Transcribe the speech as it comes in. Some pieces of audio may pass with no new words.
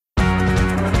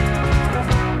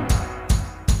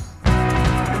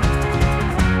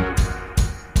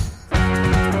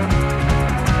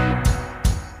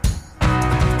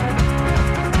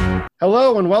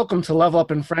Hello and welcome to Level Up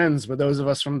and Friends with those of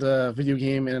us from the video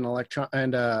game and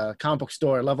comic book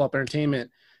store, Level Up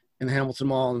Entertainment in the Hamilton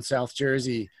Mall in South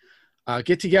Jersey.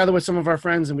 Get together with some of our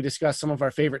friends and we discuss some of our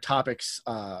favorite topics.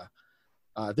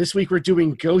 This week we're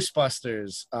doing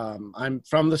Ghostbusters. I'm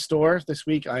from the store this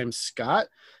week. I'm Scott,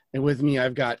 and with me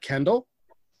I've got Kendall.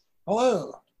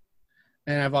 Hello.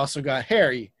 And I've also got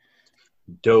Harry.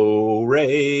 Do,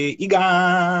 re,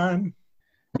 Egon.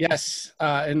 Yes,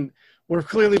 and we're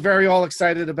clearly very all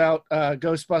excited about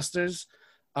Ghostbusters.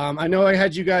 I know I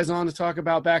had you guys on to talk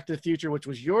about Back to the Future, which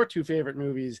was your two favorite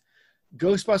movies.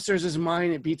 Ghostbusters is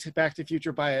mine. It beats Back to the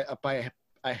Future by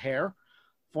a hair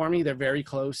for me. They're very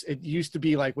close. It used to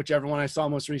be like whichever one I saw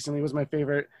most recently was my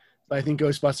favorite, but I think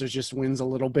Ghostbusters just wins a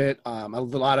little bit. A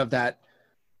lot of that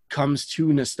comes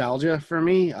to nostalgia for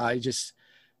me.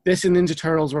 This and Ninja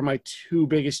Turtles were my two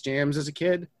biggest jams as a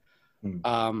kid.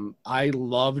 I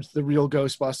loved the real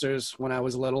Ghostbusters when I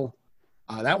was little.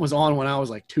 That was on when I was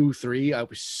like 2, 3. I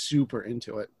was super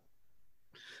into it.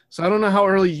 So I don't know how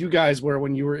early you guys were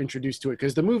when you were introduced to it,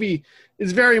 because the movie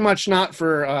is very much not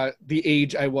for the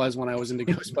age I was when I was into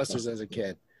Ghostbusters as a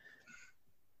kid.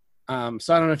 So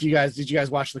I don't know if did you guys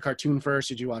watch the cartoon first?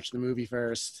 Did you watch the movie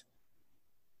first?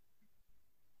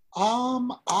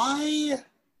 I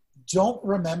don't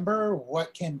remember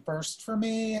what came first for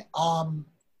me.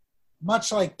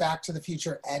 Much like Back to the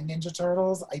Future and Ninja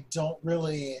Turtles, I don't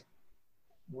really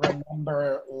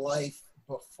remember life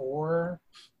before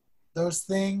those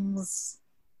things.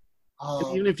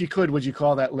 Even if you could, would you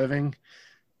call that living?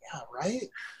 Yeah, right?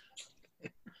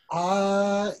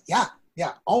 Yeah.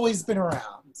 Always been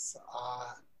around.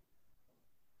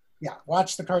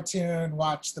 Watch the cartoon,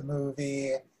 watch the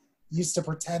movie. Used to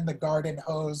pretend the garden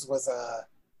hose was a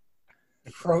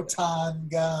proton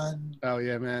gun. Oh,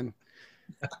 yeah, man.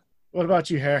 What about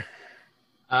you, Hare?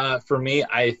 For me,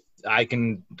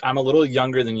 I'm a little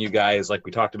younger than you guys, like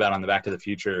we talked about on the Back to the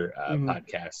Future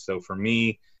podcast. So for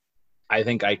me, I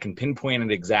think I can pinpoint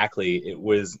it exactly. It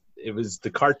was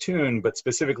the cartoon, but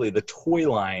specifically the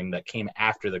toy line that came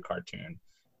after the cartoon.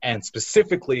 And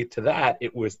specifically to that,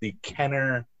 it was the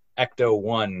Kenner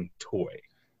Ecto-1 toy.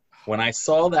 When I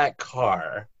saw that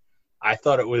car, I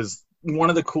thought it was one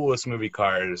of the coolest movie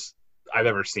cars I've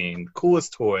ever seen.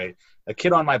 Coolest toy. A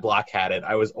kid on my block had it.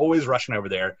 I was always rushing over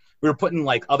there. We were putting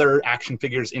like other action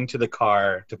figures into the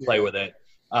car to play with it.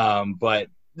 But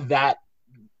that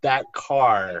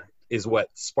car is what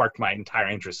sparked my entire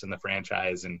interest in the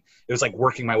franchise. And it was like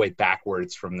working my way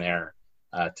backwards from there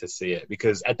to see it.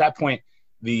 Because at that point,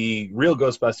 the real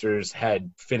Ghostbusters had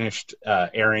finished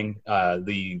airing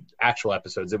the actual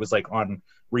episodes. It was like on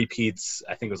repeats.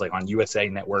 I think it was like on USA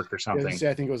Network or something. I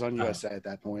think it was on USA at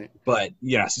that point. But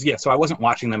so I wasn't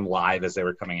watching them live as they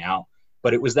were coming out.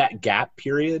 But it was that gap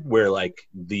period where like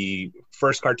the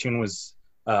first cartoon was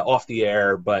off the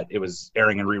air, but it was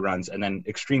airing in reruns, and then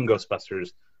Extreme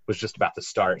Ghostbusters was just about to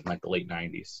start in like the late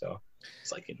 '90s. So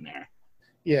it's like in there.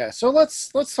 Yeah, so let's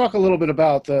talk a little bit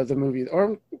about the movie,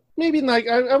 or maybe like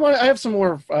I have some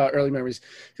more early memories,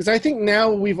 because I think now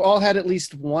we've all had at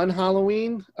least one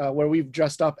Halloween where we've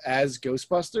dressed up as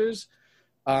Ghostbusters.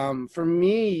 For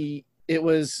me, it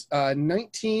was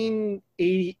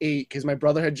 1988, because my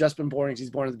brother had just been born. Because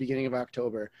he's born at the beginning of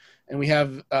October, and we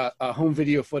have a home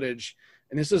video footage,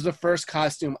 and this was the first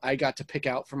costume I got to pick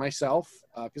out for myself,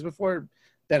 because before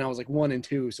then I was like 1 and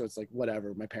 2, so it's like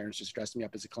whatever. My parents just dressed me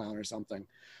up as a clown or something.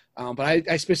 But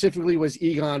I specifically was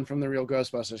Egon from the real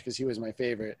Ghostbusters because he was my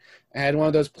favorite. I had one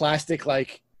of those plastic,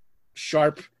 like,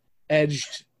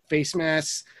 sharp-edged face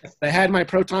masks. I had my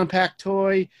proton pack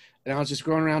toy, and I was just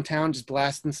going around town just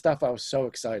blasting stuff. I was so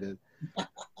excited.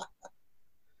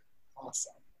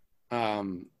 Awesome.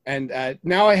 And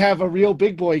now I have a real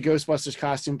big boy Ghostbusters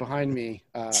costume behind me.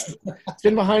 It's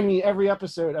been behind me every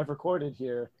episode I've recorded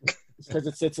here. Because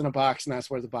it sits in a box, and that's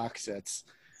where the box sits.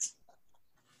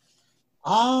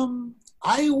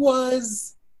 I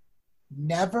was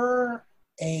never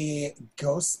a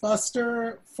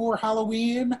Ghostbuster for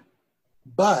Halloween,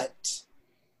 but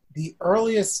the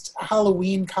earliest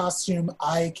Halloween costume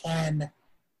I can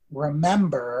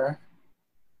remember,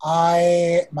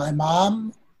 my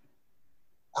mom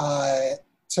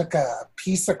took a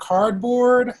piece of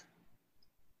cardboard,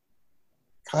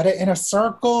 cut it in a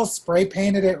circle, spray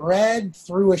painted it red,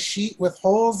 threw a sheet with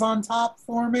holes on top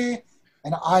for me,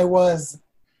 and I was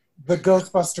the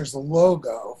Ghostbusters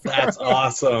logo. That's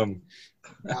awesome.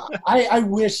 Yeah, I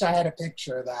wish I had a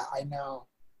picture of that. I know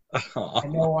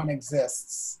one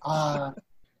exists.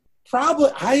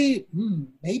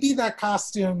 Maybe that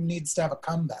costume needs to have a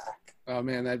comeback. Oh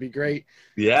man, that'd be great.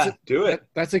 Yeah, do it.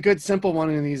 That's a good simple one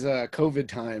in these COVID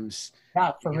times.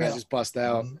 Yeah, for real. Just bust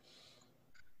out.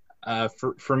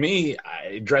 For me,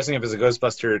 dressing up as a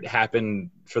Ghostbuster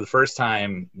happened for the first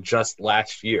time just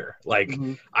last year. Like,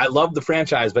 Mm-hmm. I loved the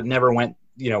franchise, but never went,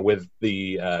 with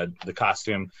the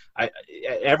costume.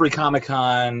 Every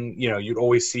Comic-Con, you'd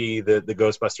always see the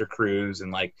Ghostbuster cruise,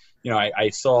 and like,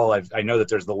 I know that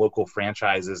there's the local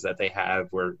franchises that they have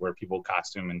where people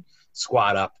costume and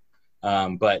squat up.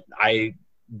 But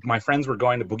my friends were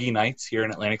going to Boogie Nights here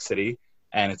in Atlantic City,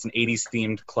 and it's an 80s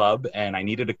themed club, and I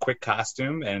needed a quick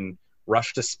costume and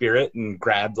rushed to Spirit and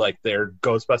grabbed like their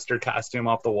Ghostbuster costume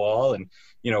off the wall, and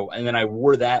and then I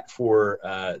wore that for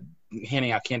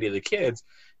handing out candy to the kids.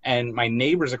 And my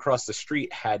neighbors across the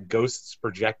street had ghosts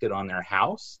projected on their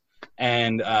house,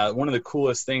 and one of the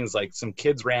coolest things, like, some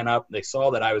kids ran up, they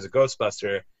saw that I was a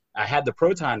Ghostbuster. I had the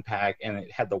proton pack, and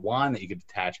it had the wand that you could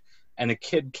detach. And a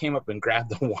kid came up and grabbed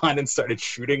the wand and started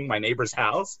shooting my neighbor's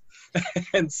house.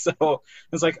 And so I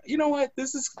was like, you know what,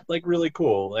 this is like really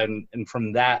cool. And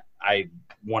from that, I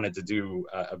wanted to do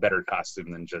a better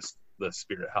costume than just the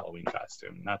Spirit Halloween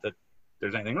costume. Not that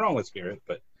there's anything wrong with Spirit,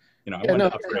 but I wanted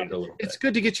to upgrade a little bit. It's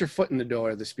good to get your foot in the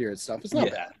door of the Spirit stuff. It's not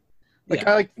bad. Like,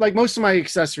 yeah. I like most of my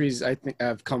accessories, I think,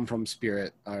 have come from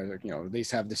Spirit. Or at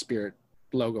least have the Spirit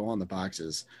logo on the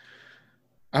boxes.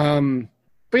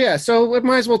 But yeah, so we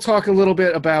might as well talk a little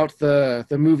bit about the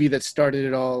movie that started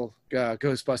it all,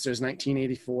 Ghostbusters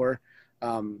 1984.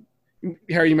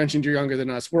 Harry, you mentioned you're younger than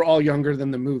us. We're all younger than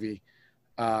the movie.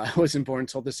 I wasn't born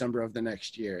until December of the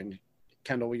next year, and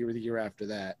Kendall, you were the year after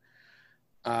that.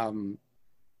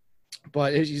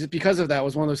 But because of that, it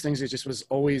was one of those things that just was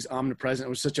always omnipresent. It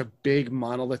was such a big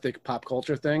monolithic pop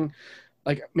culture thing.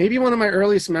 Like, maybe one of my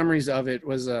earliest memories of it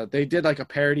was they did like a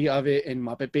parody of it in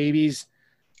Muppet Babies.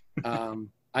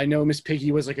 I know Miss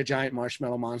Piggy was like a giant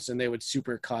marshmallow monster, and they would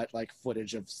super cut like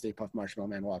footage of Stay Puft Marshmallow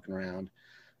Man walking around.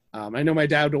 I know my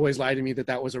dad would always lie to me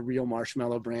that was a real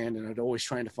marshmallow brand, and I'd always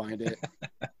trying to find it.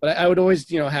 But I would always,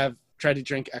 have tried to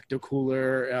drink Ecto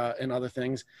Cooler and other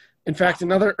things. In fact,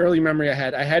 another early memory I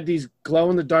had these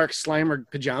glow-in-the-dark Slimer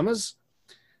pajamas.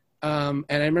 And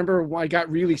I remember when I got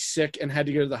really sick and had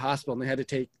to go to the hospital, and they had to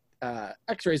take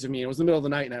x-rays of me. It was the middle of the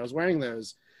night, and I was wearing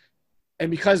those. And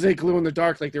because they glue in the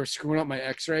dark, like, they were screwing up my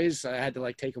x-rays, so I had to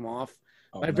like take them off.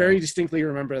 Oh, I very distinctly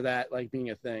remember that like being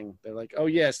a thing. They're like, oh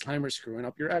yeah, Slimer's screwing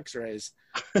up your x-rays.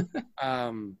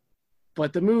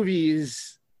 But the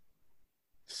movies,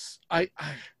 I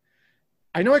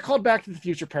know I called Back to the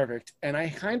Future perfect, and I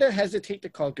kind of hesitate to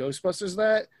call Ghostbusters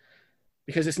that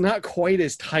because it's not quite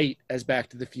as tight as Back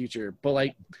to the Future, but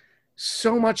like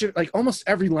so much of, like, almost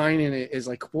every line in it is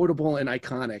like quotable and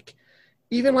iconic.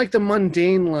 Even like the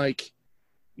mundane, like,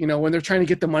 when they're trying to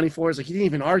get the money for it, it's like, he didn't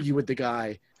even argue with the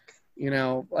guy.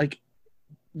 Like,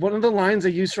 one of the lines I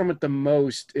use from it the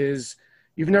most is,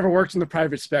 "You've never worked in the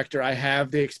private sector. I have.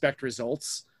 They expect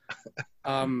results."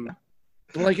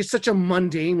 Like, it's such a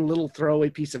mundane little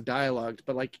throwaway piece of dialogue,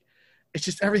 but like, it's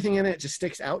just everything in it just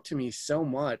sticks out to me so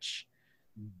much.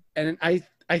 And I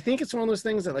think it's one of those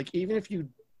things that, like, even if you,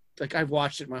 like, I've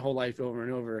watched it my whole life over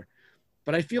and over,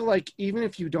 but I feel like even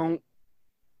if you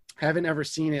haven't ever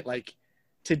seen it, like,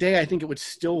 today, I think it would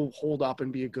still hold up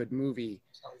and be a good movie.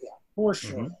 Oh yeah, for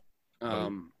sure.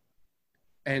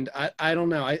 And I don't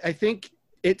know. I think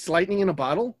it's lightning in a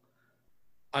bottle.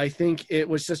 I think it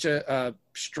was such a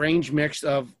strange mix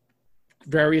of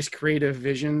various creative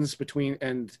visions between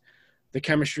and the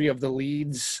chemistry of the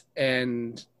leads,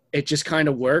 and it just kind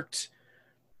of worked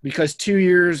because 2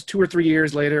 or 3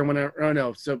 years later,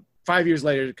 5 years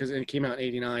later, because it came out in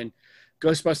 '89,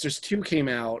 Ghostbusters 2 came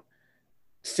out.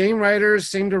 Same writers,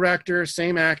 same director,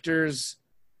 same actors,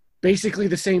 basically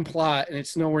the same plot, and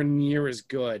it's nowhere near as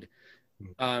good.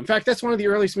 In fact, that's one of the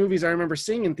earliest movies I remember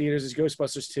seeing in theaters is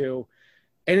Ghostbusters 2,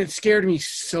 and it scared me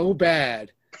so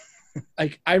bad.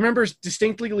 Like, I remember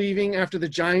distinctly leaving after the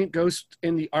giant ghost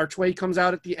in the archway comes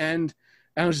out at the end,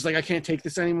 and I was just like, I can't take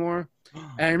this anymore.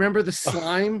 And I remember the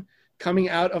slime coming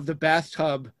out of the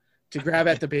bathtub to grab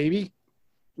at the baby.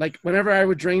 Like, whenever I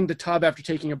would drain the tub after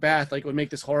taking a bath, like, it would make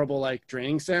this horrible, like,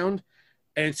 draining sound.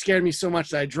 And it scared me so much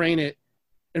that I'd drain it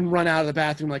and run out of the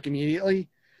bathroom, like, immediately.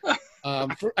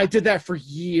 I did that for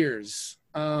years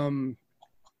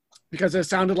because it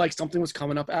sounded like something was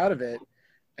coming up out of it.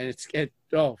 And it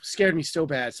scared me so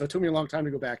bad. So it took me a long time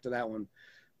to go back to that one.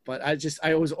 But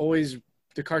I was always,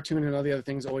 the cartoon and all the other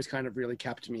things always kind of really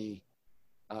kept me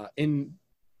in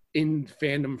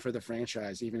fandom for the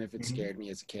franchise, even if it scared me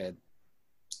as a kid.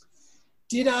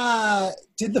 Did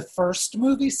the first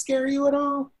movie scare you at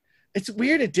all? It's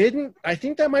weird. It didn't. I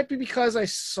think that might be because I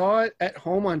saw it at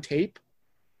home on tape.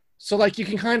 So, like, you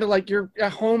can kind of, like, you're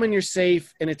at home and you're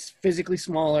safe and it's physically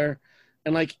smaller.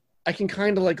 And, like, I can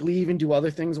kind of like leave and do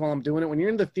other things while I'm doing it. When you're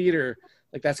in the theater,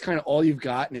 like that's kind of all you've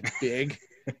got, and it's big.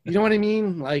 You know what I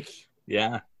mean? Like,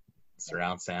 yeah,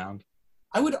 surround sound.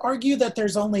 I would argue that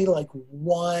there's only like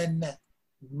one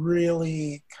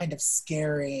really kind of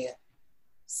scary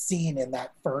scene in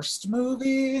that first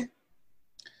movie,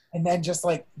 and then just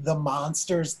like the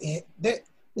monsters in the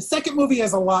second movie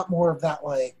has a lot more of that.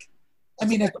 Like, I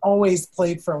mean, it's always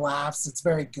played for laughs, it's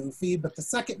very goofy, but the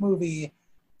second movie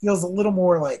feels a little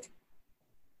more like,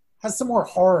 has some more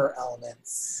horror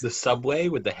elements. The subway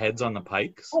with the heads on the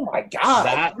pikes. Oh my god,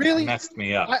 that really messed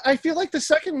me up. I feel like the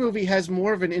second movie has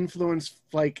more of an influence,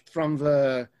 like from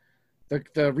the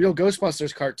real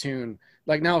Ghostbusters cartoon.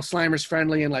 Like now Slimer's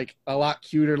friendly and like a lot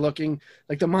cuter looking.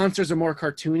 Like the monsters are more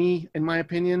cartoony, in my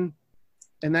opinion,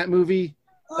 in that movie.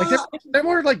 Like they're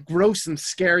more like gross and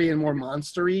scary and more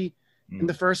monstery in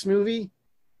the first movie.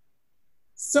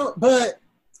 So, but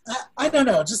I don't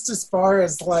know, just as far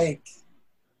as like,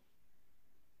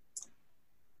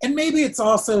 and maybe it's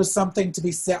also something to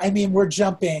be said. I mean, we're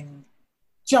jumping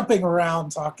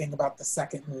around talking about the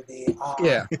second movie.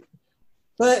 Yeah.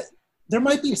 But there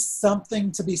might be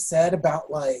something to be said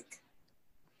about like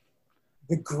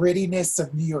the grittiness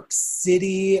of New York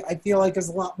City. I feel like is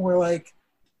a lot more like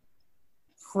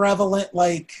prevalent.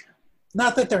 Like,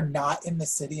 not that they're not in the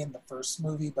city in the first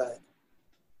movie, but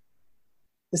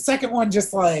the second one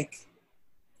just like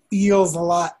feels a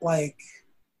lot like,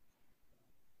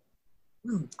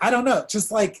 I don't know,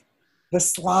 just like the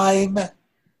slime,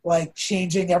 like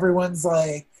changing everyone's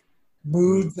like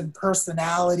moods and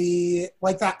personality,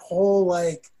 like that whole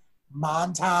like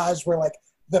montage where like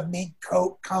the mink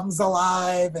coat comes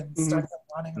alive and starts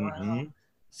running around.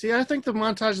 See, I think the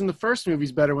montage in the first movie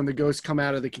is better when the ghosts come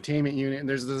out of the containment unit and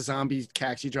there's the zombie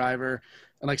taxi driver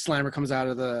and like Slimer comes out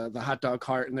of the hot dog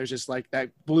cart and there's just like that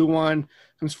blue one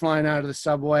comes flying out of the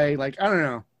subway. Like, I don't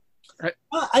know.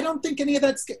 I don't think any of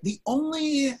that's the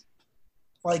only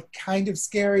like kind of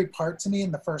scary part to me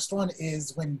in the first one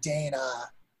is when Dana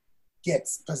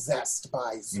gets possessed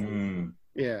by Zoom.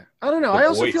 Yeah, I don't know. I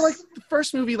also feel like the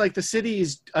first movie, like the city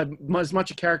is as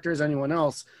much a character as anyone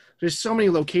else. There's so many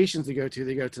locations to go to.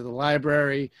 They go to the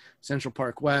library, Central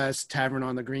Park West, Tavern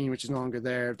on the Green, which is no longer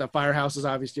there. The firehouse is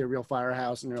obviously a real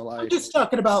firehouse in real life. I'm just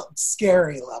talking about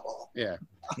scary level. Yeah.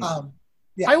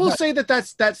 Yeah, I will say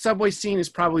that subway scene is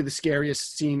probably the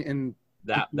scariest scene in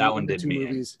that one did me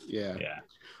movies. Yeah. Yeah.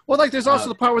 Well, like there's also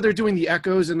the part where they're doing the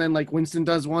echoes and then like Winston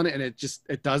does one and it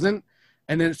doesn't,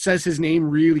 and then it says his name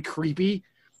really creepy.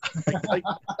 like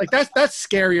that's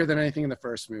scarier than anything in the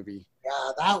first movie.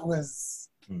 Yeah, that was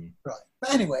brilliant.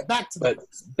 But anyway, back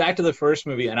to the first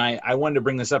movie, and I wanted to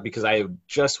bring this up because I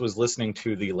just was listening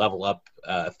to the Level Up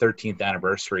 13th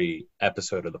anniversary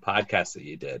episode of the podcast that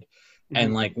you did.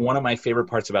 And like one of my favorite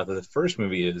parts about the first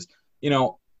movie is, you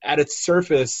know, at its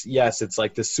surface, yes, it's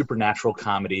like this supernatural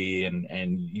comedy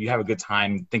and you have a good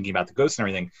time thinking about the ghosts and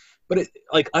everything. But it,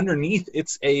 like underneath,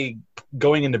 it's a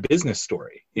going into business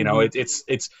story. You know,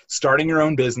 it's starting your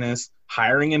own business,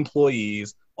 hiring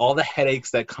employees, all the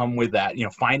headaches that come with that, you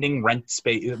know, finding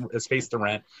space to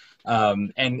rent.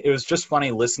 And it was just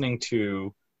funny listening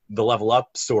to the Level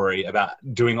Up story about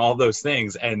doing all those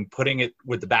things and putting it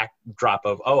with the backdrop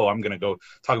of, oh, I'm going to go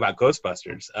talk about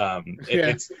Ghostbusters.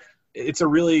 It's a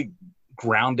really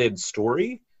grounded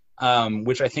story,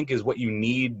 which I think is what you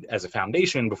need as a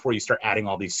foundation before you start adding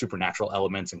all these supernatural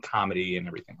elements and comedy and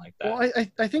everything like that. Well,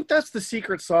 I think that's the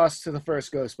secret sauce to the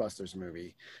first Ghostbusters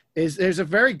movie, is there's a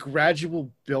very gradual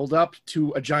build-up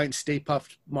to a giant Stay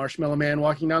Puft Marshmallow Man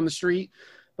walking down the street.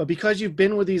 But because you've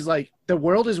been with these, like, the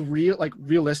world is real, like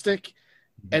realistic,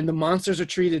 and the monsters are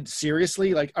treated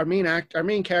seriously. Like our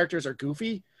main characters are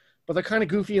goofy, but they're kind of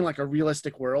goofy in like a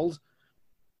realistic world.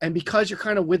 And because you're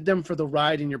kind of with them for the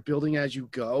ride and you're building as you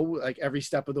go, like every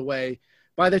step of the way,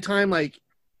 by the time like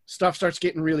stuff starts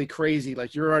getting really crazy,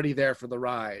 like you're already there for the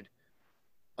ride.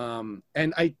 And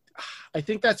I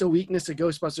think that's a weakness of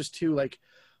Ghostbusters too. Like,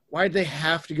 why'd they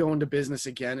have to go into business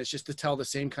again? It's just to tell the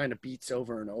same kind of beats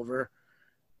over and over,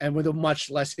 and with a much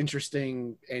less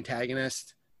interesting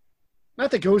antagonist.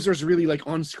 Not that Gozer's really like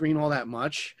on screen all that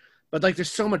much, but like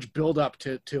there's so much build up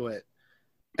to it.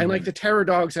 And like the Terror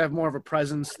Dogs have more of a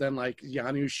presence than like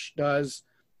Janusz does.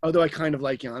 Although I kind of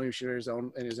like Janusz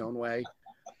in his own way.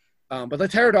 But the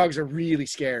Terror Dogs are really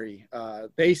scary.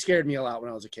 They scared me a lot when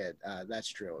I was a kid. That's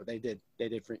true. They did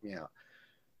freak me out.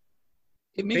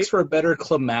 It makes for a better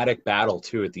climatic battle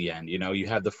too at the end. You know, you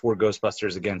have the 4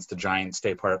 Ghostbusters against the giant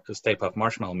Stay Puft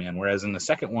Marshmallow Man. Whereas in the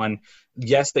second one,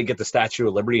 yes, they get the Statue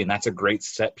of Liberty, and that's a great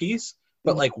set piece.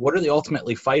 But like, what are they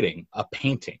ultimately fighting? A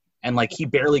painting. And like, he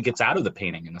barely gets out of the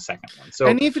painting in the second one. So,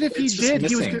 and even if he did,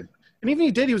 And even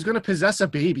he did, he was going to possess a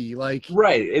baby. Like,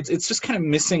 right. It's just kind of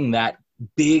missing that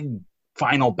big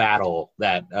final battle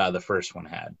that the first one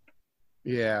had.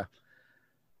 Yeah.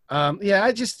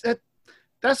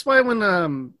 That's why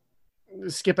when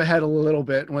skip ahead a little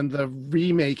bit, when the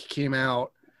remake came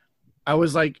out, I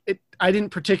was like, I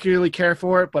didn't particularly care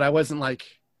for it, but I wasn't like,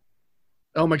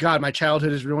 oh my God, my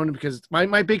childhood is ruined, because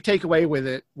my big takeaway with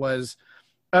it was,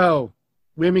 oh,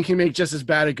 women can make just as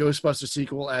bad a Ghostbusters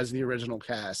sequel as the original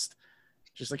cast.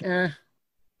 Just like,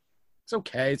 it's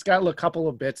okay. It's got a couple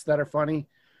of bits that are funny.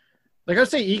 Like, I'd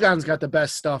say Egon's got the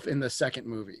best stuff in the second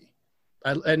movie.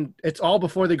 And it's all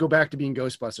before they go back to being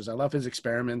Ghostbusters. I love his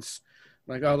experiments.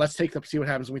 Like, oh, let's see what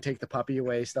happens when we take the puppy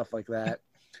away, stuff like that.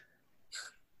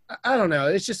 I don't know.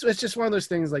 It's just one of those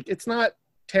things. Like, it's not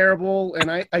terrible,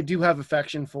 and I do have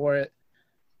affection for it,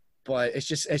 but it's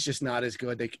just not as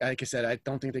good. Like I said, I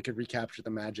don't think they could recapture the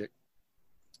magic.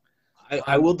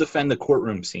 I will defend the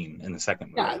courtroom scene in the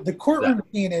second movie. Yeah, the courtroom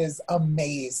scene is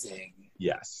amazing.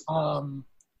 Yes. Well,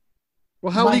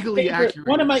 how legally accurate?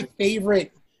 One of my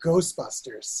favorite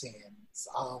Ghostbusters scenes.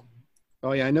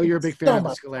 Oh yeah, I know you're a big fan of the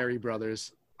Scoleri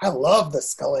brothers. I love the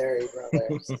Scoleri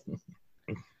brothers.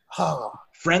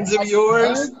 Friends of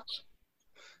yours?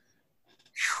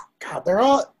 God, they're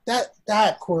all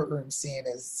that courtroom scene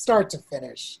is start to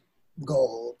finish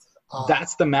gold.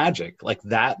 That's the magic. Like,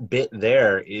 that bit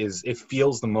there it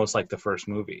feels the most like the first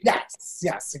movie.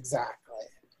 Yes, exactly.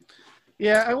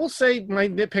 Yeah, I will say my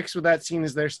nitpicks with that scene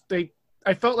is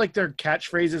I felt like their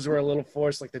catchphrases were a little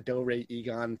forced, like the Do Re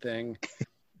Egon thing.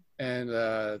 And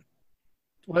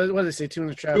what did they say? Two in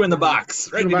the trap. Two in the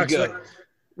box. Ready to go. Like,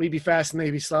 we'd be fast and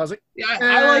they'd be slow. I was like, yeah,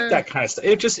 I like that kind of stuff.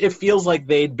 It feels like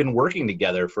they'd been working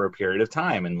together for a period of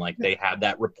time, and like they had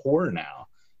that rapport now.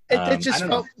 It just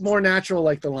felt more natural,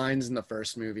 like the lines in the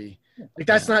first movie. Like,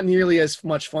 that's not nearly as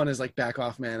much fun as like Back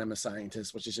Off Man, I'm a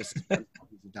Scientist, which is just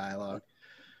dialogue.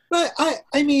 But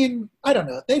I mean, I don't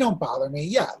know. They don't bother me.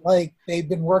 Yeah, like they've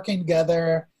been working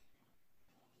together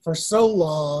for so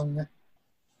long,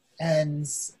 and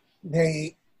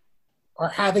they are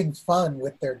having fun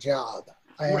with their job.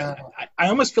 I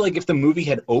almost feel like if the movie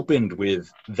had opened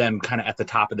with them kind of at the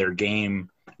top of their game,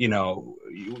 you know,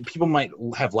 people might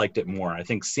have liked it more. I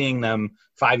think seeing them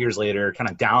 5 years later, kind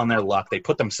of down on their luck, they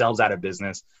put themselves out of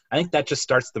business. I think that just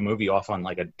starts the movie off on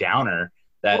like a downer.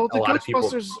 That a lot of people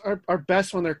are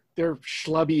best when they're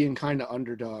schlubby and kind of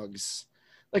underdogs.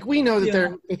 Like, we know that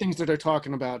they're the things that they're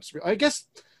talking about. I guess,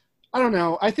 I don't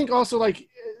know. I think also like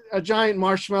a giant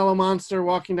marshmallow monster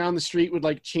walking down the street would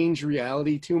like change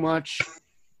reality too much.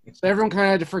 So everyone kind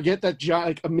of had to forget that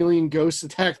like a million ghosts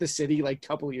attacked the city like a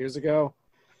couple years ago.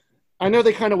 I know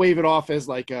they kind of wave it off as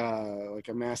like a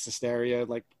mass hysteria,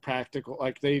 like practical,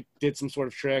 like they did some sort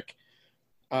of trick.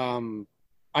 I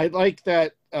like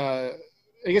that. I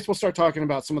guess we'll start talking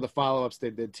about some of the follow-ups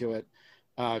they did to it.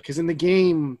 Because in the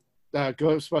game,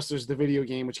 Ghostbusters, the video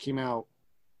game, which came out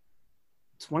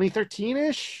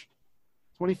 2013-ish,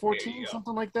 2014,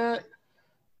 something like that.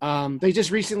 They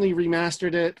just recently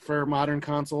remastered it for modern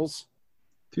consoles.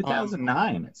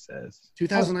 2009, it says.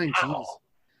 2009. Oh, wow.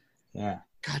 Yeah.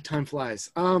 God, time flies.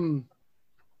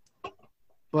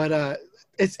 But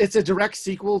it's a direct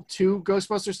sequel to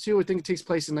Ghostbusters 2. I think it takes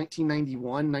place in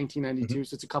 1991, 1992,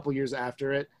 so it's a couple years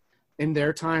after it. In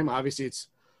their time, obviously it's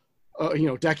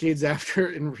decades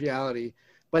after in reality.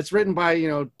 But it's written by,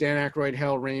 Dan Aykroyd,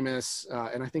 Harold Ramis,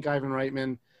 and I think Ivan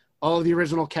Reitman. All of the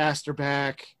original cast are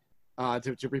back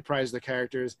to reprise the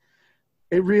characters.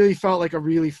 It really felt like a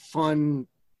really fun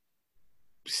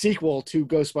sequel to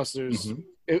Ghostbusters. Mm-hmm.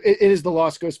 It is the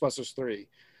Lost Ghostbusters 3.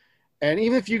 And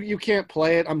even if you can't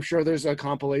play it, I'm sure there's a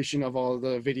compilation of all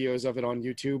the videos of it on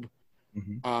YouTube.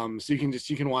 Mm-hmm. So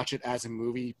you can watch it as a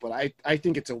movie. But I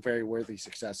think it's a very worthy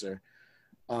successor.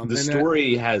 The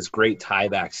story has great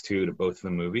tiebacks too to both of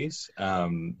the movies.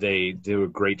 They do a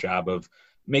great job of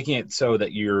making it so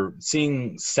that you're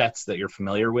seeing sets that you're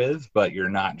familiar with, but you're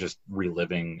not just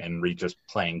reliving and just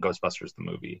playing Ghostbusters the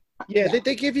movie. Yeah,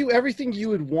 they give you everything you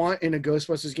would want in a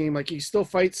Ghostbusters game. Like, you still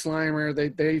fight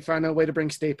Slimer. They find a way to bring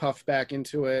Stay Puft back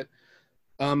into it.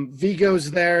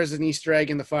 Vigo's there as an Easter egg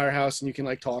in the firehouse, and you can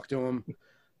like talk to him.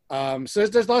 So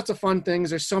there's lots of fun things.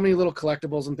 There's so many little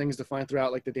collectibles and things to find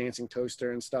throughout, like the dancing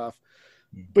toaster and stuff.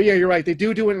 But yeah, you're right. They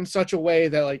do it in such a way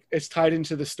that like it's tied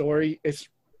into the story. It's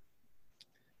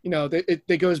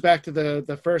it goes back to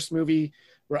the first movie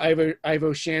where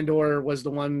Ivo Shandor was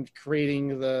the one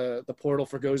creating the portal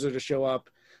for Gozer to show up.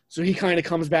 So he kind of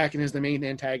comes back and is the main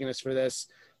antagonist for this.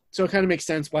 So it kind of makes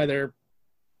sense why they're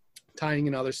tying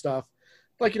in other stuff.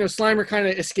 Like, Slimer kind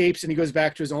of escapes and he goes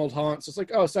back to his old haunt. So it's like,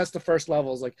 oh, so that's the first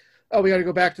level. It's like, oh, we got to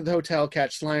go back to the hotel,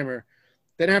 catch Slimer.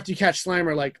 then after you catch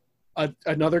Slimer, like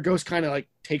another ghost kind of like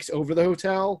takes over the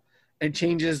hotel and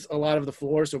changes a lot of the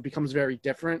floor, so it becomes very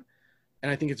different.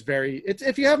 And I think it's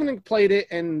if you haven't played it,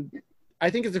 and I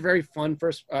think it's a very fun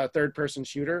third person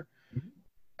shooter.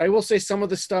 I will say some of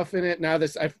the stuff in it, now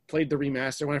that I've played the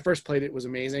remaster, when I first played it was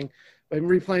amazing. But I'm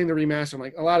replaying the remaster, I'm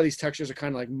like, a lot of these textures are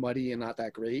kind of like muddy and not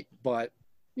that great. But,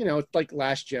 you know, it's like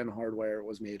last gen hardware it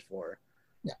was made for.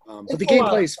 Yeah. But the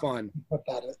gameplay is fun. Put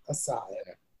that aside.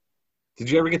 Did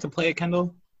you ever get to play it,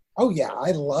 Kendall? Oh, yeah.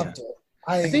 I loved it.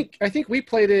 I think we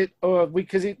played it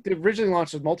because it originally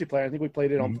launched as multiplayer. I think we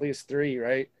played it on PS3,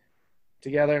 right?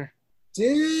 Together.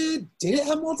 Did it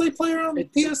have multiplayer on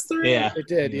PS3? Yeah, it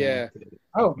did. Yeah.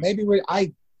 Oh, maybe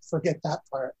I forget that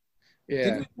part. Yeah.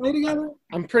 Did we play together?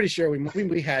 I'm pretty sure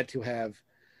we had to have.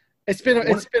 It's been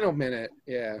a minute.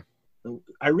 Yeah.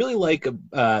 I really like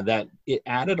that it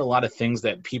added a lot of things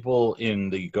that people in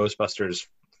the Ghostbusters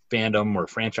fandom or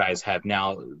franchise have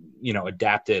now, you know,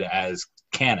 adapted as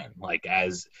canon, like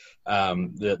as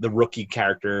the rookie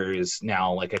character is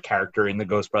now like a character in the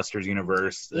Ghostbusters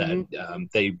universe that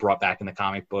they brought back in the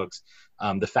comic books.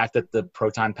 The fact that the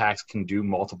proton packs can do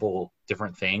multiple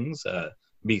different things,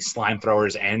 be slime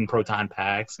throwers and proton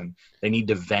packs, and they need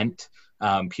to vent.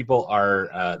 People are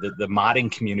the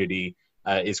modding community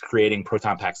is creating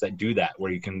proton packs that do that,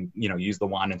 where you can, you know, use the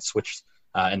wand and switch,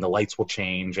 and the lights will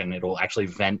change, and it'll actually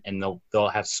vent, and they'll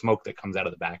have smoke that comes out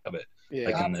of the back of it. Yeah,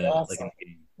 like in the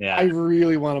game. Yeah, I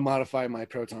really want to modify my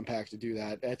proton pack to do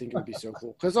that. I think it would be so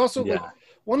cool. Because also, like,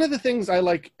 one of the things I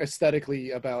like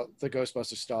aesthetically about the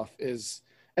Ghostbusters stuff is,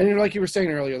 and like you were saying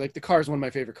earlier, like the car is one of my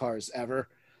favorite cars ever.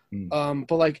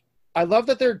 But like, I love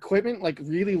that their equipment like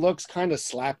really looks kind of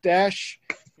slapdash.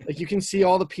 Like you can see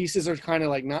all the pieces are kind of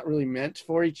like not really meant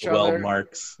for each other. Weld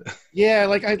marks. Yeah,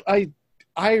 like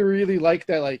I really like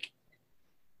that. Like,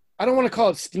 I don't want to call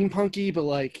it steampunky, but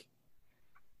like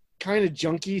kind of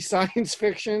junky science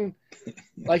fiction.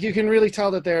 Like you can really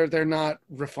tell that they're not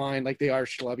refined, like they are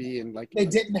schlubby and like they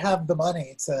didn't have the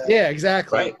money to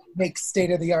exactly make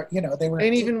state of the art. You know, they were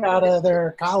even out of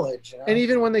their college. You know? And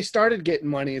even when they started getting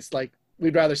money, it's like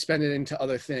we'd rather spend it into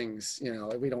other things. You know,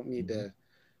 we don't need to.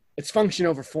 It's function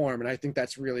over form, and I think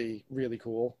that's really, really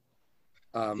cool.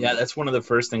 Yeah, that's one of the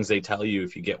first things they tell you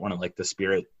if you get one of like the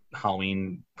Spirit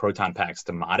Halloween proton packs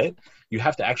to mod it. You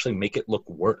have to actually make it look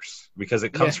worse because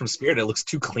it comes from Spirit. It looks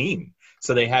too clean.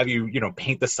 So they have you, you know,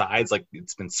 paint the sides like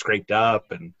it's been scraped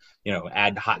up, and, you know,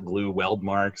 add hot glue weld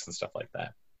marks and stuff like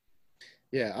that.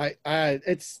 Yeah,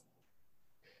 it's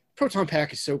proton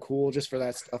pack is so cool just for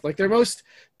that stuff. Like their most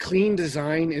clean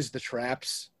design is the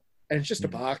traps, and it's just a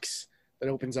box that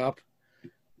opens up.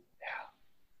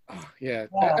 Yeah.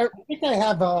 I think I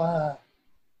have a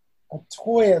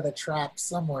toy of the trap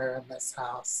somewhere in this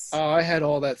house. Oh, I had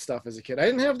all that stuff as a kid. I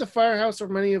didn't have the firehouse or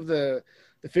many of the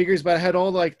figures, but I had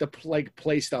all like the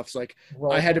play stuff. So like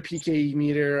I had a PKE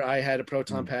meter, I had a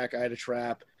proton pack, I had a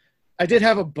trap. I did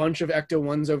have a bunch of Ecto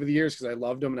ones over the years because I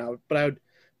loved them, but I would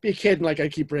be a kid and like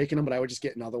I'd keep breaking them, but I would just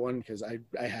get another one because I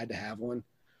had to have one.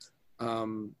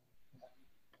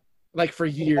 Like for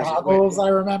years. The goggles, I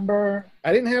remember.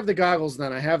 I didn't have the goggles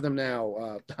then. I have them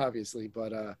now, obviously.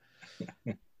 But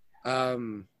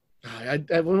one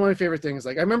of my favorite things,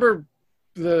 like I remember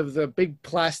the big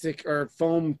plastic or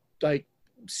foam like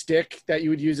stick that you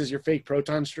would use as your fake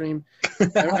proton stream.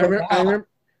 I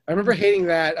remember hating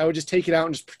that. I would just take it out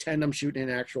and just pretend I'm shooting an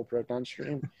actual proton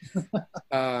stream.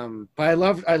 But I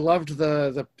loved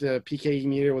the PKE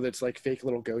meter with its like fake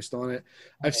little ghost on it.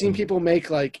 I've seen people make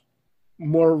like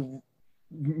more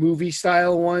movie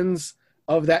style ones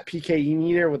of that PKE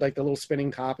meter with like the little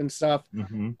spinning top and stuff.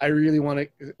 I really want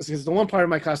to, because the one part of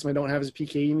my costume I don't have is a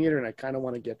PKE meter, and I kind of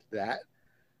want to get that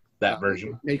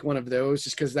version. Make one of those,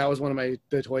 just because that was one of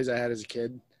the toys I had as a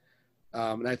kid,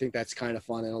 and I think that's kind of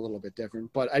fun and a little bit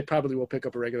different. But I probably will pick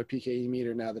up a regular PKE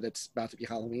meter now that it's about to be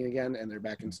Halloween again and they're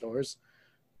back in stores.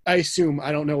 I assume,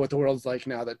 I don't know what the world's like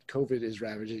now that COVID is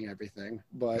ravaging everything,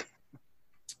 but.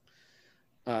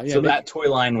 So that toy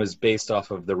line was based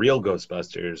off of the real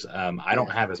Ghostbusters. I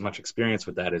don't have as much experience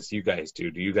with that as you guys do.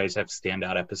 Do you guys have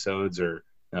standout episodes, or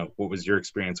what was your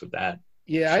experience with that?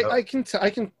 Yeah, I can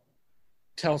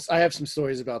tell. I have some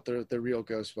stories about the real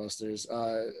Ghostbusters.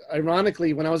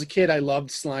 Ironically, when I was a kid, I loved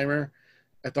Slimer.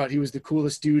 I thought he was the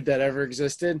coolest dude that ever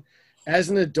existed. As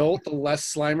an adult, the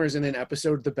less Slimers in an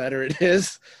episode, the better it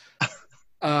is.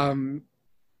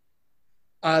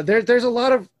 There's a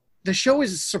lot of. The show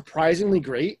is surprisingly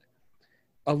great.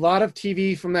 A lot of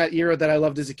TV from that era that I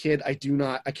loved as a kid, I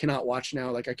cannot watch now.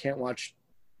 Like I can't watch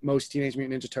most Teenage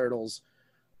Mutant Ninja Turtles,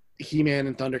 He-Man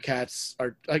and Thundercats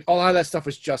are like a lot of that stuff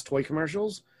was just toy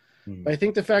commercials. But I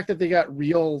think the fact that they got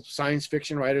real science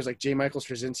fiction writers like J. Michael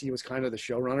Straczynski was kind of the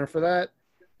showrunner for that,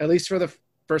 at least for the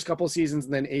first couple of seasons,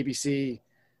 and then ABC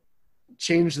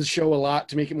changed the show a lot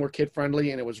to make it more kid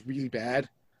friendly, and it was really bad.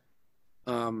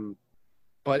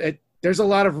 But there's a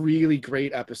lot of really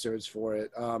great episodes for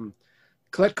it.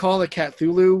 Collect Call of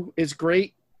Cthulhu is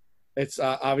great. It's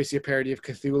obviously a parody of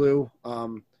Cthulhu.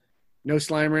 No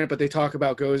Slimer in it, but they talk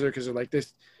about Gozer because they're like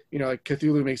this, like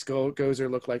Cthulhu makes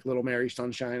Gozer look like Little Mary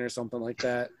Sunshine or something like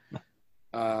that.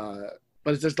 But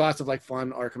there's lots of like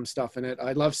fun Arkham stuff in it.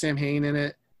 I love Sam Hain in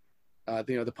it.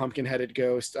 The pumpkin-headed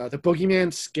ghost. The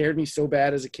boogeyman scared me so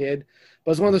bad as a kid.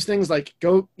 But it was one of those things like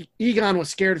Egon was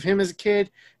scared of him as a kid,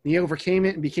 and he overcame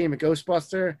it and became a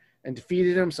Ghostbuster and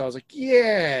defeated him. So I was like,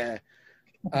 yeah.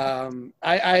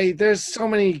 There's so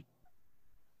many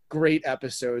great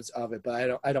episodes of it,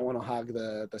 but I don't want to hog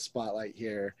the spotlight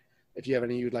here. If you have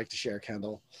any you'd like to share,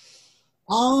 Kendall.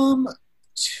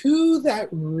 Two that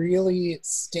really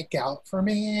stick out for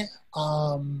me.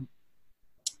 I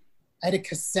had a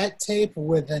cassette tape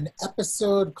with an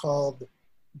episode called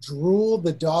Drool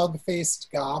the Dog-Faced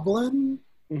Goblin.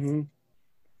 Mm-hmm.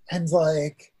 And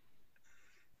the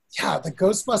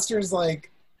Ghostbusters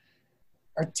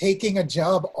are taking a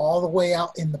job all the way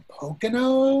out in the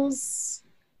Poconos.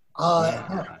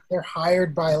 They're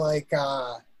hired by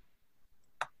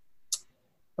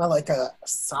a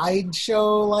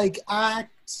sideshow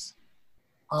act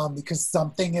because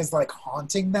something is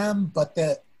haunting them, but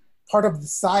the part of the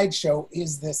sideshow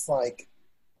is this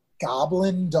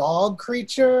goblin dog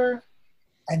creature,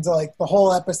 and the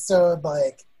whole episode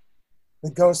the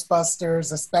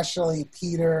Ghostbusters, especially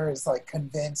Peter, is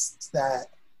convinced that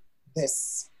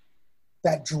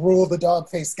that Drool the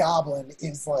dog-faced goblin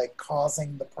is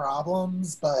causing the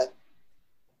problems. But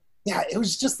yeah, it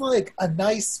was just a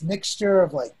nice mixture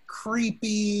of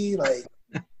creepy,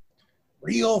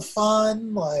 real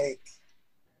fun,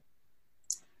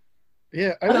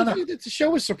 Yeah, I don't know. The show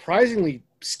was surprisingly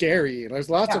scary. There's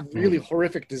lots of really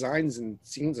horrific designs and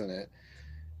scenes in it.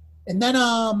 And then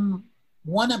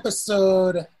one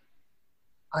episode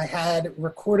I had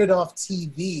recorded off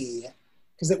TV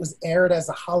because it was aired as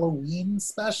a Halloween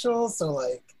special. So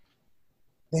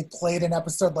they played an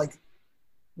episode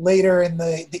later in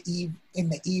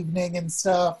the evening and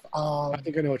stuff. I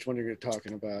think I know which one you're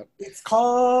talking about. It's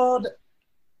called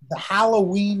The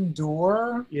Halloween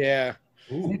Door. Yeah.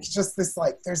 And it's just this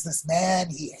there's this man,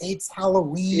 he hates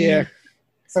Halloween. Yeah.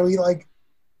 So he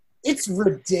it's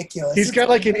ridiculous. He's got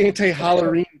an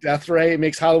anti-Halloween death ray. It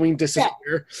makes Halloween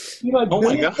disappear. Yeah. Oh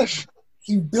my gosh.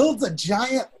 He builds a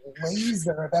giant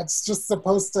laser that's just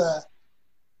supposed to,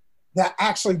 that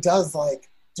actually does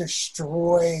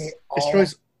destroys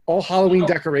all Halloween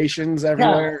decorations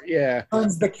everywhere. Yeah.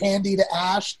 Turns the candy to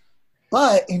ash.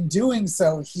 But in doing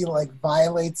so, he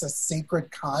violates a sacred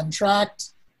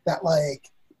contract that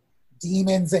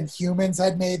demons and humans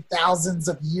had made thousands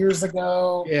of years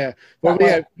ago. Yeah. Well,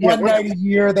 one night a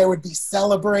year they would be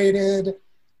celebrated.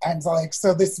 And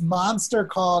so this monster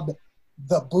called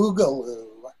the Boogaloo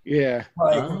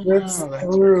rips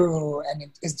through, and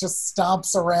it just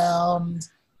stomps around.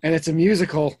 And it's a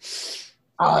musical.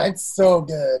 It's so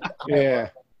good. Yeah.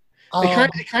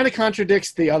 It kind of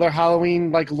contradicts the other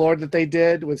Halloween lore that they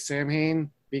did with Sam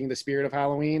Hain being the spirit of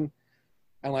Halloween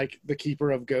and the keeper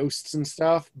of ghosts and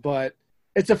stuff, but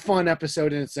it's a fun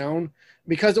episode in its own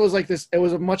because it was this. It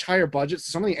was a much higher budget, so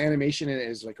some of the animation in it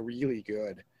is really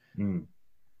good,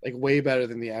 way better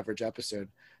than the average episode.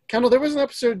 Kendall, there was an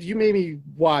episode you made me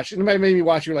watch, and it made me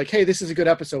watch. You're hey, this is a good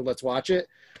episode, let's watch it.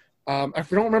 I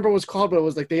don't remember what it was called, but it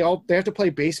was they have to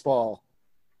play baseball.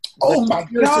 Oh my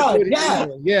God!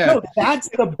 Yeah. No, that's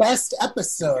the best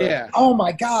episode. Yeah. Oh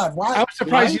my God! Why? I was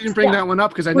surprised you didn't bring that one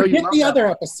up because I know you love the other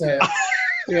episode.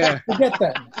 Yeah. Forget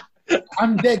them.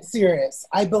 I'm dead serious.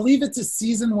 I believe it's a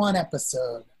season 1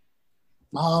 episode.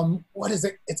 What is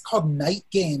it? It's called Night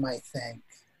Game, I think.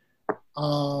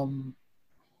 And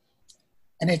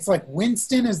it's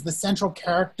Winston is the central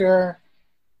character,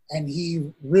 and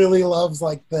he really loves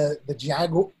the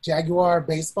Jaguar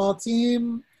baseball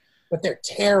team, but they're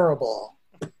terrible.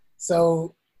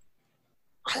 So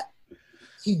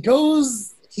he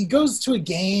goes to a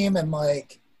game, and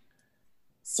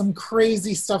some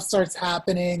crazy stuff starts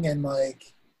happening, and the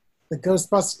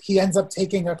Ghostbuster, he ends up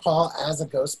taking a call as a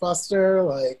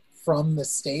Ghostbuster from the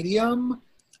stadium,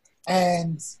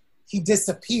 and he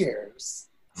disappears.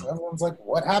 So everyone's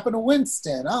what happened to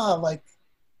Winston?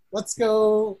 Let's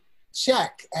go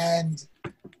check. And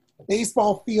the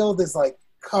baseball field is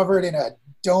covered in a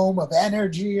dome of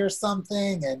energy or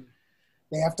something, and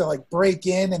they have to break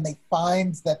in, and they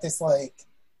find that this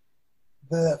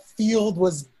the field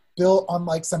was built on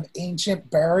like some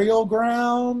ancient burial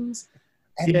ground.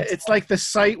 And yeah, it's like the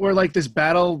site where like this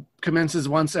battle commences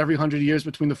once every 100 years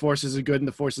between the forces of good and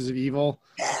the forces of evil.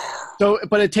 So,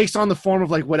 but it takes on the form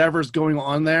of like whatever's going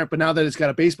on there. But now that it's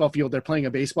got a baseball field, they're playing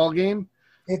a baseball game.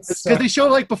 It's Because they show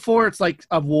like before it's like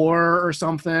a war or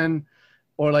something,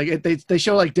 or like they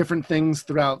show like different things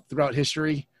throughout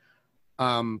history.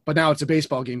 But now it's a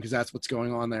baseball game because that's what's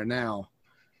going on there now.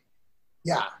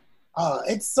 Yeah,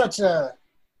 it's such a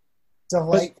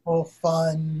delightful,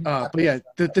 fun. But yeah,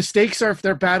 the stakes are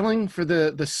they're battling for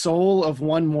the soul of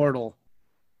one mortal.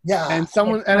 Yeah, And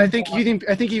I think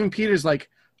even Peter's like,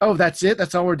 oh, that's it.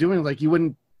 That's all we're doing. Like, you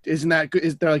wouldn't. Isn't that good?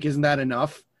 Isn't that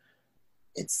enough?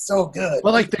 It's so good.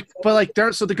 But the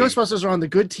Ghostbusters are on the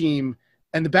good team,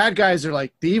 and the bad guys are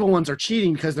like the evil ones are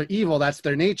cheating because they're evil. That's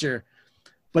their nature.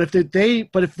 But if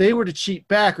they were to cheat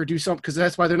back or do something, because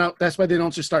that's why they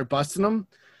don't just start busting them,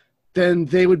 then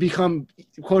they would become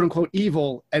quote unquote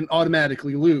evil and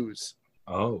automatically lose.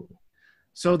 Oh.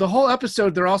 So the whole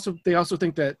episode, they also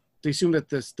think that they assume that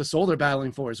the soul they're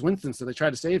battling for is Winston, so they try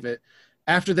to save it.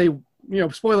 After they,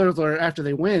 spoiler alert, after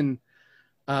they win,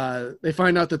 they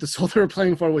find out that the soul they were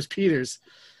playing for was Peter's.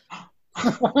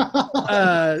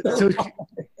 So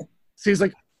he's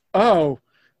like, I'm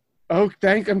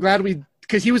glad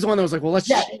because he was the one that was like, well, let's.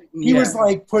 Yeah, he was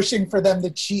like pushing for them to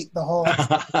cheat the whole.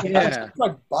 Yeah,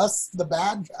 like bust the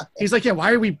bad guy. He's like, yeah,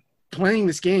 why are we playing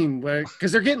this game?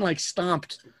 Because they're getting like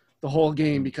stomped the whole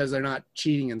game because they're not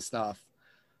cheating and stuff.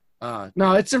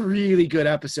 No, it's a really good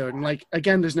episode, and like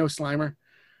again, there's no Slimer.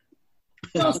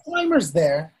 No, Slimer's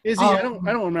there. Is he? I don't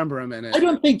remember him in it. I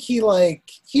don't think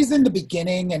he's in the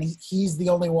beginning, and he's the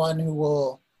only one who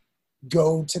will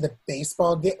go to the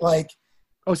baseball game. Like,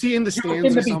 oh, is he in the stands?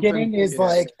 In the beginning, is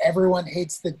like everyone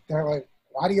hates they're like,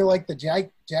 why do you like the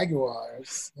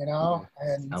Jaguars?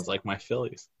 And sounds like my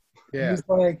Phillies. Yeah,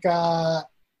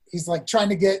 he's like trying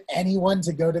to get anyone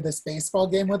to go to this baseball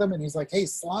game with him, and he's like, hey,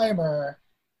 Slimer,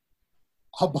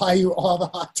 I'll buy you all the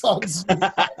hot dogs.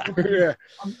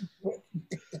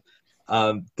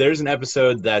 There's an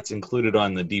episode that's included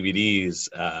on the DVDs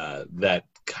that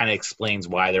kind of explains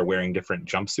why they're wearing different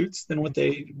jumpsuits than what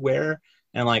they wear.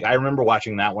 And like, I remember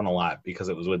watching that one a lot because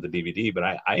it was with the DVD, but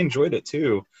I enjoyed it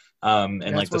too.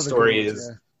 And like the story is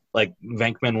like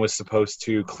Venkman was supposed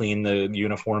to clean the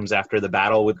uniforms after the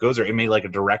battle with Gozer. It made like a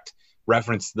direct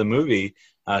reference to the movie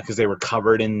because they were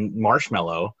covered in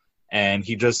marshmallow, and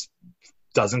he just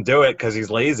doesn't do it because he's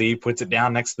lazy, puts it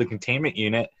down next to the containment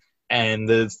unit, and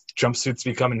the jumpsuits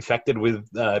become infected with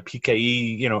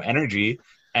PKE, energy,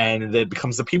 and it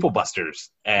becomes the People Busters.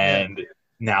 And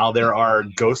now there are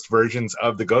ghost versions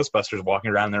of the Ghostbusters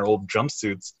walking around in their old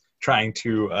jumpsuits trying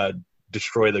to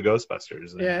destroy the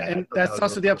Ghostbusters. And that's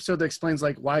also the episode that explains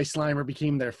like why Slimer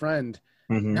became their friend,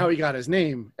 mm-hmm. how he got his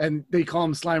name, and they call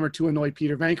him Slimer to annoy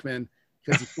Peter Venkman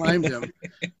because he slimed him.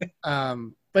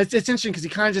 But it's interesting because he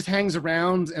kind of just hangs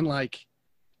around, and like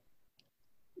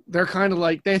they're kind of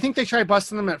like I think they try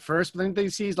busting him at first, but then they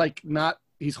see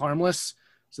he's harmless,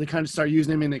 so they kind of start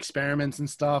using him in experiments and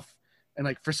stuff. And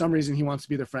like for some reason he wants to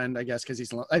be their friend, I guess, because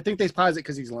I think they posit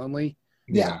because he's lonely.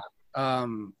 Yeah.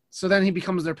 So then he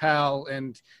becomes their pal,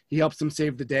 and he helps them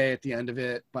save the day at the end of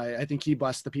it by I think he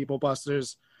busts the People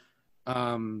Busters. But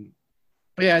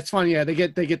yeah, it's fun. Yeah, they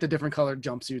get the different colored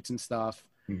jumpsuits and stuff.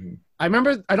 Mm-hmm. I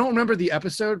don't remember the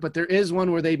episode, but there is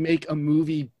one where they make a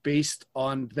movie based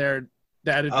on that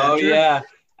adventure. Oh yeah,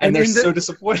 and they're so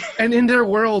disappointed. And in their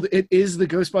world, it is the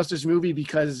Ghostbusters movie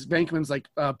because Venkman's like,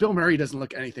 Bill Murray doesn't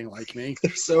look anything like me.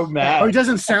 They're so mad. Or he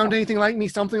doesn't sound anything like me,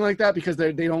 something like that, because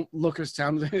they don't look or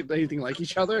sound anything like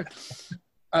each other.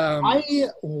 I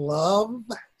love.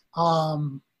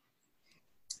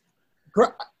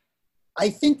 I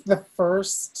think the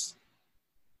first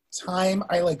time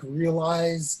I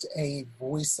realized a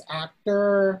voice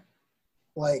actor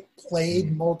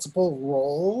played multiple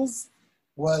roles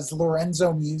was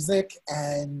Lorenzo Music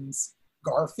and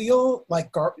Garfield,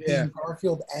 being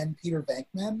Garfield and Peter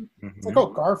Venkman. Mm-hmm. It's like, oh,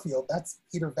 Garfield, that's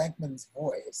Peter Venkman's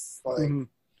voice. Mm-hmm.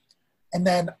 And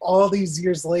then all these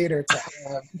years later to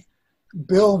have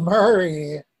Bill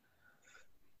Murray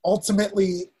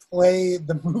ultimately play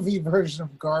the movie version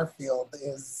of Garfield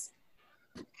is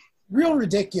real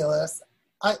ridiculous.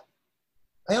 I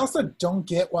also don't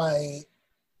get why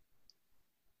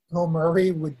Bill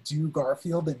Murray would do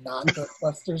Garfield and not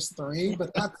Ghostbusters 3,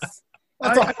 but that's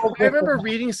I remember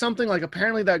reading something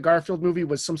apparently that Garfield movie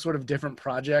was some sort of different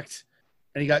project,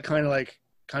 and he got kind of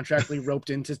contractually roped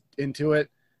into it,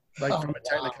 from a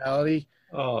technicality.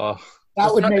 Oh.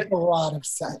 That would make a lot of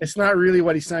sense. It's not really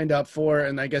what he signed up for,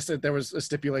 and I guess that there was a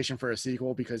stipulation for a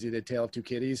sequel because he did Tale of Two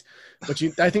Kitties. But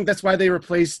I think that's why they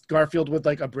replaced Garfield with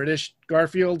like a British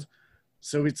Garfield,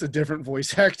 so it's a different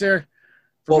voice actor.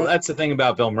 Well, that's the thing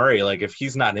about Bill Murray. Like, if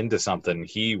he's not into something,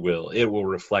 it will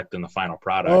reflect in the final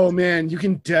product. Oh man, you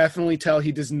can definitely tell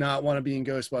he does not want to be in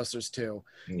Ghostbusters 2.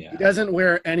 Yeah. He doesn't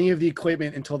wear any of the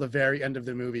equipment until the very end of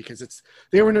the movie because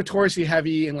they were notoriously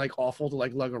heavy and like awful to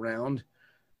like lug around.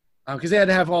 Because they had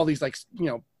to have all these like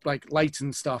like lights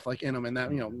and stuff like in them, and that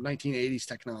 1980s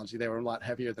technology, they were a lot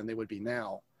heavier than they would be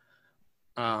now.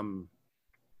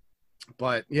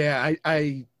 But yeah,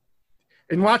 I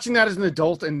in watching that as an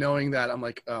adult and knowing that, I'm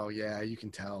like, oh yeah, you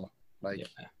can tell. Like, yeah.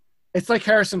 It's like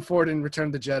Harrison Ford in Return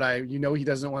of the Jedi. He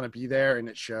doesn't want to be there, and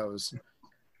it shows.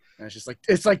 And it's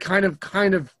just like kind of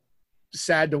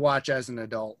sad to watch as an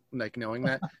adult, like knowing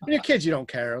that. When you're kids, you don't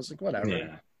care. I was like, whatever.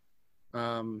 Yeah.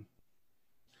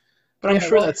 But I'm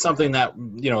sure that's something that,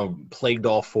 plagued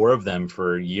all four of them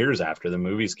for years after the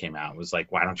movies came out. It was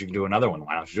like, why don't you do another one?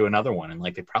 Why don't you do another one? And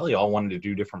like, they probably all wanted to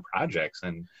do different projects.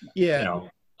 And,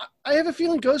 I have a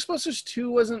feeling Ghostbusters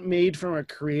 2 wasn't made from a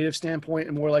creative standpoint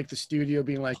and more like the studio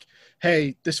being like,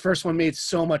 hey, this first one made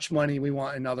so much money, we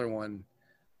want another one.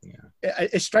 Yeah.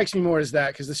 It strikes me more as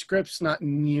that because the script's not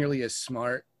nearly as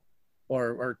smart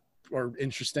or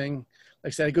interesting. Like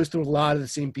I said, it goes through a lot of the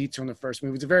same beats from the first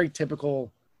movie. It's a very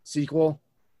typical sequel,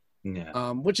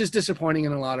 which is disappointing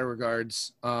in a lot of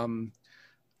regards. And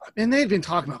they'd been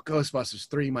talking about Ghostbusters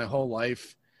 3 my whole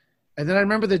life. And then I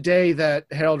remember the day that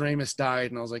Harold Ramis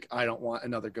died, and I was like, I don't want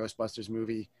another Ghostbusters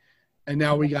movie. And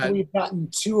now we've gotten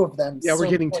two of them. Yeah, we're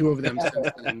getting two of them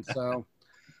since then. So,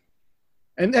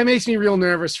 and that makes me real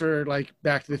nervous for like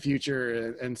Back to the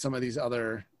Future and some of these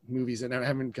other movies that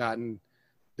haven't gotten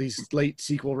these late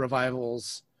sequel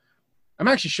revivals. I'm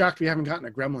actually shocked we haven't gotten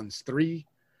a Gremlins 3.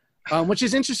 Which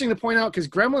is interesting to point out because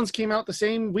Gremlins came out the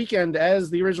same weekend as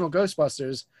the original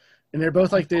Ghostbusters, and they're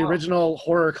both like the original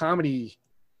horror comedy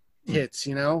hits,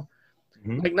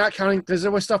 like not counting because there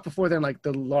was stuff before then, like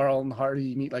the Laurel and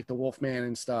Hardy meet like the Wolfman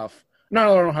and stuff. Not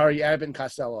Laurel and Hardy, Abbott and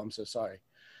Costello. I'm so sorry,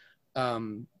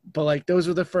 but like those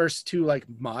were the first two like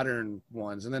modern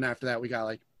ones, and then after that we got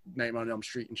like Nightmare on Elm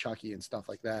Street and Chucky and stuff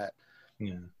like that.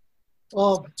 Yeah.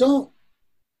 Well, don't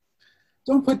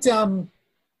put down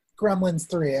Gremlins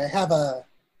 3. I have the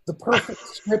perfect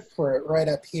script for it right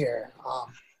up here.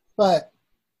 But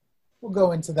we'll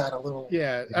go into that a little.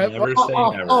 Yeah.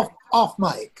 Off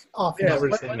mic.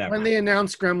 When they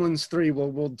announce Gremlins 3,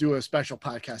 we'll do a special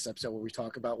podcast episode where we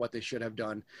talk about what they should have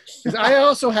done. Because I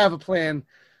also have a plan,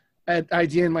 an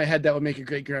idea in my head that would make a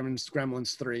great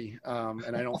Gremlins 3.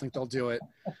 And I don't think they'll do it.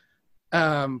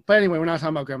 But anyway, we're not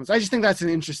talking about Gremlins. I just think that's an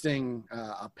interesting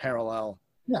parallel.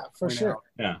 Yeah, for sure.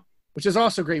 Yeah. Which is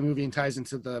also a great movie and ties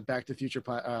into the Back to the Future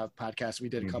podcast we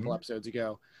did a couple episodes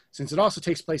ago, since it also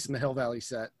takes place in the Hill Valley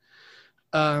set.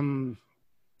 But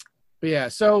yeah,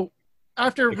 so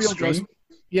after Real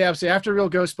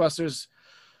Ghostbusters,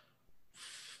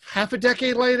 half a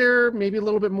decade later, maybe a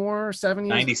little bit more, 70s?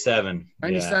 97.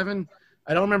 97. Yeah.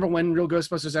 I don't remember when Real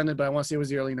Ghostbusters ended, but I want to say it was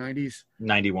the early 90s.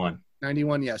 91,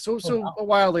 yeah. So a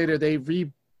while later, they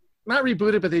not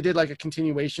rebooted, but they did like a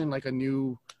continuation, like a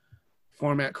new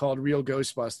format called Real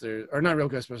Ghostbusters, or not Real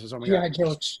Ghostbusters. Oh my God.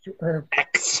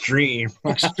 Extreme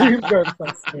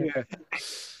Ghostbusters.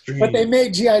 Yeah. But they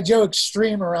made G.I. Joe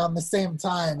Extreme around the same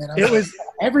time, and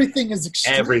everything is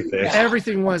extreme.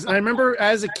 Everything was. And I remember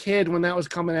as a kid when that was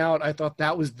coming out, I thought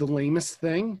that was the lamest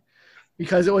thing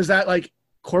because it was that like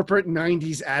corporate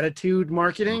 90s attitude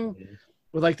marketing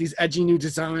with like these edgy new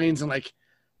designs and like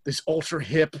this ultra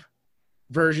hip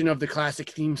version of the classic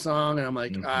theme song, and I'm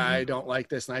like, I don't like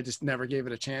this, and I just never gave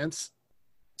it a chance.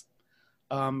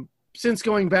 Since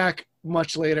going back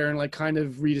much later and like kind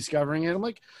of rediscovering it, I'm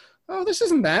like, oh, this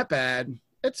isn't that bad.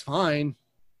 It's fine.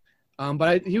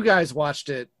 But you guys watched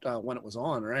it when it was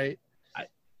on, right?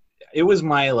 It was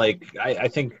my I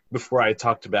think before I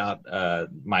talked about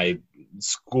my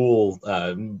school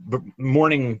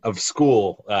morning of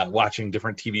school watching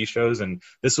different TV shows, and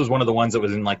this was one of the ones that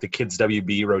was in like the kids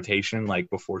WB rotation like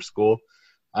before school.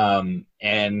 And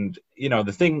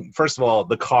the thing, first of all,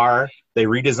 the car, they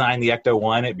redesigned the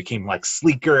Ecto-1. It became like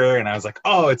sleeker, and I was like,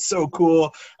 oh, it's so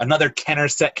cool. Another Kenner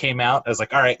set came out. I was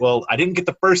like, all right, well, I didn't get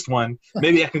the first one,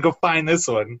 maybe I can go find this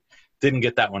one. Didn't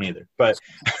get that one either, but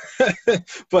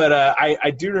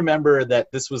I do remember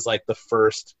that this was like the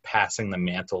first passing the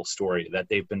mantle story that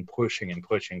they've been pushing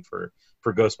for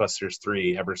Ghostbusters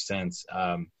 3 ever since.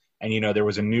 And there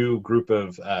was a new group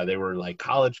of they were like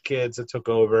college kids that took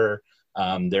over.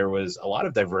 There was a lot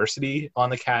of diversity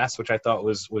on the cast, which I thought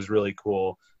was really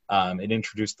cool. It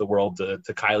introduced the world to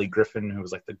Kylie Griffin, who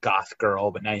was like the goth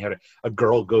girl, but now you had a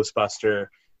girl Ghostbuster,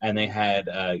 and they had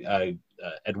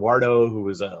Eduardo, who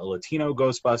was a Latino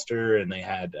Ghostbuster, and they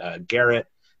had Garrett,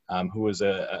 who was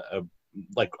a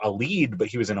lead, but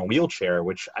he was in a wheelchair,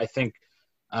 which I think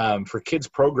for kids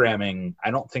programming,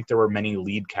 I don't think there were many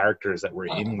lead characters that were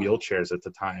in wheelchairs at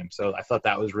the time. So I thought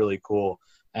that was really cool.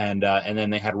 And then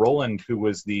they had Roland, who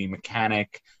was the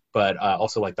mechanic, but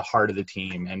also like the heart of the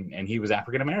team, and he was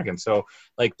African American. So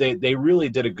like they really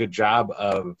did a good job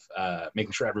of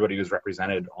making sure everybody was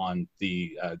represented on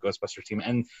the Ghostbuster team.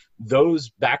 And those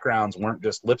backgrounds weren't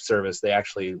just lip service; they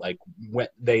actually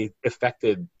they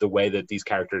affected the way that these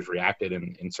characters reacted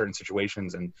in certain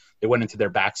situations, and they went into their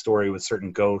backstory with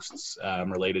certain ghosts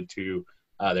related to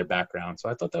their background. So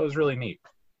I thought that was really neat.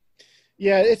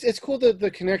 Yeah, it's cool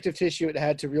the connective tissue it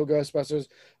had to real Ghostbusters.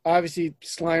 Obviously,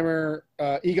 Slimer,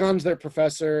 Egon's their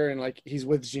professor, and like he's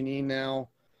with Janine now.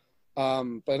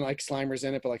 But like Slimer's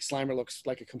in it, but like Slimer looks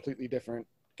like a completely different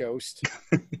ghost.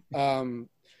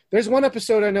 There's one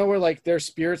episode I know where like their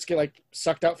spirits get like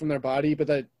sucked out from their body, but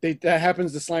that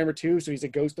happens to Slimer too. So he's a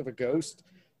ghost of a ghost,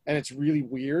 and it's really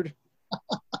weird.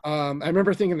 I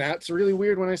remember thinking that's really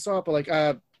weird when I saw it, but like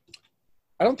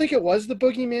I don't think it was the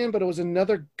Boogeyman, but it was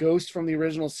another ghost from the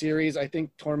original series. I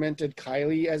think tormented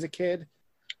Kylie as a kid.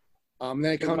 Then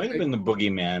it might have been the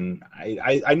Boogeyman.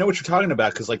 I know what you're talking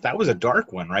about, because like that was a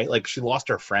dark one, right? Like she lost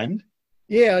her friend.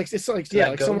 Yeah, like it's like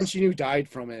someone she knew died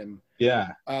from him.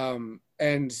 Yeah. But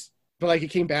like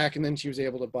it came back, and then she was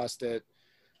able to bust it.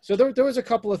 So there was a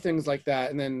couple of things like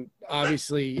that, and then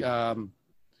obviously,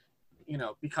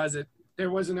 because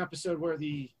there was an episode where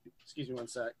excuse me one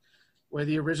sec. Where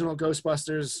the original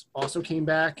Ghostbusters also came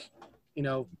back,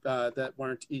 that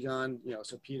weren't Egon,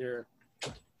 so Peter,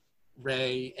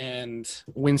 Ray, and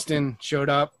Winston showed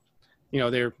up.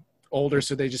 They're older,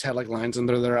 so they just had like lines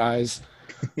under their eyes.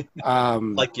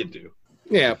 Like you do.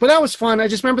 Yeah, but that was fun. I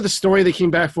just remember the story they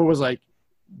came back for was like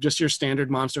just your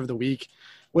standard monster of the week.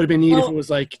 Would have been neat if it was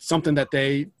like something that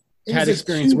they had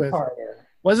experience with.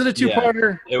 Was it a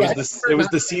two-parter? Yeah. It was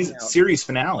the series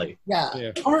finale.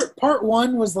 Yeah. Part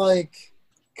one was like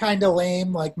kind of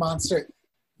lame, like monster,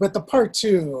 but the part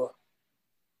two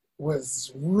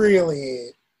was really,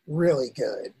 really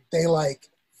good. They like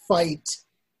fight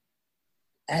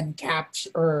and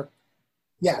capture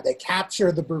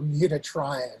the Bermuda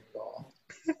Triangle,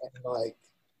 and like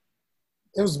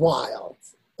it was wild.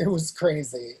 It was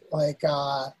crazy. Like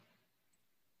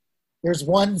there's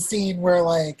one scene where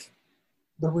like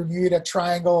the Bermuda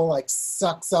Triangle like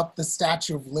sucks up the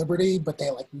Statue of Liberty, but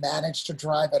they like manage to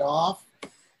drive it off.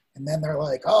 And then they're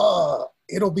like, oh,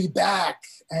 it'll be back.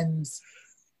 And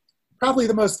probably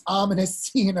the most ominous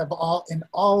scene in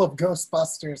all of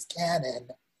Ghostbusters canon.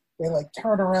 They like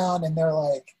turn around and they're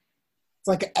like, it's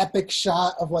like an epic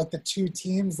shot of like the two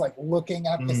teams like looking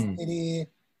at the city,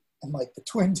 and like the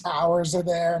Twin Towers are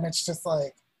there. And it's just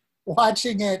like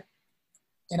watching it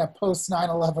in a post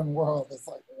 9/11 world is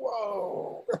like,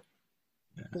 whoa,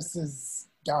 this is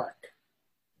dark.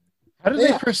 How do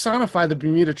they personify the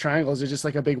Bermuda Triangle? Is it just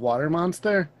like a big water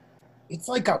monster? It's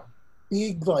like a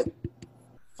big like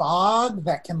fog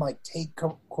that can like take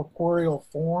corporeal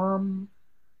form.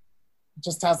 It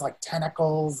just has like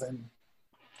tentacles, and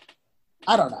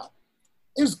I don't know.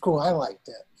 It was cool. I liked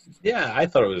it. Yeah, I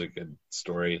thought it was a good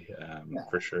story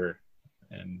for sure.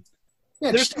 And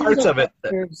there's parts of it.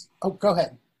 Go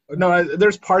ahead. No,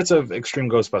 there's parts of Extreme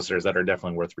Ghostbusters that are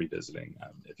definitely worth revisiting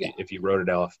if you wrote it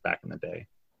off back in the day.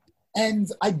 And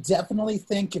I definitely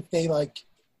think if they like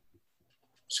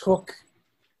took,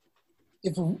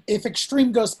 if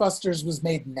Extreme Ghostbusters was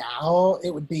made now,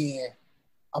 it would be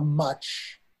a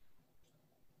much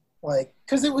like,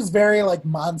 because it was very like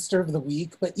monster of the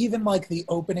week, but even like the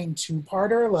opening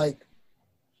two-parter, like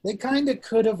they kind of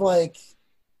could have like,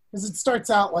 because it starts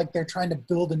out like they're trying to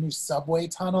build a new subway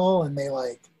tunnel and they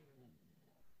like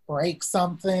break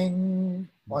something,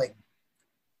 like,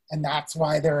 and that's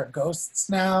why there are ghosts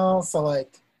now. So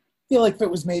like, I feel like if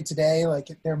it was made today, like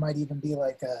there might even be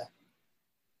like a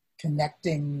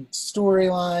connecting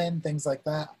storyline, things like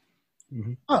that.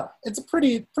 Mm-hmm. It's a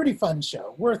pretty fun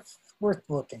show, worth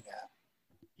looking at.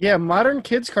 Yeah, modern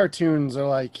kids cartoons are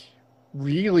like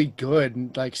really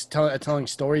good, like telling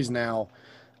stories now.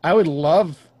 I would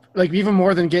love, like, even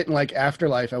more than getting like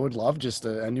Afterlife, I would love just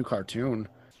a new cartoon.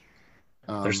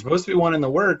 There's supposed to be one in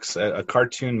the works, a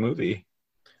cartoon movie,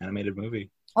 animated movie.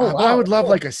 Oh, wow. I would love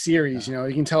like a series,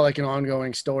 you can tell like an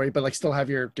ongoing story, but like still have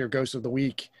your Ghost of the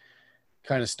Week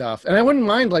kind of stuff. And I wouldn't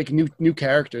mind like new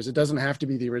characters. It doesn't have to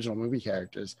be the original movie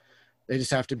characters. They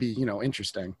just have to be,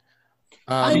 interesting.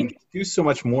 I mean, you can do so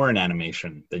much more in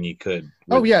animation than you could.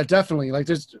 Oh yeah, definitely. Like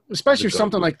there's especially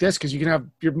something Go-Go. like this because you can have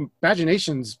your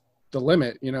imagination's the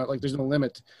limit. You know, like there's no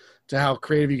limit to how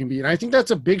creative you can be, and I think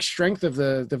that's a big strength of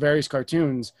the various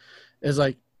cartoons. Is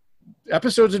like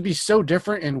episodes would be so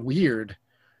different and weird,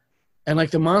 and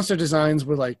like the monster designs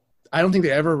were like I don't think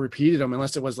they ever repeated them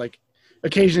unless it was like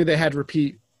occasionally they had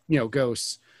repeat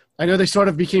ghosts. I know they sort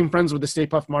of became friends with the Stay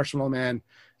Puft Marshmallow Man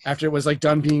after it was like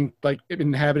done being like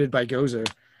inhabited by Gozer.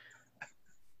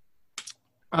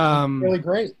 Really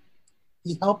great.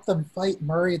 He helped them fight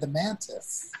Murray the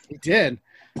Mantis. He did.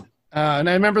 And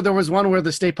I remember there was one where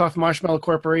the Stay Puft Marshmallow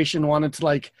Corporation wanted to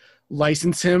like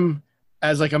license him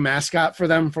as like a mascot for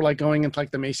them for like going into like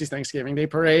the Macy's Thanksgiving Day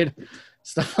Parade,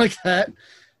 stuff like that.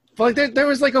 But like there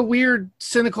was like a weird,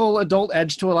 cynical adult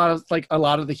edge to a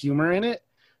lot of the humor in it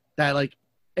that like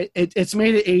it's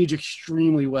made it age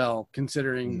extremely well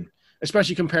considering,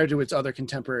 especially compared to its other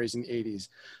contemporaries in the 80s.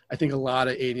 I think a lot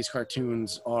of 80s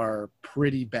cartoons are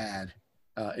pretty bad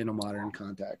in a modern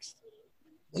context.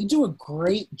 They do a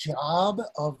great job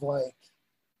of like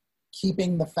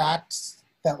keeping the facts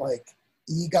that like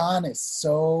Egon is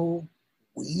so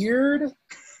weird.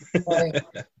 Like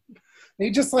they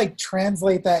just like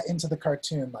translate that into the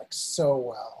cartoon like so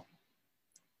well.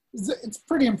 It's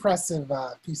pretty impressive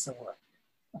piece of work.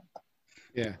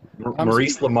 Yeah,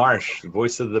 Maurice LaMarche,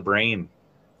 voice of the brain.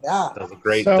 Yeah, does a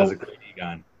great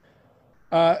Egon.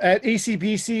 At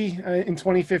ACBC in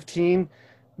 2015,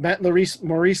 met Maurice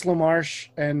LaMarche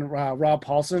and Rob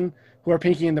Paulson, who are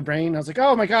Pinky and the Brain. I was like,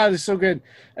 oh my God, this is so good.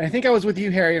 And I think I was with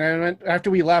you, Harry, and I went, after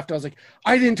we left, I was like,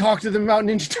 I didn't talk to them about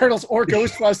Ninja Turtles or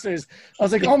Ghostbusters. I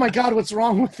was like, oh my God, what's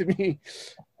wrong with me?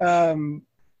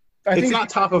 It's not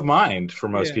top of mind for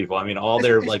most people. I mean,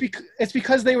 it's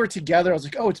because they were together. I was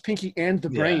like, oh, it's Pinky and the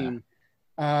Brain.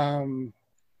 Yeah,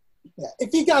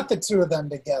 if you got the two of them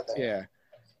together. Yeah,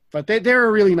 but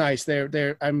they're really nice.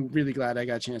 I'm really glad I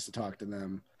got a chance to talk to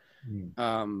them.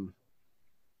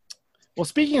 Well,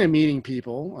 speaking of meeting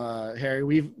people, Harry,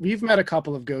 we've met a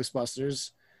couple of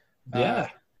Ghostbusters. Yeah.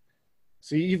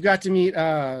 So you got to meet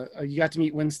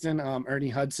Winston, Ernie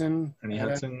Hudson.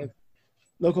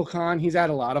 Local con. He's at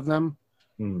a lot of them.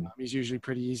 He's usually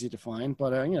pretty easy to find,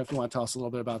 but if you want to tell us a little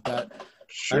bit about that.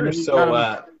 Sure.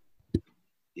 So,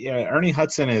 Ernie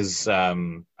Hudson is,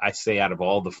 I say out of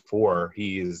all the four,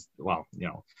 he is, well,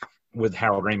 with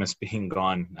Harold Ramis being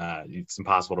gone, it's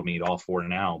impossible to meet all four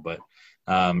now, but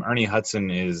Ernie Hudson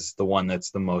is the one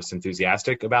that's the most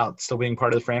enthusiastic about still being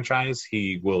part of the franchise.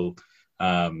 He will,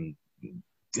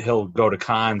 he'll go to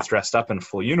cons dressed up in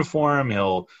full uniform.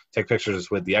 He'll take pictures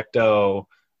with the Ecto.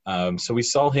 So we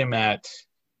saw him it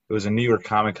was a New York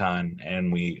Comic Con,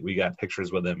 and we got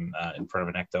pictures with him in front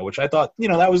of an Ecto, which I thought,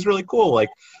 that was really cool. Like,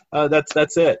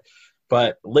 that's it.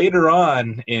 But later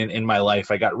on in my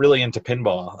life, I got really into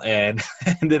pinball and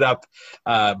ended up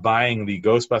buying the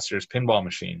Ghostbusters pinball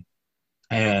machine.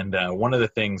 And one of the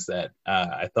things that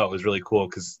I thought was really cool,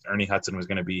 because Ernie Hudson was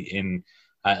going to be in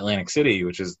Atlantic City,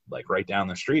 which is like right down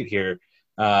the street here,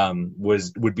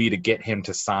 would be to get him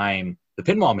to sign the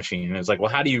pinball machine. And it was like,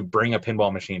 well, how do you bring a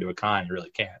pinball machine to a con? You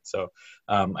really can't. So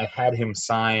I had him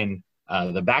sign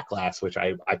the back glass, which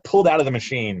I pulled out of the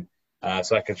machine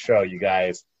so I could show you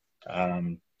guys.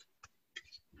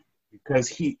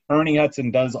 Because Ernie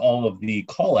Hudson does all of the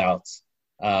call outs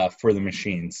for the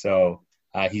machine. So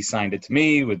he signed it to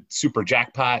me with Super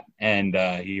Jackpot, and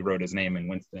he wrote his name in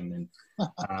Winston.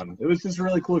 And it was just a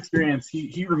really cool experience.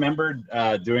 He remembered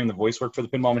doing the voice work for the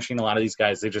pinball machine. A lot of these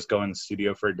guys, they just go in the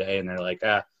studio for a day and they're like,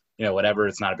 whatever,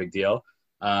 it's not a big deal.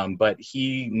 But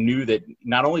he knew that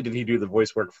not only did he do the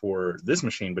voice work for this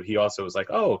machine, but he also was like,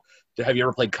 oh, have you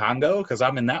ever played Congo? Because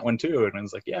I'm in that one too. And I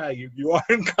was like, yeah, you are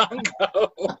in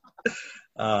Congo.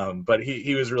 But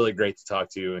he was really great to talk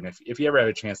to. And if you ever have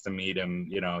a chance to meet him,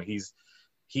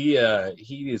 he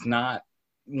is not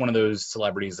one of those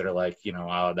celebrities that are like,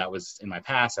 oh, that was in my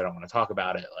past, I don't want to talk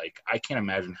about it. Like, I can't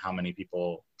imagine how many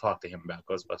people talk to him about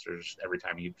Ghostbusters every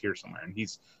time he appears somewhere. And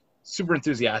he's super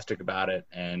enthusiastic about it,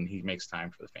 and he makes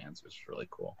time for the fans, which is really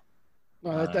cool.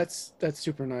 That's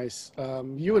super nice.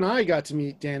 You and I got to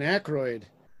meet Dan Aykroyd,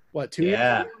 2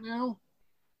 years ago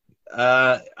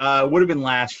now? Would have been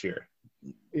last year.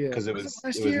 Yeah, because it was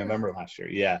November last year.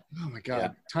 Yeah. Oh my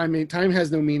God, yeah. Time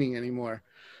has no meaning anymore.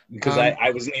 Because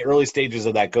I was in the early stages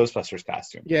of that Ghostbusters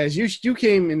costume. Yeah, you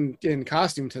came in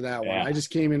costume to that one. Yeah. I just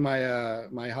came in my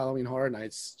my Halloween Horror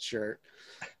Nights shirt.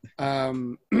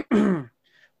 But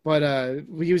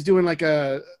he was doing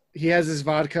he has his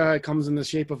vodka. It comes in the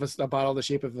shape of a bottle, the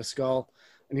shape of a skull,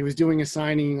 and he was doing a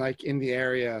signing like in the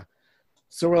area.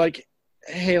 So we're like,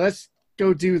 hey, let's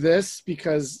go do this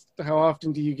because how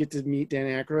often do you get to meet Dan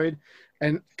Aykroyd?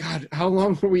 And God, how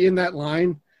long were we in that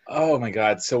line? Oh my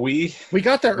God. So we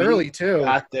got there early too.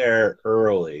 Got there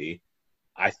early.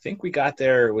 I think we got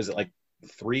there, was it like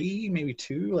 3, maybe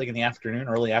 2, like in the afternoon,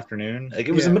 early afternoon? Like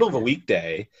it was the middle of a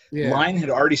weekday. Yeah. Line had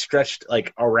already stretched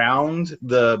like around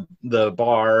the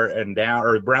bar and down,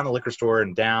 or around the liquor store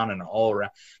and down and all around.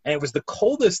 And it was the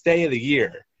coldest day of the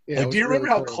year. Yeah, like, do you remember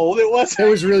how cold it was? It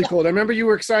was really cold. I remember you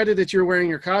were excited that you were wearing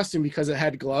your costume because it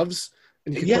had gloves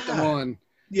and you could put them on.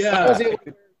 Yeah.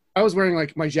 I was wearing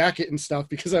like my jacket and stuff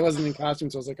because I wasn't in costume,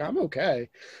 so I was like, I'm okay.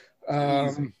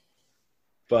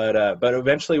 But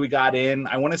eventually we got in.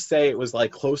 I want to say it was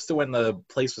like close to when the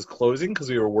place was closing because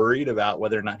we were worried about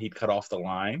whether or not he'd cut off the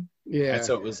line. Yeah. And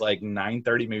so it was like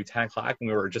 9:30, maybe 10 o'clock, and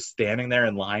we were just standing there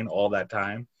in line all that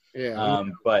time. Yeah.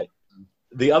 But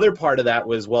the other part of that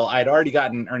was, well, I'd already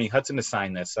gotten Ernie Hudson to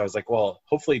sign this. So I was like, well,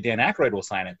 hopefully Dan Aykroyd will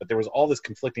sign it. But there was all this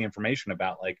conflicting information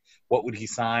about like, what would he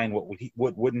sign?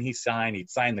 What wouldn't he sign? He'd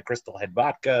sign the Crystal Head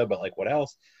vodka, but like what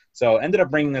else? So ended up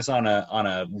bringing this on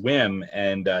a whim,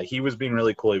 and he was being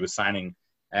really cool. He was signing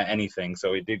anything.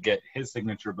 So he did get his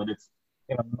signature, but it's,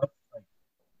 you know, much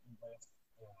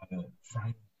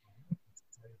like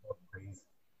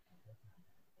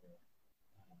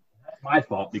my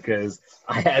fault because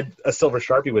I had a silver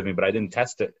Sharpie with me, but I didn't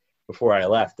test it before I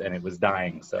left, and it was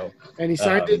dying. So, and he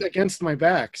signed it against my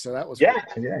back, so that was he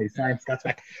signed Scott's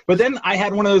back. But then I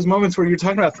had one of those moments where you're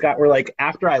talking about, Scott, where like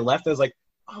after I left, I was like,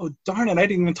 oh darn it, I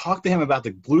didn't even talk to him about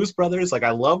the Blues Brothers. Like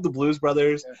I love the Blues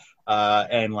Brothers,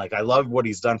 and like I love what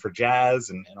he's done for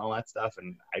jazz and all that stuff.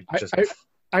 And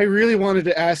I really wanted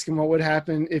to ask him what would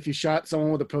happen if you shot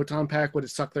someone with a proton pack. Would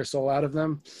it suck their soul out of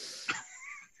them?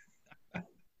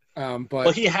 But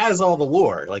well, he has all the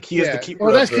lore. Like he is the keeper.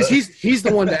 Well, that's because he's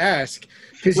the one to ask,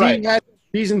 because right. He had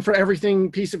reason for everything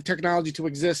piece of technology to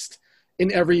exist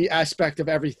in every aspect of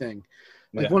everything.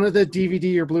 Like one of the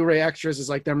DVD or Blu-ray extras is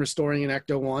like them restoring an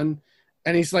Ecto-1,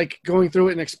 and he's like going through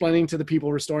it and explaining to the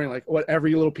people restoring like what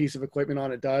every little piece of equipment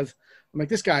on it does. I'm like,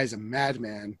 this guy is a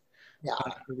madman. Yeah,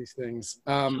 for these things.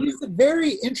 He's a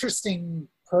very interesting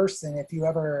person. If you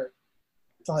ever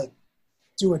like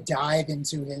do a dive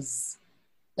into his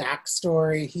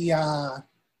backstory, he has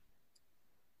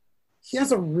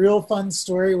a real fun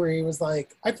story where he was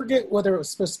like, I forget whether it was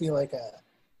supposed to be like a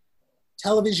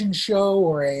television show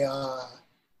or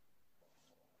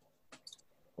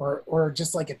or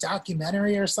just like a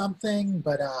documentary or something,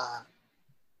 but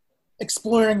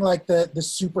exploring like the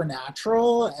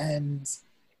supernatural, and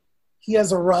he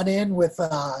has a run-in with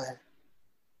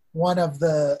one of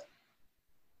the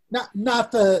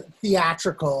not the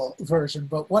theatrical version,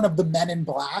 but one of the Men in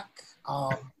Black.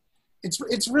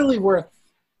 It's really worth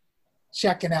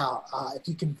checking out if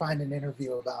you can find an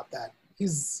interview about that.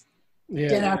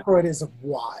 Dan Aykroyd is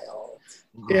wild.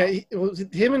 Yeah,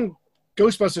 him and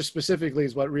Ghostbusters specifically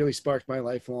is what really sparked my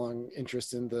lifelong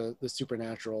interest in the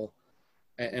supernatural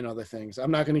and other things.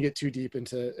 I'm not going to get too deep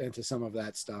into some of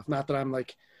that stuff. Not that I'm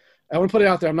like, I want to put it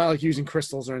out there, I'm not like using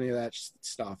crystals or any of that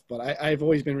stuff, but I've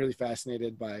always been really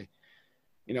fascinated by,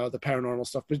 you know, the paranormal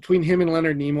stuff. Between him and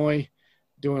Leonard Nimoy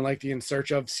doing like the In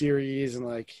Search Of series and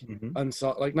like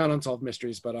not unsolved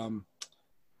mysteries, but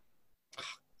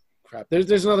crap.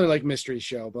 There's another like mystery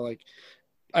show, but like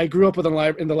I grew up in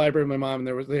the library of my mom,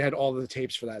 and they had all the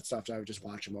tapes for that stuff. So I would just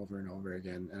watch them over and over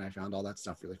again, and I found all that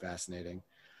stuff really fascinating.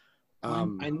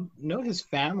 I know his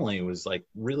family was like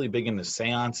really big into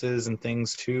seances and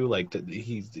things too. Like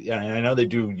I know they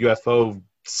do UFO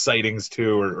sightings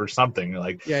too, or something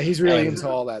like. Yeah, he's really into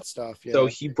all that stuff. Yeah. So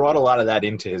he brought a lot of that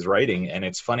into his writing, and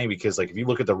it's funny because like if you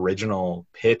look at the original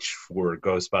pitch for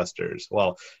Ghostbusters,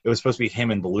 well, it was supposed to be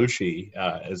him and Belushi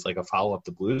as like a follow up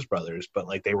to Blues Brothers, but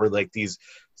like they were like these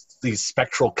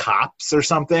spectral cops or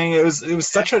something. It was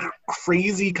such a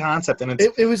crazy concept, and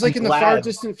it was like in the far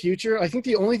distant future. I think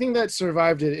the only thing that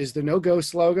survived it is the No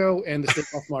Ghost logo and the Stick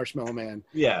Off Marshmallow Man.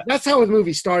 Yeah, that's how the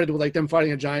movie started, with like them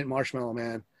fighting a giant marshmallow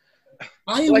man.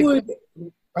 Oh,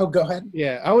 go ahead.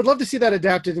 Yeah, I would love to see that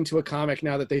adapted into a comic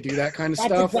now that they do that kind of stuff.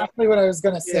 That's exactly what I was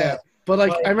going to say. Yeah. But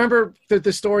like, I remember that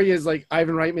the story is like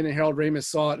Ivan Reitman and Harold Ramis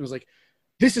saw it and was like,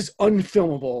 this is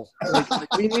unfilmable.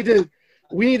 Like, we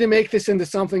need to make this into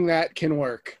something that can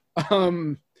work.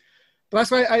 But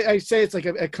that's why I say it's like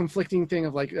a conflicting thing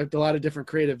of like a lot of different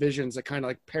creative visions that kind of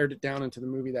like pared it down into the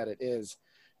movie that it is.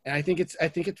 And I think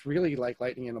it's really like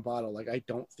lightning in a bottle. Like, I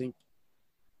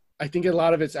think a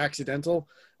lot of it's accidental.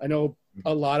 I know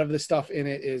a lot of the stuff in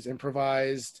it is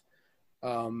improvised.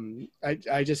 I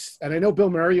know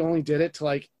Bill Murray only did it to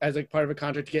like as like part of a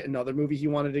contract to get another movie he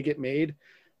wanted to get made.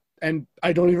 and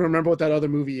I don't even remember what that other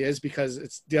movie is because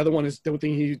it's the other one is the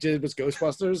thing he did was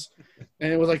Ghostbusters,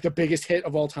 and it was like the biggest hit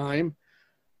of all time.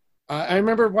 I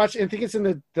remember watching. I think it's in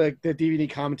the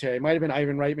DVD commentary. It might have been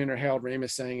Ivan Reitman or Harold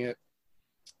Ramis saying it.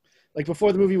 Like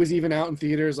before the movie was even out in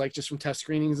theaters, like just from test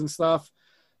screenings and stuff,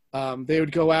 they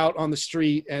would go out on the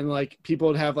street and like people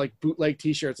would have like bootleg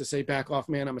T-shirts that say "Back off,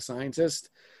 man, I'm a scientist."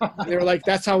 And they were like,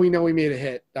 "That's how we know we made a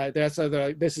hit. That's how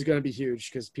this is going to be huge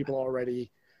because people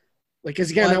already like."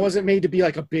 Because again, that wasn't made to be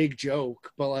like a big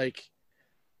joke, but like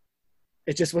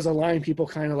it just was a line people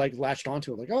kind of like latched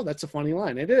onto. Like, oh, that's a funny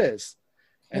line. It is.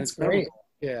 And it's great.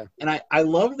 Yeah. And I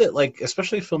love that, like,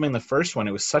 especially filming the first one,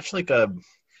 it was such like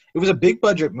it was a big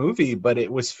budget movie, but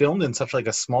it was filmed in such like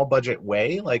a small budget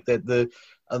way. Like that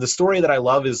the story that I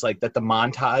love is like that the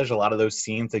montage, a lot of those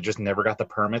scenes, they just never got the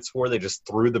permits for. They just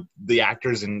threw the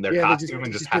actors in their costume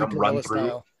and just had them run through.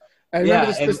 Style. I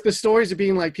remember the stories of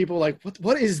being like, people like,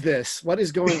 what is this? What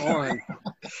is going on?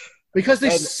 Because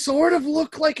they sort of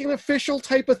look like an official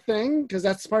type of thing because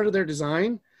that's part of their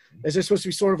design. Is they're supposed to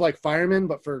be sort of like firemen,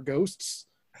 but for ghosts?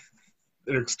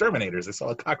 They're exterminators. They saw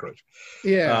a cockroach.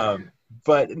 Yeah.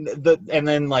 But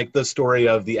then like the story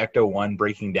of the Ecto-1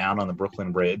 breaking down on the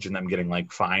Brooklyn Bridge and them getting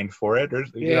like fined for it. Or,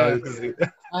 I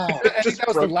think that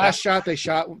was the last shot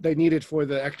they needed for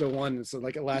the Ecto-1. So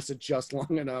like it lasted just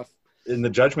long enough. In the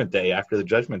Judgment Day, after the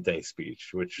Judgment Day speech,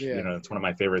 which, it's one of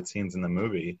my favorite scenes in the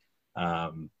movie.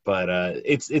 But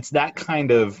it's that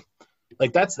kind of,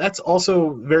 like that's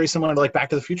also very similar to like Back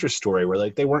to the Future story where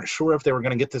like they weren't sure if they were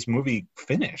going to get this movie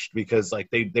finished because like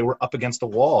they were up against a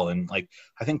wall. And like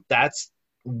I think that's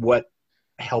what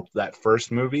helped that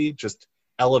first movie just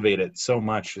elevate it so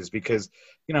much is because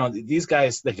these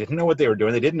guys, they didn't know what they were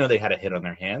doing. They didn't know they had a hit on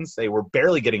their hands. They were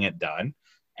barely getting it done.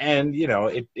 And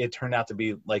it turned out to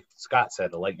be, like Scott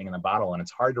said, the lightning in the bottle. And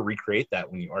it's hard to recreate that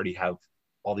when you already have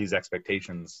all these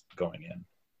expectations going in.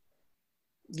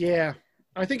 Yeah.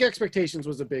 I think expectations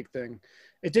was a big thing.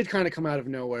 It did kind of come out of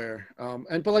nowhere.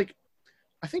 But like,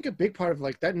 I think a big part of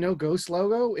like that No Ghost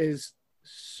logo is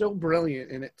so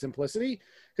brilliant in its simplicity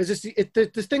because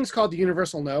this thing's called the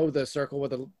Universal No, the circle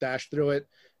with a dash through it.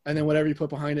 And then whatever you put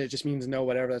behind it, it just means no,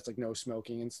 whatever. That's like no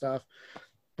smoking and stuff.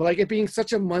 But like it being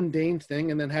such a mundane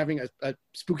thing and then having a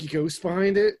spooky ghost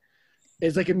behind it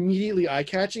is like immediately eye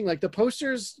catching. Like the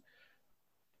posters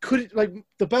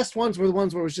the best ones were the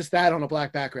ones where it was just that on a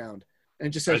black background.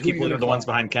 And just says, keep looking at the ones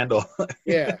behind Kendall.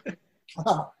 Yeah.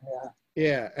 Oh, yeah.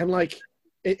 Yeah. And like,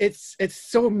 it's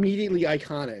so immediately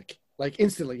iconic, like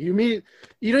instantly. You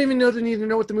don't even need to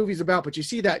know what the movie's about, but you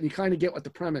see that and you kind of get what the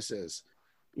premise is.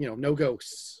 No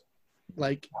ghosts.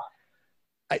 Like,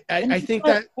 I think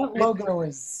that logo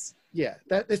is. Yeah.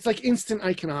 That it's like instant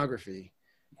iconography.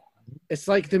 It's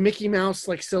like the Mickey Mouse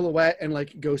like silhouette and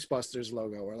like Ghostbusters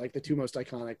logo are like the two most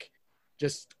iconic,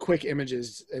 just quick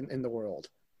images in the world.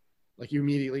 Like you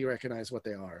immediately recognize what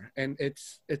they are. And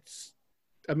it's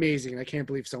amazing. I can't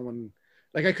believe someone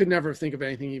like I could never think of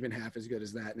anything even half as good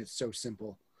as that. And it's so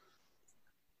simple.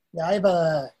 Yeah, I have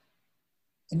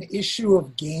an issue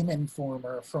of Game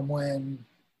Informer from when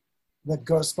the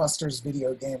Ghostbusters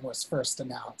video game was first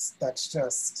announced. That's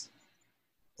just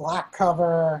black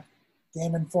cover,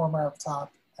 Game Informer up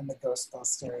top, and the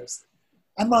Ghostbusters.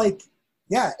 And like,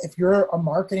 yeah, if you're a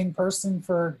marketing person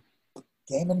for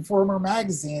Game Informer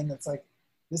magazine, it's like,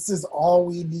 this is all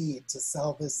we need to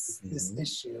sell this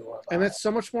issue. And that's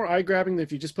so much more eye-grabbing than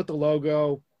if you just put the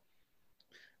logo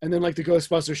and then like the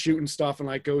Ghostbusters shooting stuff and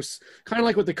like ghosts, kind of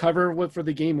like what the cover for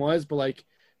the game was, but like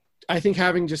I think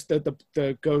having just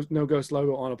the ghost, No Ghost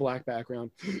logo on a black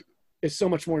background is so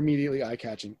much more immediately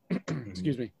eye-catching.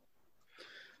 Excuse me.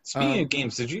 Speaking of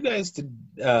games, did you guys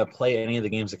play any of the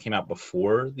games that came out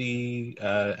before the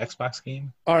Xbox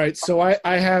game? All right, so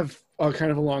I have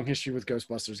kind of a long history with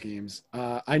Ghostbusters games.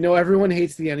 I know everyone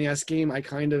hates the NES game. I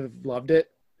kind of loved it.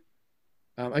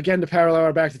 Again, to parallel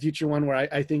our Back to the Future one, where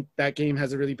I think that game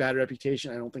has a really bad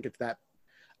reputation. I don't think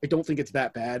it's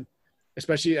that bad,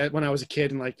 especially when I was a kid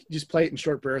and like you just play it in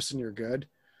short bursts and you're good.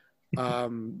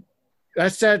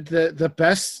 That said,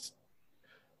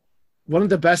 one of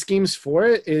the best games for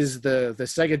it is the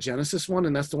Sega Genesis one,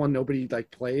 and that's the one nobody like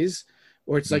plays,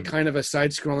 or it's like kind of a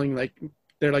side-scrolling, like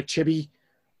they're like chibi.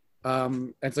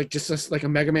 It's like just like a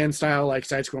Mega Man style like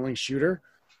side-scrolling shooter.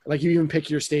 Like you even pick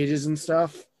your stages and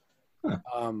stuff.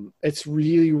 Huh. It's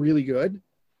really, really good.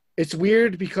 It's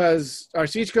weird because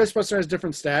each Ghostbuster has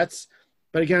different stats,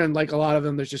 but again, like a lot of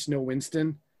them, there's just no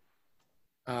Winston.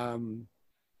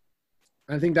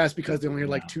 I think that's because they only had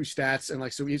like two stats, and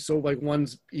like so like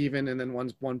one's even, and then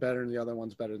one's one better, and the other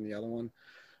one's better than the other one.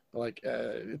 But like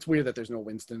it's weird that there's no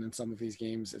Winston in some of these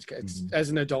games. It's as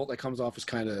an adult that comes off as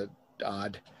kind of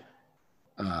odd.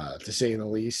 to say the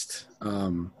least.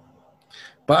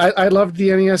 But I loved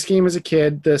the NES game as a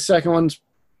kid. The second one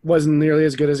wasn't nearly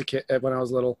as good as a kid when I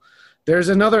was little. There's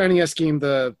another NES game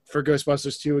for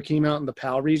Ghostbusters 2. It came out in the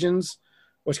PAL regions,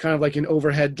 which kind of like an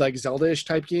overhead like Zelda-ish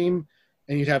type game.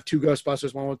 And you'd have two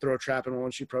Ghostbusters, one would throw a trap and one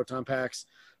would shoot proton packs,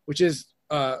 which is,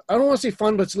 I don't want to say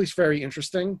fun, but it's at least very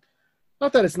interesting.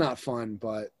 Not that it's not fun,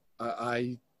 but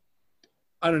I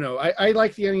don't know. I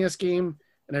like the NES game,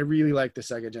 and I really like the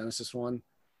Sega Genesis one.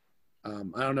 I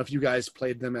don't know if you guys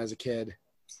played them as a kid.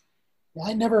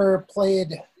 I never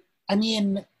played, I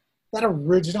mean, that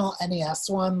original NES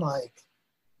one, like,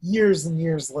 years and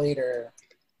years later,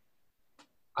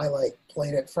 I, like,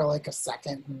 played it for, like, a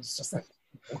second, and it's just like,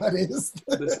 what is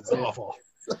this? This is awful.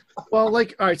 Well,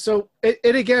 like, all right, so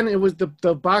it again, it was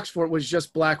the box for it was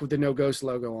just black with the No Ghost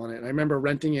logo on it. And I remember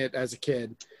renting it as a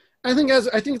kid. I think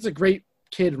it's a great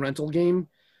kid rental game,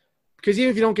 because even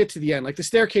if you don't get to the end, like the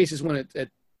staircase is when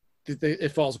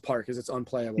it falls apart because it's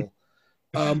unplayable.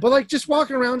 But like just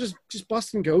walking around, just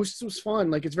busting ghosts was fun.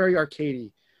 Like it's very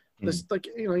arcadey. Like,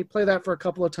 you know, you play that for a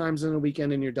couple of times in a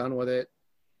weekend and you're done with it,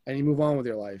 and you move on with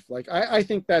your life. Like I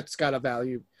think that's got a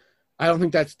value. I don't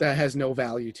think that has no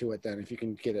value to it then if you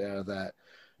can get it out of that.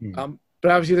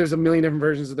 But obviously there's a million different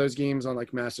versions of those games on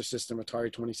like Master System,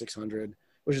 Atari 2600,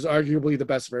 which is arguably the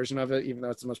best version of it, even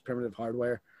though it's the most primitive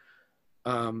hardware.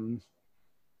 And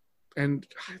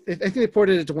I think they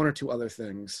ported it to one or two other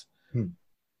things.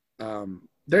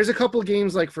 There's a couple of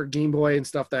games like for Game Boy and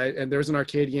stuff and there's an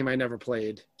arcade game I never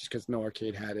played just because no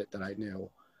arcade had it that I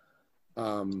knew.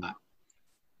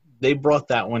 They brought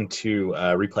that one to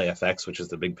Replay FX, which is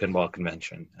the big pinball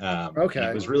convention. Okay.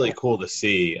 It was really cool to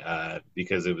see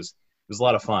because it was a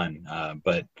lot of fun.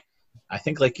 But I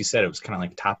think, like you said, it was kind of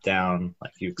like top down,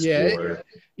 like you explore.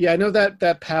 Yeah, I know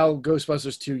that PAL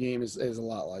Ghostbusters 2 game is a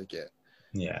lot like it.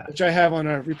 Yeah. Which I have on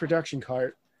a reproduction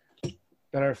cart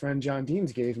that our friend John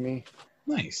Deans gave me.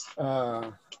 Nice.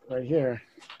 Right here.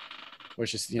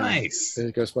 Which is, nice.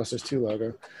 The Ghostbusters 2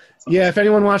 logo. Yeah, if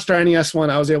anyone watched our NES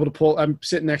one, I was able to pull. I'm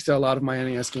sitting next to a lot of my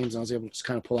NES games, and I was able to just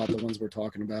kind of pull out the ones we're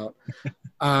talking about.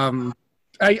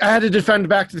 I had to defend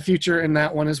Back to the Future in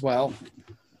that one as well.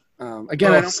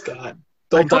 Again, Scott,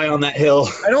 don't die on that hill.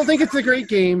 I don't think it's a great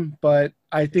game, but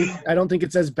I don't think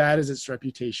it's as bad as its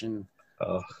reputation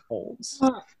holds.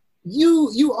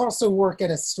 You also work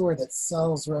at a store that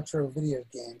sells retro video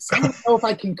games. So I don't know if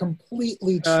I can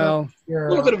completely trust your a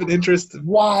little bit of an interest,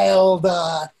 wild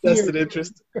vested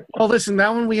interest. Well, listen, that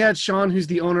one we had Sean, who's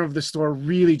the owner of the store,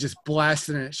 really just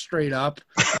blasting it straight up.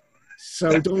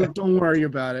 So don't worry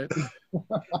about it.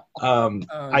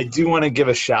 I do want to give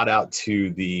a shout out to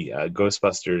the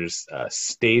Ghostbusters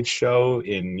stage show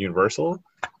in Universal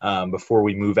before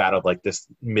we move out of like this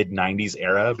mid '90s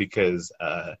era, because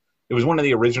it was one of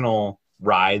the original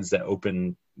rides that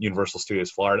opened Universal Studios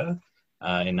Florida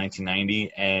in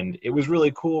 1990. And it was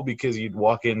really cool because you'd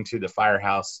walk into the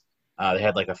firehouse. They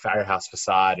had like a firehouse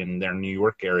facade in their New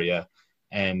York area.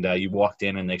 And you walked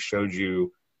in and they showed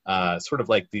you sort of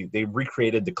like they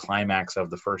recreated the climax of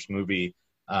the first movie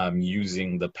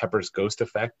using the Pepper's Ghost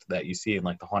effect that you see in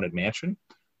like the Haunted Mansion.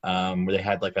 Where they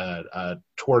had like a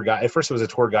tour guide. At first it was a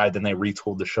tour guide, then they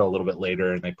retooled the show a little bit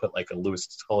later and they put like a Louis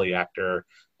Tully actor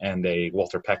and a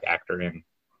Walter Peck actor in.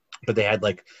 But they had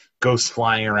like ghosts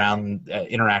flying around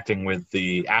interacting with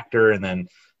the actor, and then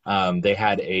they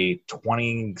had a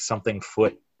 20-something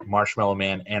foot Marshmallow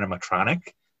Man animatronic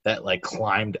that like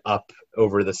climbed up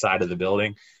over the side of the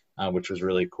building, which was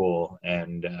really cool.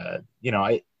 And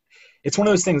it's one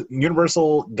of those things.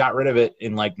 Universal got rid of it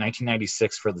in like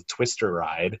 1996 for the Twister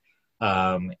ride.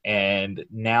 And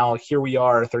now here we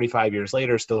are 35 years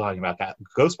later, still talking about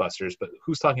Ghostbusters, but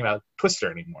who's talking about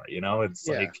Twister anymore? It's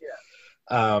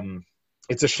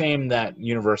it's a shame that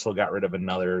Universal got rid of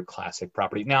another classic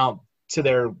property. Now, to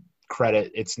their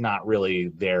credit, it's not really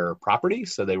their property.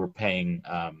 So they were paying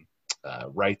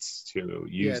rights to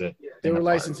use it. They were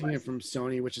licensing it from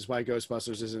Sony, which is why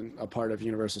Ghostbusters isn't a part of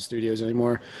Universal Studios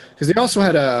anymore. Because they also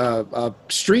had a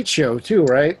street show too,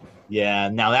 right? Yeah.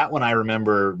 Now that one I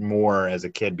remember more as a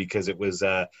kid because it was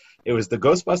the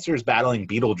Ghostbusters battling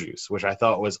Beetlejuice, which I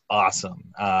thought was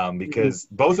awesome because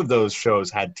both of those shows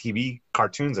had TV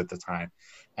cartoons at the time.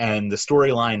 And the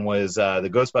storyline was the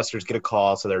Ghostbusters get a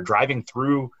call. So they're driving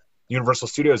through Universal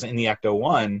Studios in the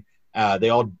Ecto-1. They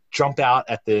all jump out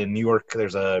at the New York.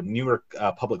 There's a New York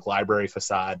Public Library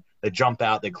facade. They jump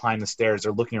out. They climb the stairs.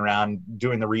 They're looking around,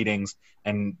 doing the readings,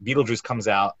 and Beetlejuice comes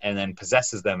out and then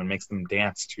possesses them and makes them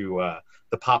dance to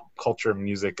the pop culture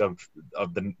music of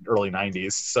the early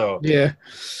 '90s. So yeah,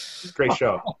 great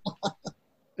show.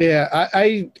 Yeah,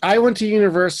 I went to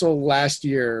Universal last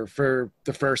year for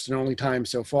the first and only time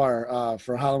so far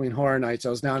for Halloween Horror Nights. I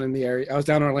was down in the area. I was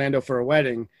down in Orlando for a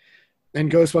wedding,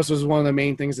 and Ghostbusters was one of the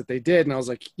main things that they did. And I was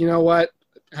like, you know what?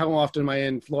 How often am I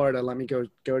in Florida? Let me go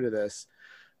to this,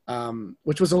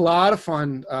 which was a lot of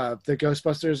fun. The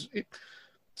Ghostbusters.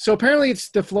 So apparently, it's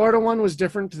the Florida one was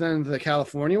different than the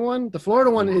California one. The Florida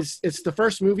one it's the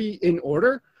first movie in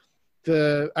order.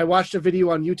 I watched a video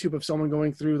on YouTube of someone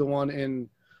going through the one in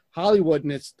Hollywood,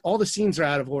 and it's all the scenes are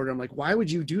out of order. I'm like, why would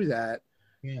you do that?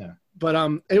 Yeah.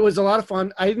 But it was a lot of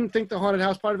fun. I didn't think the haunted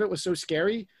house part of it was so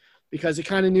scary because it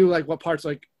kind of knew like what parts,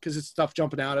 like, because it's stuff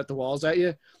jumping out at the walls at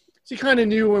you. So you kind of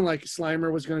knew when like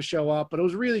Slimer was going to show up, but it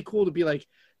was really cool to be like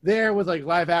there with like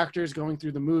live actors going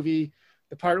through the movie.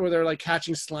 The part where they're like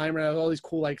catching Slimer, all these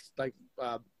cool like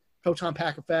photon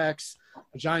pack effects.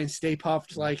 A giant Stay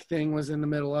Puft like thing was in the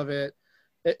middle of it.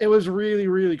 It was really,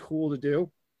 really cool to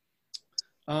do.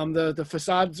 The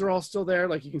facades are all still there.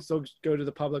 Like you can still go to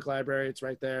the public library. It's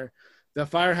right there. The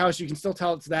firehouse, you can still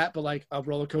tell it's that, but like a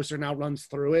roller coaster now runs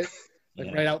through it,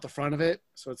 like right out the front of it.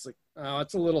 So it's like,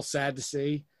 it's a little sad to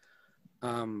see.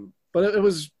 But it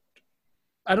was,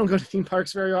 I don't go to theme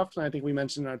parks very often. I think we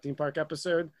mentioned in our theme park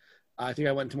episode. I think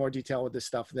I went into more detail with this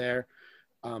stuff there.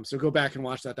 So go back and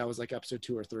watch that. That was like episode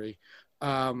 2 or 3.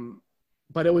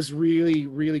 But it was really,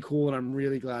 really cool, and I'm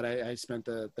really glad I spent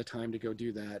the time to go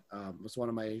do that. It was one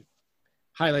of my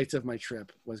highlights of my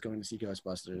trip was going to see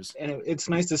Ghostbusters. And it's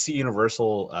nice to see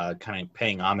Universal kind of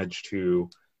paying homage to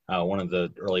one of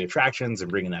the early attractions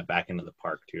and bringing that back into the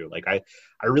park too. Like I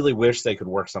really wish they could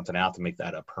work something out to make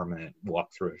that a permanent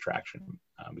walk-through attraction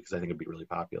because I think it'd be really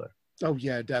popular. Oh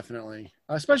yeah, definitely.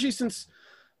 Especially since,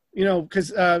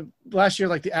 because last year,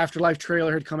 like the Afterlife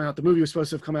trailer had come out. The movie was supposed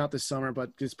to have come out this summer,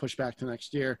 but gets pushed back to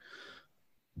next year.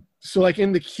 So like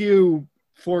in the queue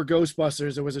for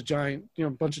Ghostbusters, there was a giant,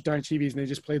 bunch of giant TVs, and they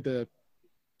just played the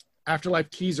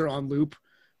Afterlife teaser on loop,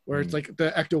 where it's like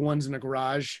the Ecto-1's in a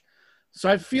garage. So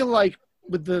I feel like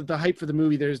with the hype for the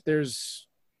movie, there's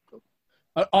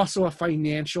also a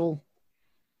financial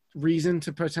reason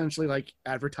to potentially like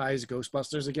advertise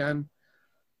Ghostbusters again.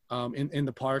 In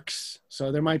the parks,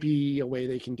 so there might be a way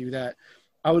they can do that.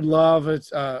 I would love a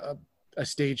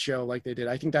stage show like they did.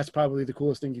 I think that's probably the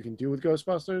coolest thing you can do with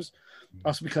Ghostbusters.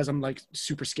 Also because I'm like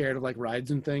super scared of like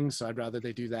rides and things, so I'd rather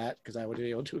they do that because I would be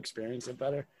able to experience it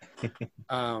better.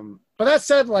 But that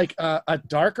said, like a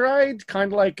dark ride,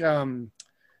 kind of like the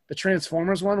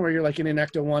Transformers one, where you're like in an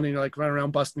Ecto-1 and you're like running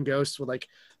around busting ghosts with like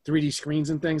 3D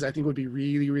screens and things, I think would be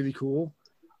really, really cool.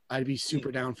 I'd be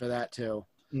super down for that too.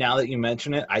 Now that you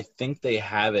mention it, I think they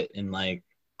have it in like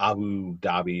Abu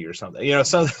Dhabi or something. Yeah,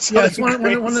 it's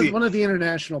one of the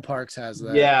international parks has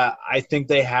that. Yeah, I think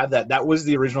they have that. That was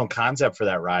the original concept for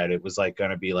that ride. It was like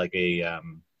going to be like a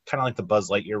kind of like the Buzz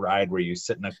Lightyear ride where you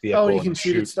sit in a vehicle. Oh, you can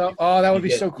shoot stuff. Oh, that would be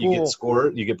so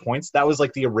cool. You get points. That was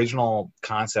like the original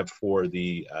concept for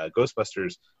the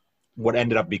Ghostbusters. What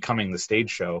ended up becoming the stage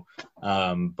show,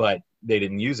 but they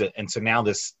didn't use it, and so now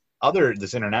this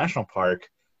international park.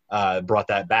 Brought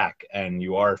that back, and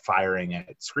you are firing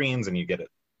at screens and you get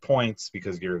points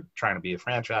because you're trying to be a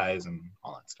franchise and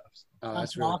all that stuff. Oh,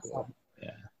 that's really cool.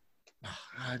 Yeah.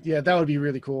 Yeah, that would be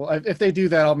really cool. If they do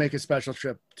that, I'll make a special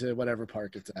trip to whatever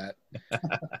park it's at.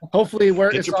 Hopefully,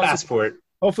 get your passport.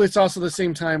 Hopefully, it's also the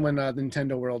same time when the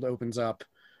Nintendo World opens up,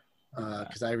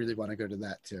 because I really want to go to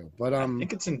that too. But I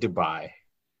think it's in Dubai.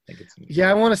 Yeah,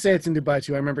 I want to say it's in Dubai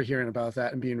too. I remember hearing about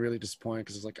that and being really disappointed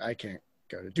because it's like I can't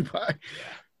go to Dubai. Yeah.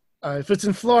 If it's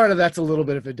in Florida, that's a little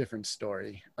bit of a different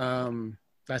story.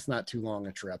 That's not too long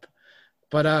a trip.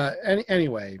 But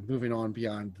anyway, moving on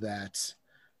beyond that.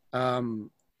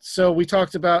 So we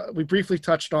briefly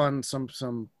touched on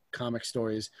some comic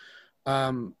stories.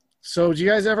 So do you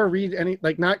guys ever read any,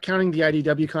 like not counting the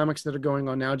IDW comics that are going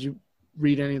on now, do you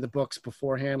read any of the books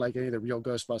beforehand, like any of the real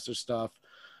Ghostbusters stuff?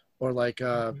 Or like,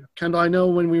 Kendall, I know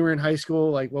when we were in high school,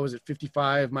 like, what was it,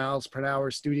 55 miles per hour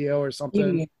studio or something?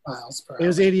 88 miles per hour. It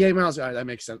was 88 miles. All right, that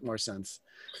makes more sense.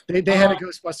 They had a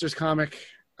Ghostbusters comic.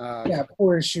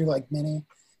 4-issue, like, mini.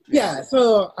 Yeah,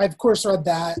 so I, of course, read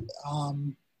that.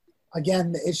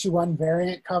 Again, the issue 1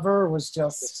 variant cover was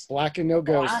just... It's black and no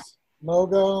ghosts.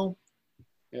 Logo.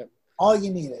 Yep. All you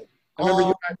needed. I remember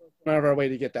you guys went out of our way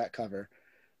to get that cover.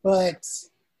 But...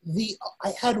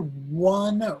 I had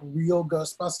one real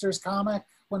Ghostbusters comic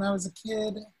when I was a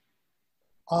kid.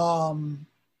 And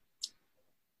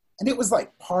it was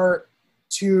like part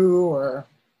 2 or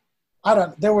I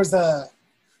don't know. It was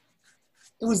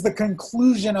the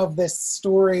conclusion of this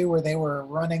story where they were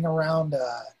running around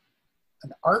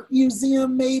an art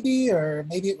museum maybe, or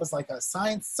maybe it was like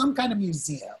some kind of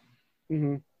museum.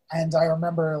 Mm-hmm. And I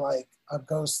remember like a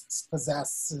ghost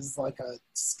possesses like a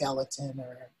skeleton,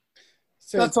 or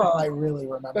So that's all I really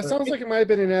remember. that sounds like it might have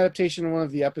been an adaptation of one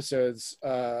of the episodes.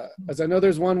 As I know,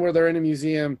 there's one where they're in a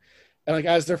museum, and like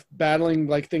as they're battling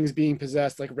like things being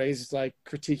possessed, like Ray's is like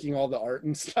critiquing all the art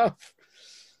and stuff.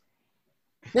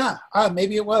 Yeah,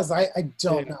 maybe it was. I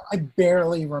don't know. I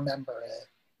barely remember it.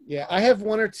 Yeah, I have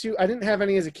one or two. I didn't have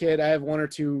any as a kid. I have one or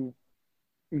two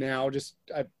now. Just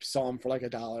I saw them for like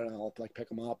 $1, and I'll like pick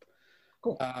them up.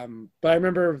 Cool. But I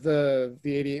remember the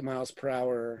 88 miles per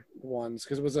hour ones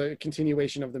because it was a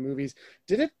continuation of the movies.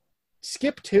 Did it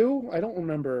skip 2? I don't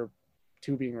remember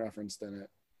 2 being referenced in it.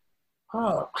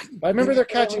 Oh, I remember they're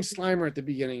catching Slimer at the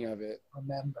beginning of it.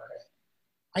 Remember it.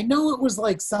 I know it was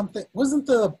like something. Wasn't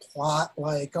the plot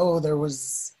like, oh, there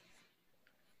was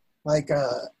like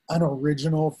an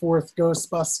original 4th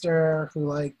Ghostbuster who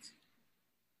like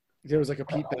There was like a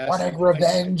Pete Best. wanted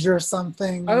revenge or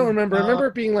something? I don't remember. I remember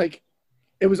it being like,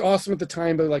 it was awesome at the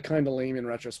time, but like kind of lame in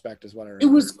retrospect is what I remember. It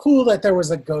was cool that there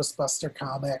was a Ghostbuster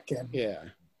comic, and Yeah.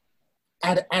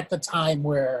 at the time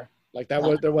where Like that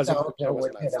was, there wasn't. nostalgia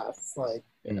would hit us, like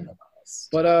Yeah.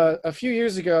 But a few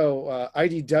years ago,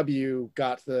 IDW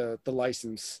got the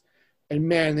license, and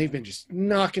man, they've been just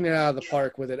knocking it out of the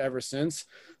park with it ever since.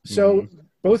 So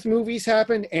both movies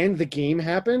happened and the game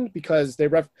happened because they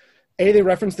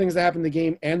reference things that happened in the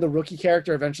game, and the rookie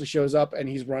character eventually shows up and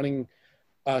he's running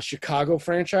a Chicago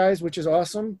franchise, which is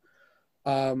awesome.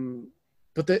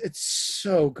 But it's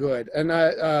so good, and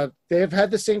they have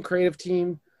had the same creative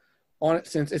team on it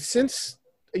since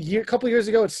a couple years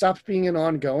ago. It stopped being an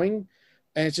ongoing,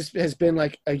 and it just has been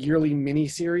like a yearly mini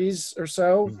series or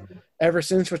so ever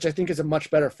since, which I think is a much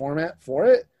better format for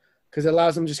it because it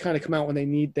allows them to just kind of come out when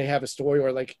they have a story,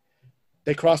 or like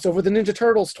they crossed over the Ninja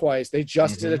Turtles twice. They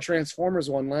just did a Transformers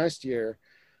one last year.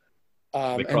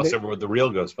 They crossed over with the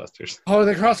real Ghostbusters. Oh,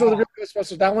 they crossed over the real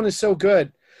Ghostbusters. That one is so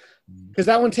good because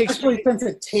that one takes especially since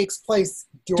it takes place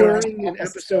during an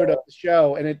episode of the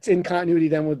show, and it's in continuity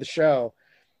then with the show.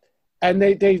 And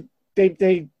they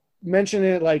mention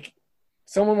it like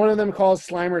one of them calls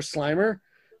Slimer.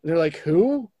 They're like,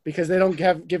 who? Because they don't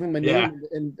give him a name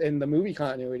in the movie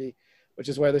continuity, which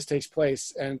is where this takes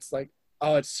place. And it's like,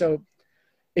 oh, it's so.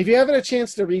 If you haven't a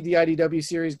chance to read the IDW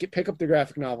series, pick up the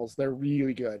graphic novels. They're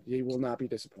really good. You will not be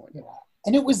disappointed. Yeah.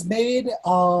 And it was made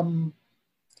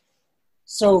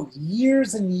so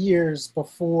years and years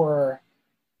before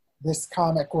this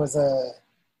comic was a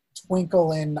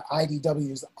twinkle in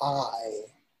IDW's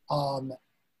eye.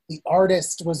 The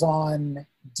artist was on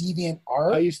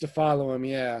DeviantArt. I used to follow him,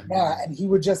 yeah. Yeah, and he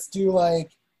would just do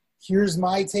like, here's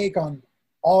my take on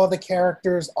all the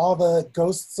characters, all the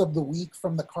ghosts of the week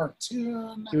from the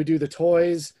cartoon. He would do the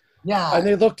toys. Yeah. And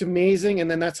they looked amazing, and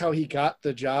then that's how he got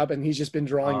the job, and he's just been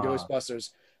drawing Ghostbusters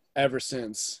ever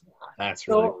since. That's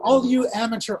really so all you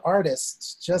amateur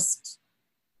artists, just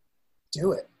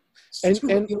do it. Just do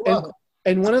what you love.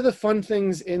 And one of the fun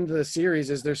things in the series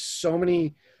is there's so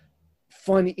many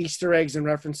fun Easter eggs and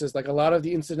references. Like a lot of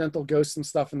the incidental ghosts and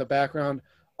stuff in the background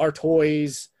are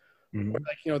toys. Or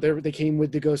like, they came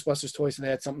with the Ghostbusters toys and they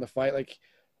had something to fight. Like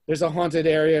there's a haunted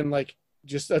area and like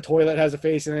just a toilet has a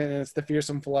face in it and it's the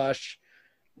Fearsome Flush.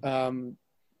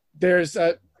 There's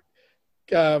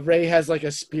Ray has like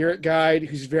a spirit guide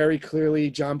who's very clearly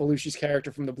John Belushi's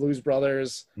character from the Blues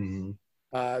Brothers.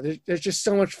 There's just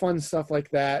so much fun stuff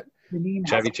like that.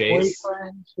 Chevy Chase.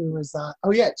 Who was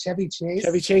Chevy Chase.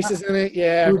 Chevy Chase is in it.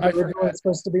 Yeah, I forgot it's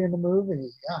supposed to be in the movie.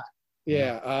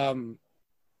 Yeah.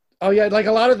 Like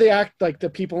a lot of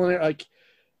the people in it, like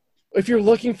if you're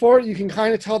looking for it, you can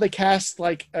kind of tell they cast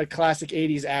like a classic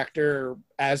 80s actor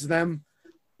as them,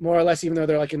 more or less, even though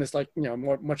they're like in this like,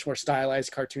 much more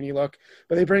stylized cartoony look.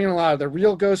 But they bring in a lot of the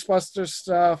real Ghostbusters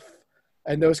stuff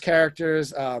and those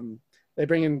characters. They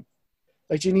bring in,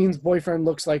 like Janine's boyfriend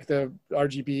looks like the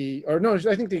RGB, or no,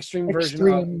 I think the extreme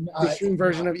version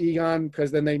of Egon,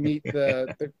 because then they meet they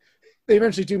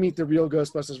eventually do meet the real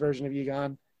Ghostbusters version of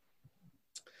Egon.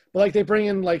 But like they bring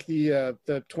in like the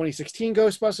 2016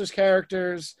 Ghostbusters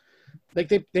characters, like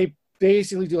they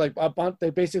basically do like they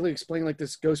basically explain like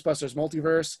this Ghostbusters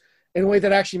multiverse in a way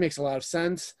that actually makes a lot of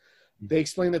sense. They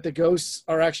explain that the ghosts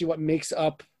are actually what makes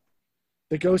up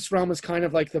the ghost realm, is kind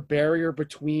of like the barrier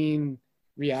between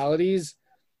realities.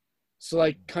 So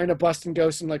like kind of busting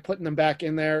ghosts and like putting them back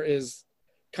in there is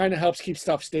kind of helps keep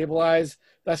stuff stabilized.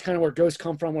 That's kind of where ghosts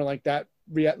come from, where like that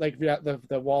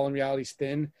the wall in reality's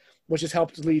thin, which has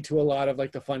helped lead to a lot of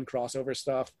like the fun crossover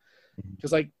stuff.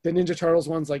 Because like the Ninja Turtles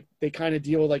ones, like they kind of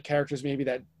deal with like characters maybe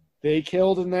that they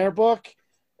killed in their book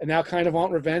and now kind of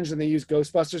want revenge, and they use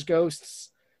Ghostbusters ghosts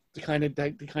to kind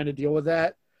of deal with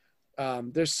that.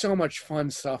 There's so much fun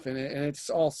stuff in it, and it's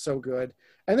all so good.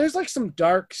 And there's like some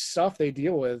dark stuff they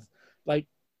deal with. Like,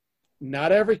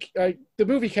 not every the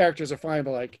movie characters are fine,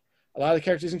 but like a lot of the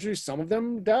characters introduced, some of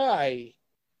them die.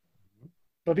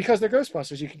 But because they're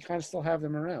Ghostbusters, you can kind of still have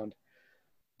them around.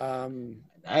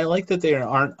 I like that they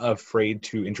aren't afraid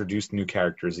to introduce new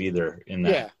characters either in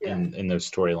that in those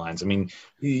storylines. I mean,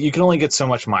 you can only get so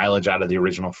much mileage out of the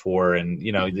original 4, and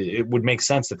you know it would make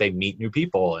sense that they meet new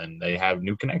people and they have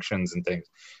new connections and things.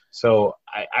 So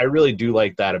I really do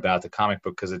like that about the comic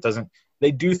book, because it doesn't.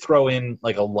 They do throw in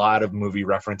like a lot of movie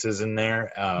references in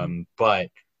there, but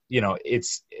you know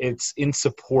it's in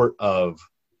support of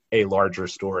a larger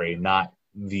story, not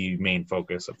the main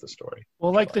focus of the story.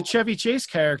 Well, like the Chevy Chase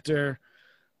character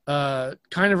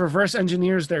kind of reverse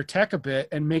engineers their tech a bit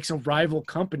and makes a rival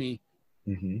company,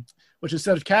 which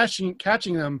instead of catching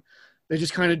them, they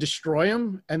just kind of destroy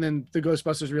them. And then the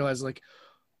Ghostbusters realize like,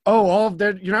 oh,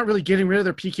 you're not really getting rid of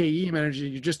their PKE energy,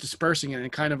 you're just dispersing it, and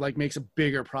it kind of like makes a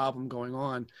bigger problem going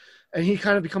on. And he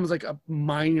kind of becomes like a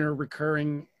minor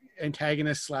recurring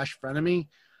antagonist / frenemy.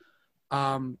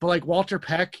 But like Walter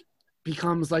Peck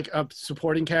becomes like a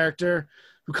supporting character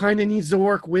who kind of needs to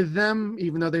work with them,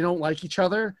 even though they don't like each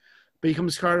other, but he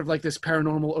becomes part of like this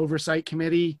paranormal oversight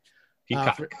committee.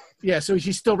 So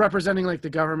he's still representing like the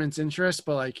government's interests,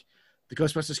 but like the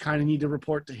Ghostbusters kind of need to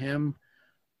report to him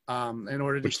in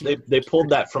order to they pulled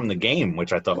that from the game,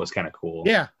 which I thought was kind of cool.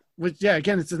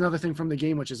 Again, it's another thing from the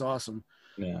game, which is awesome.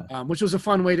 Which was a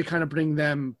fun way to kind of bring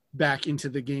them back into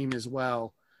the game as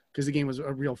well, because the game was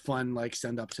a real fun like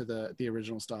send up to the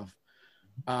original stuff.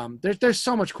 There's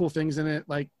so much cool things in it.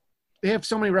 Like they have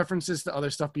so many references to other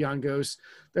stuff beyond Ghosts.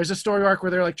 There's a story arc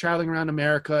where they're like traveling around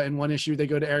America. In one issue, they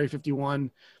go to Area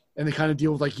 51 and they kind of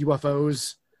deal with like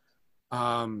UFOs.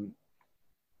 I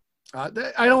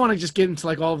don't want to just get into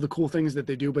like all of the cool things that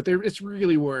they do, but it's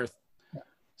really worth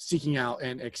seeking out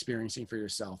and experiencing for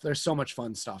yourself. There's so much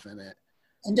fun stuff in it.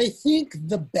 And I think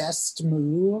the best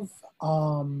move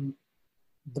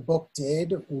the book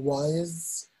did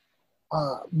was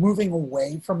moving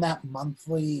away from that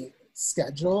monthly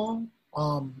schedule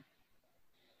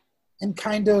and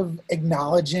kind of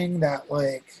acknowledging that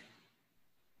like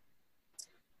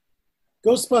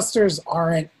Ghostbusters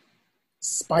aren't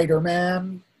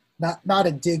Spider-Man. Not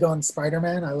a dig on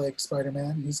Spider-Man. I like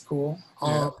Spider-Man. He's cool.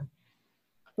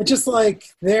 But just like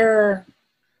they're,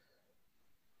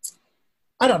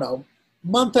 I don't know,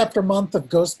 month after month of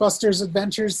Ghostbusters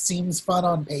adventures seems fun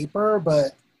on paper,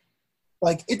 but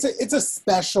like it's a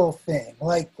special thing.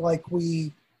 Like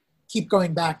we keep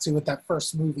going back to with that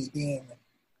first movie being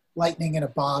lightning in a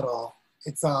bottle.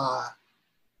 It's I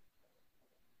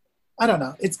don't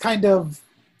know. It's kind of,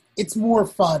 it's more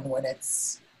fun when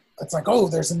it's like, oh,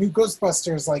 there's a new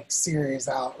Ghostbusters like series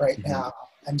out right now,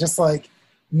 and just like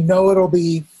it'll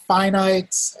be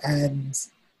finite, and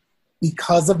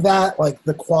because of that, like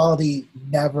the quality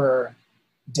never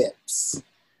dips.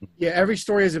 Yeah, every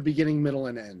story has a beginning, middle,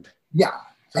 and end. Yeah,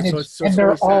 and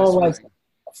they're all like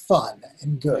fun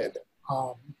and good.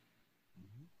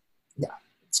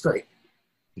 It's great.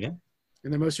 Yeah.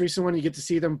 In the most recent one, you get to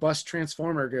see them bust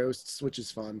Transformer ghosts, which is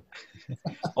fun.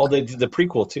 Oh, they did the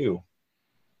prequel too.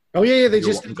 Oh yeah, they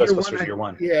just did Ghostbusters Year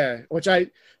One. Yeah, which I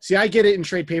get it in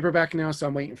trade paperback now, so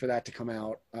I'm waiting for that to come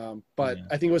out. But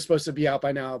I think it was supposed to be out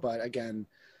by now. But again,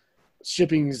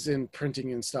 shippings and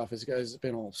printing and stuff has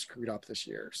been all screwed up this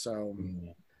year. So,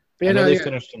 but they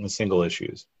finished in the single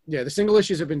issues. Yeah, the single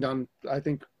issues have been done. I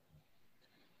think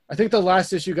the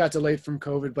last issue got delayed from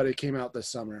COVID, but it came out this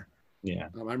summer. Yeah,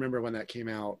 I remember when that came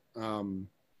out.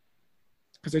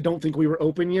 Because I don't think we were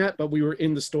open yet, but we were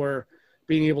in the store,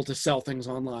 being able to sell things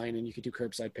online, and you could do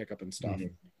curbside pickup and stuff.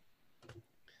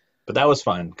 But that was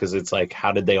fun because it's like,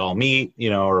 how did they all meet?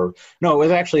 Or no,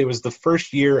 it was the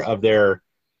first year of their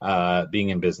being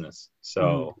in business.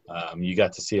 So you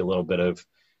got to see a little bit of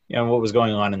what was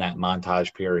going on in that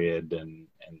montage period and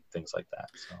things like that.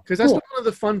 Because that's one of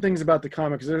the fun things about the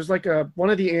comics. There's like one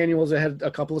of the annuals that had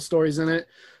a couple of stories in it,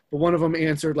 but one of them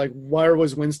answered like, where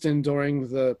was Winston during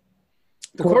the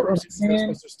courtroom scene in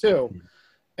Ghostbusters 2?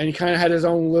 And he kind of had his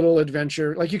own little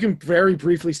adventure. Like you can very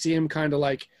briefly see him kind of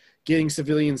like getting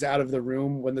civilians out of the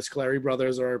room when the Scoleri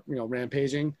brothers are,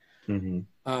 rampaging.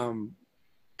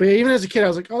 But even as a kid, I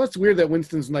was like, oh, that's weird that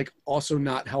Winston's like also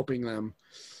not helping them.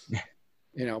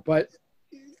 But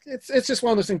it's just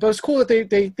one of those things. But it's cool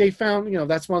that they found,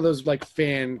 that's one of those like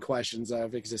fan questions that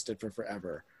have existed for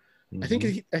forever. I think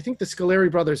the Scoleri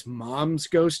brothers' mom's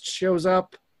ghost shows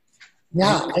up.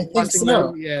 Yeah, I think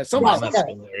so. Yeah,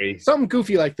 something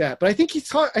goofy like that. But I think he's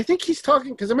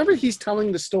talking because I remember he's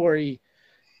telling the story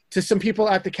to some people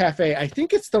at the cafe, I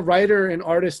think it's the writer and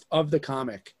artist of the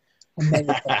comic.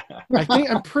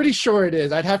 I'm pretty sure it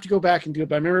is. I'd have to go back and do it,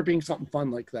 but I remember it being something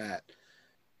fun like that.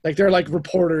 Like they're like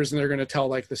reporters and they're going to tell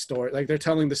like the story, like they're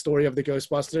telling the story of the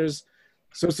Ghostbusters.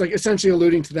 So it's like essentially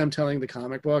alluding to them telling the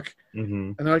comic book.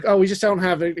 And they're like, oh, we just don't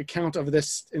have an account of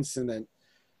this incident.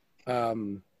 But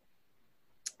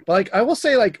like, I will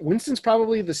say like Winston's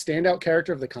probably the standout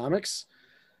character of the comics.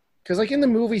 Cause like in the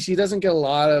movies, he doesn't get a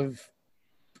lot of,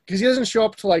 cause he doesn't show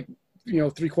up to like,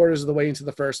 3/4 of the way into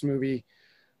the first movie.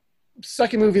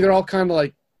 Second movie, they're all kind of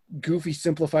like goofy,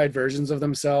 simplified versions of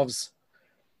themselves.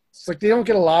 It's like he didn't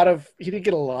get a lot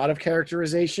of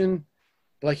characterization.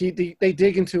 Like they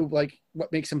dig into like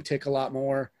what makes him tick a lot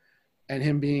more, and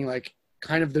him being like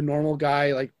kind of the normal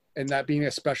guy, like, and that being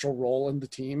a special role in the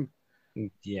team.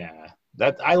 Yeah,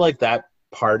 that I like that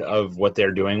part of what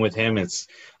they're doing with him. It's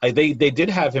like they did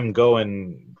have him go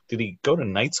and did he go to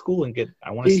night school and get?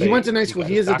 I want to say he went to night school.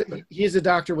 He is a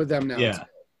doctor with them now. Yeah,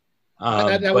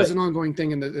 that was an ongoing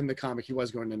thing in the comic. He was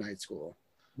going to night school.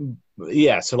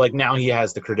 Yeah, so like now he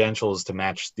has the credentials to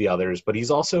match the others, but he's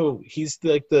like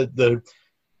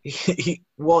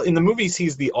well, in the movies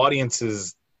he's the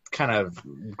audience's kind of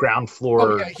ground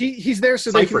floor. Oh, yeah. He's there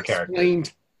so they can explain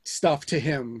character. Stuff to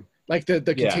him, like the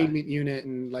containment unit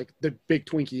and like the big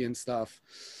Twinkie and stuff.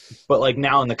 But like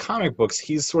now in the comic books,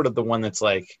 he's sort of the one that's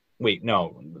like, wait,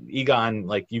 no, Egon,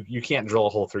 like you can't drill a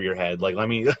hole through your head. Like, let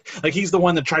me, like he's the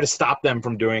one that tried to stop them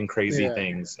from doing crazy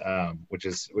things, which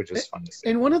is fun to see.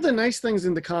 And one of the nice things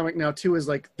in the comic now too is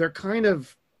like they're kind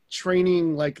of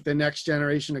training like the next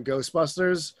generation of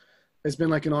Ghostbusters. It's been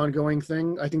like an ongoing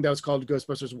thing. I think that was called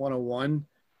Ghostbusters 101.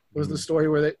 Was the story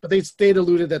where they'd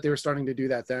alluded that they were starting to do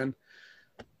that then.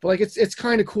 But like it's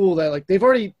kind of cool that like they've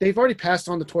already passed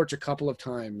on the torch a couple of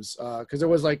times because there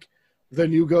was like the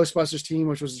new Ghostbusters team,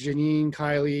 which was Janine,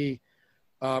 Kylie,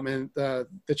 and the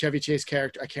Chevy Chase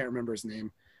character. I can't remember his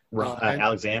name. Ron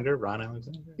Alexander.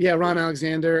 Yeah, Ron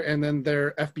Alexander, and then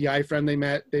their FBI friend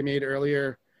they made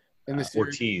earlier in the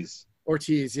series.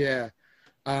 Ortiz, yeah.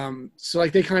 So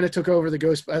like they kind of took over the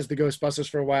Ghostbusters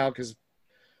for a while because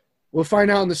we'll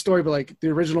find out in the story, but like the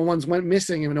original ones went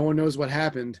missing and no one knows what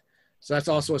happened. So that's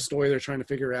also a story they're trying to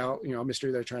figure out, a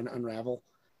mystery they're trying to unravel.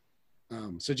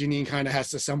 So Janine kind of has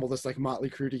to assemble this like motley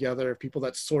crew together of people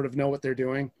that sort of know what they're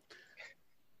doing.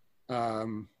 But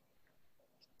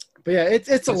yeah,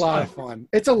 it's a lot of fun.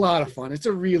 It's a lot of fun. It's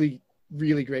a really,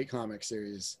 really great comic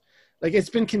series. Like it's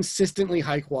been consistently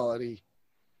high quality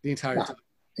the entire time.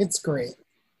 It's great.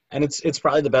 And it's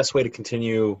probably the best way to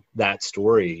continue that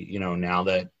story, now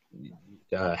that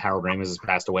Harold Ramis has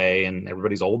passed away and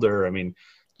everybody's older. I mean,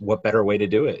 what better way to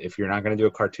do it? If you're not going to do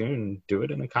a cartoon, do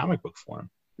it in a comic book form.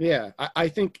 Yeah, I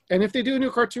think, and if they do a new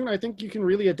cartoon, I think you can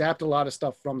really adapt a lot of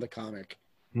stuff from the comic.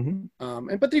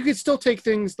 But you could still take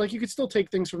things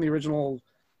from the original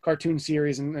cartoon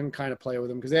series and kind of play with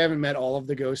them because they haven't met all of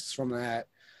the ghosts from that.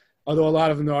 Although a lot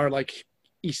of them are like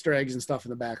Easter eggs and stuff in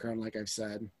the background, like I've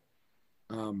said.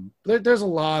 There's a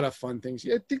lot of fun things.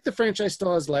 I think the franchise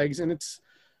still has legs, and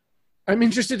I'm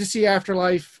interested to see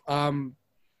Afterlife. I'm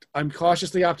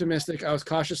cautiously optimistic. I was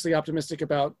cautiously optimistic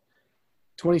about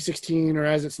 2016, or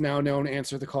as it's now known,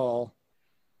 Answer the Call,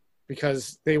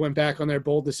 because they went back on their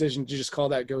bold decision to just call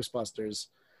that Ghostbusters.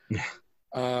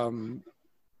 But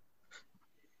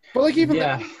like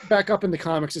even back up in the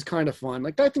comics is kind of fun.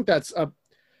 Like I think I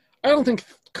don't think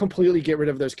completely get rid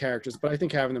of those characters, but I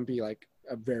think having them be like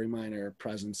a very minor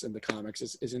presence in the comics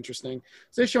is interesting.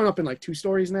 So they've shown up in like 2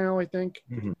 stories now, I think.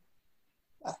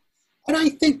 And I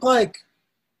think like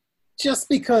just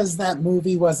because that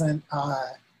movie wasn't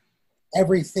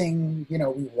everything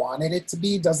we wanted it to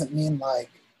be doesn't mean like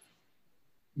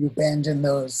you abandon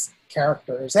those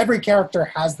characters. Every character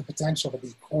has the potential to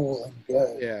be cool and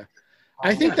good. Yeah.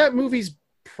 I think that movie's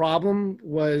problem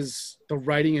was the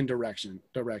writing and directing.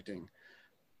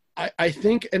 I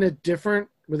think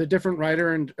with a different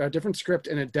writer and a different script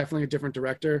and definitely a different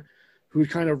director who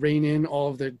would kind of rein in all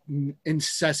of the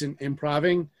incessant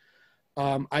improving.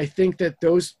 I think that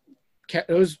those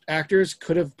actors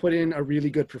could have put in a really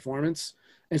good performance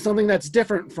and something that's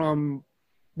different from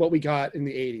what we got in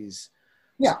the 80s.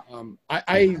 Yeah.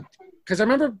 Because I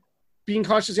remember being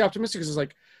cautiously optimistic because it's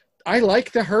like, I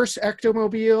like the Hearst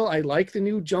Ectomobile. I like the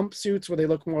new jumpsuits where they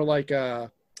look more like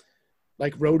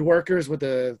road workers with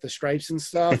the stripes and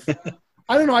stuff.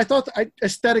 I don't know.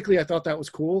 Aesthetically, I thought that was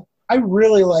cool. I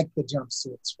really like the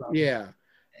jumpsuits from. Yeah.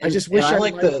 I just wish I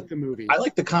liked the movie. I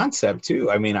like the concept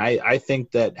too. I mean, I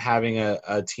think that having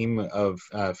a team of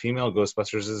female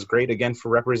Ghostbusters is great again for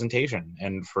representation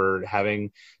and for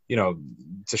having,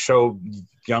 to show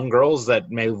young girls that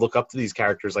may look up to these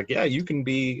characters like, yeah, you can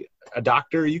be a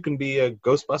doctor, you can be a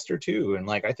Ghostbuster too. And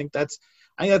like, I think that's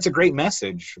a great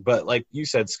message. But like you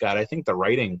said, Scott, I think the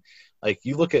writing, like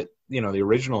you look at, the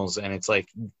originals, and it's like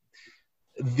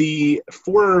the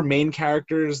 4 main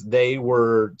characters, they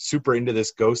were super into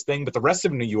this ghost thing, but the rest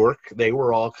of New York, they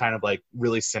were all kind of like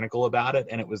really cynical about it,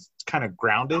 and it was kind of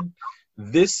grounded.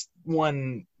 This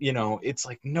one, it's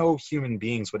like no human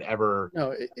beings would ever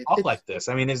talk like this.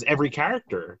 I mean, is every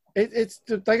character. It's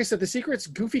like I said, The Secret's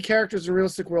goofy characters in a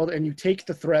realistic world, and you take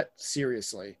the threat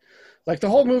seriously. Like the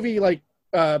whole movie, like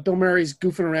Bill Murray's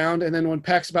goofing around, and then when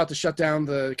Peck's about to shut down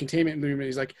the containment room,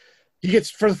 he's like,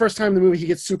 for the first time in the movie, he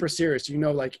gets super serious.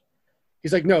 Like,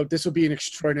 he's like, no, this would be an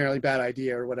extraordinarily bad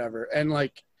idea or whatever. And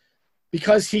like,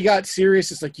 because he got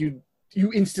serious, it's like you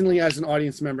instantly as an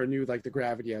audience member knew like the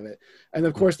gravity of it. And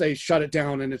of course they shut it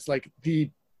down, and it's like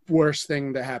the worst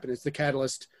thing that happened. It's the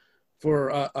catalyst for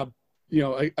a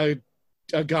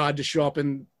god to show up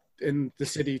in the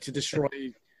city to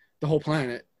destroy the whole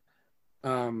planet.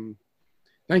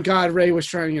 Thank God Ray was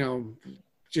trying,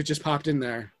 just popped in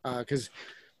there. Cause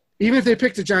even if they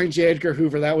picked a giant J. Edgar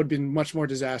Hoover, that would have been much more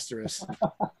disastrous.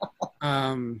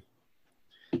 Did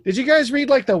you guys read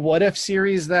like the What If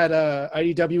series that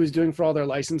IDW was doing for all their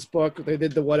license book? They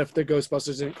did the What If the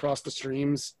Ghostbusters didn't cross the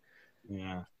streams.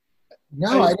 Yeah.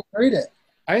 No, I didn't read it.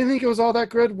 I didn't think it was all that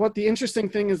good. What the interesting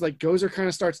thing is, like, Gozer kind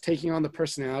of starts taking on the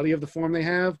personality of the form they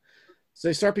have. So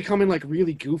they start becoming like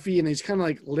really goofy, and they just kind of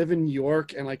like live in New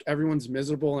York, and like everyone's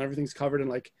miserable and everything's covered in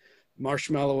like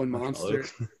marshmallow and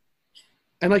monsters.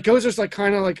 And like Gozer's like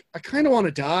kind of like, I kind of want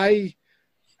to die.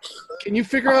 Can you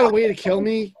figure out a way to kill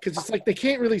me? Because it's like they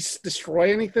can't really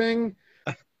destroy anything,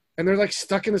 and they're like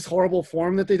stuck in this horrible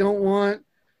form that they don't want,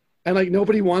 and like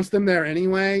nobody wants them there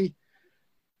anyway.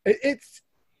 It's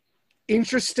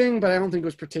interesting, but I don't think it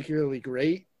was particularly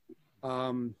great.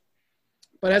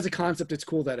 But as a concept, it's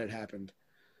cool that it happened.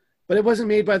 But it wasn't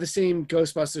made by the same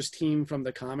Ghostbusters team from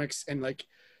the comics, and like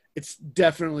it's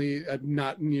definitely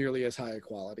not nearly as high a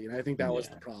quality. And I think that was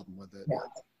the problem with it.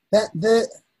 Yeah.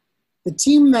 The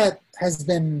team that has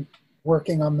been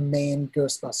working on the main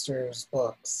Ghostbusters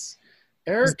books,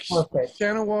 Eric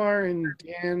Shanawar and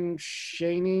Dan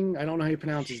Schoening, I don't know how you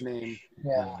pronounce his name.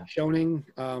 Yeah, Schoening.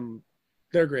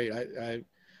 They're great.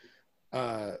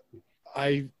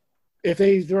 If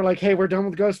they were like, "Hey, we're done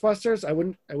with Ghostbusters," I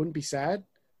wouldn't be sad.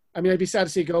 I mean, I'd be sad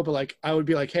to see it go, but like, I would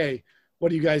be like, "Hey,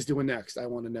 what are you guys doing next? I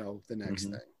want to know the next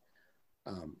thing."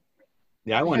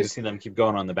 Yeah, I wanted to see them keep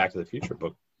going on the Back to the Future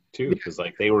book too, because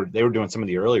like they were doing some of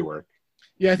the early work.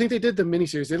 Yeah, I think they did the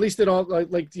miniseries. At least did all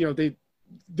they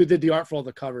did the art for all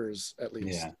the covers at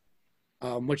least.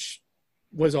 Yeah. Which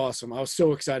was awesome. I was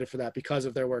so excited for that because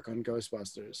of their work on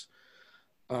Ghostbusters.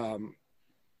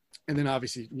 And then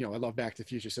obviously, I love Back to the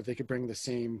Future, so if they could bring the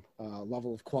same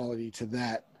level of quality to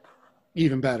that,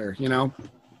 even better,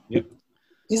 Yep.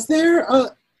 Is there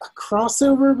a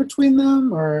crossover between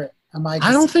them, or am I?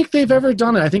 I don't think they've ever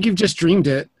done it. I think you've just dreamed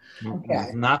it. Okay.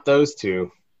 Not those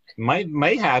two.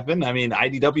 Might happen. I mean,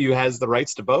 IDW has the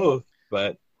rights to both,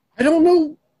 but I don't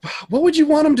know. What would you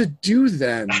want them to do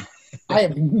then? I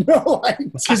have no idea.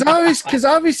 Because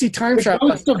obviously time travel.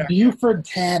 Ghost of Buford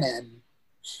Tannen.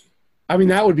 I mean,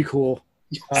 that would be cool.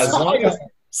 as long as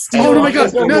Oh my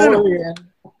God! No.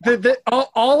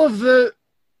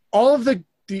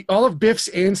 All of Biff's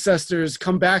ancestors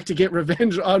come back to get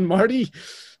revenge on Marty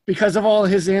because of all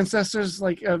his ancestors,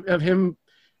 like of him,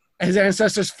 his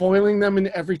ancestors foiling them in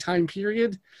every time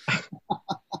period.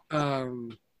 I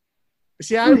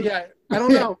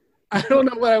don't know. I don't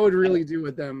know what I would really do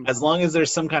with them. As long as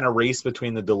there's some kind of race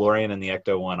between the DeLorean and the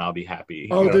Ecto-1, I'll be happy.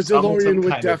 Oh, the DeLorean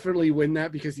would definitely win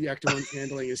that because the Ecto-1's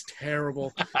handling is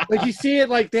terrible. Like, you see it,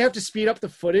 like, they have to speed up the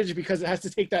footage because it has to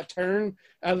take that turn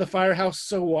out of the firehouse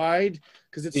so wide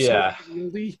because it's so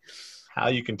wieldy. How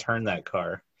you can turn that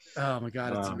car. Oh, my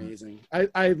God, it's amazing.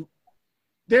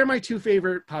 They're my two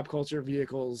favorite pop culture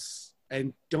vehicles,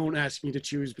 and don't ask me to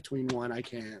choose between one. I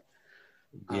can't.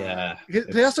 Yeah.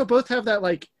 They also both have that,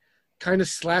 like, kind of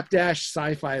slapdash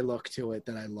sci-fi look to it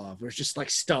that I love, where it's just like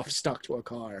stuff stuck to a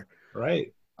car.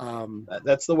 Right.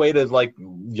 That's the way to like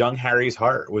young Harry's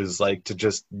heart was like to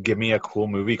just give me a cool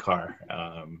movie car.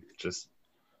 Just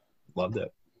loved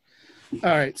it.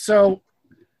 All right, so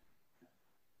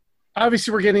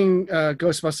obviously we're getting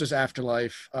Ghostbusters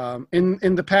Afterlife.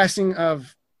 In the passing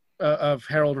of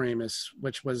Harold Ramis,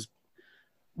 which was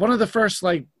one of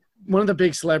the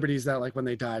big celebrities that like when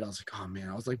they died, I was like, oh man,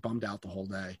 I was like bummed out the whole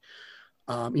day.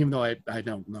 Even though I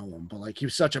don't know him, but like he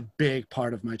was such a big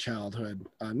part of my childhood,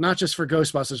 not just for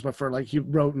Ghostbusters, but for like he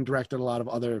wrote and directed a lot of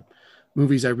other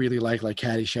movies I really like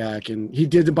Caddyshack, and he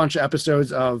did a bunch of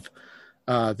episodes of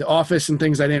The Office and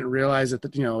things I didn't realize at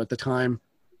the time.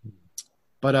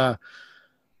 But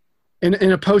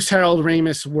in a post Harold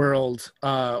Ramis world,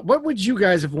 what would you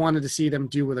guys have wanted to see them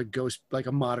do with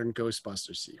a modern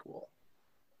Ghostbusters sequel?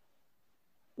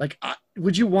 Like,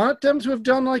 would you want them to have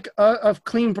done like a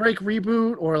clean break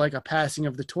reboot or like a passing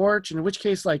of the torch? And in which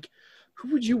case, like,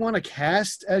 who would you want to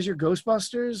cast as your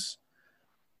Ghostbusters?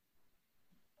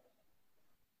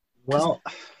 Well,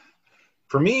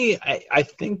 for me, I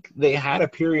think they had a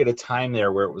period of time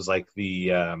there where it was like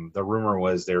the rumor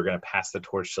was they were going to pass the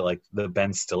torch to like the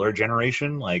Ben Stiller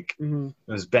generation. Like it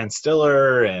was Ben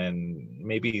Stiller and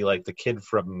maybe like the kid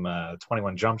from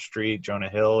 21 Jump Street, Jonah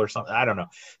Hill or something. I don't know.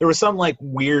 There was some like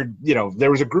weird, there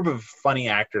was a group of funny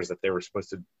actors that they were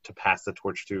supposed to pass the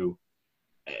torch to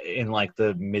in like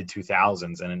the mid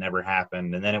 2000s, and it never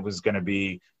happened. And then it was going to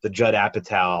be the Judd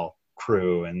Apatow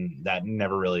crew, and that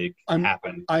never really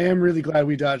happened. I am really glad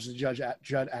we dodged the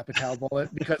Judd Apatow bullet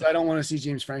because I don't want to see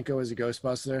James Franco as a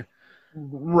Ghostbuster.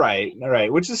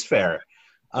 Right, which is fair.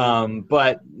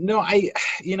 But no, I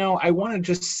want to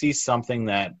just see something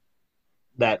that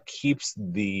keeps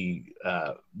the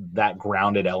that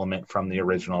grounded element from the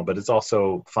original, but it's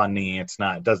also funny. It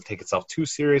doesn't take itself too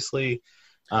seriously.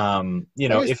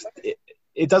 If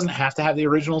it doesn't have to have the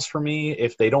originals for me.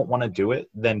 If they don't want to do it,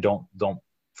 then don't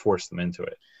force them into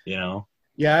it.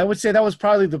 Yeah, I would say that was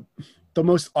probably the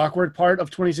most awkward part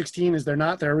of 2016 is they're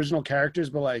not their original characters,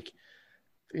 but like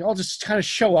they all just kind of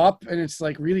show up and it's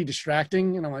like really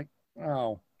distracting, and I'm like,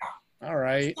 oh, all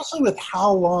right. Especially with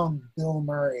how long Bill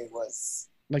Murray was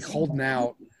like holding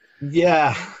out.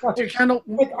 Yeah. They're kind of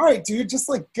like, all right, dude, just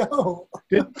like go.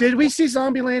 Did we see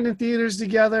Zombieland in theaters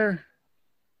together?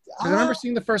 I remember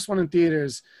seeing the first one in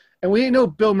theaters, and we didn't know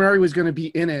Bill Murray was going to be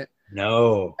in it.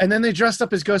 No. And then they dressed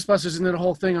up as Ghostbusters and did the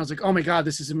whole thing. I was like, oh my God,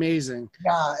 this is amazing.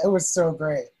 Yeah, it was so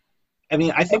great. I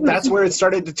mean, I think that's where it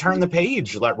started to turn the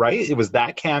page, right? It was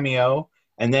that cameo,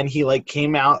 and then he like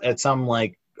came out at some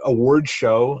like award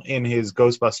show in his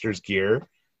Ghostbusters gear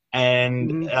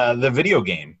and the video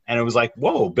game. And it was like,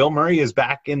 whoa, Bill Murray is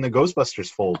back in the Ghostbusters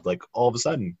fold, like all of a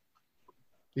sudden.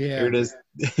 Yeah. Here it is,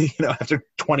 after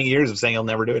 20 years of saying he'll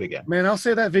never do it again. Man, I'll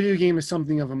say that video game is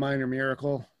something of a minor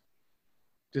miracle.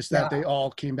 Just that they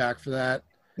all came back for that.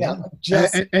 Yeah.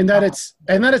 And that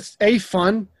it's a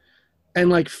fun and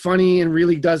like funny and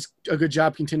really does a good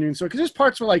job continuing story. Because there's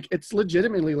parts where like it's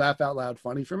legitimately laugh out loud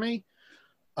funny for me.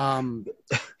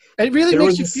 It really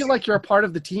makes you feel like you're a part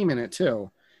of the team in it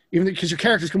too. Even because your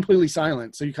character's completely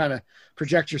silent. So you kind of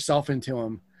project yourself into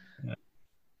them.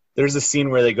 There's a scene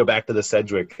where they go back to the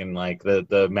Sedgwick and like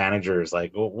the manager is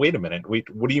like, well, wait a minute.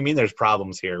 What do you mean there's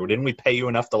problems here? Didn't we pay you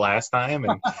enough the last time?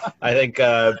 And I think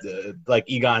like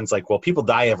Egon's like, well, people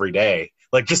die every day.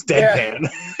 Like just deadpan.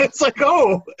 Yeah. It's like,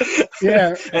 oh.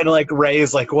 Yeah. And like Ray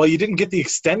is like, well, you didn't get the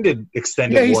extended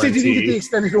warranty. Yeah, he said you didn't get the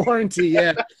extended warranty.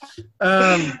 Yeah.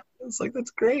 It's like,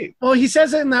 that's great. Well, he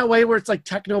says it in that way where it's like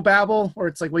techno babble, where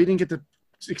it's like, well, you didn't get the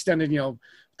extended,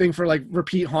 thing for like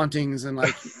repeat hauntings and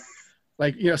like,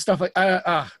 stuff like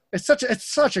it's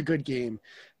such a good game.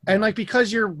 And like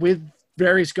because you're with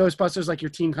various Ghostbusters, like your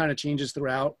team kind of changes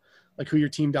throughout, like who you're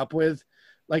teamed up with.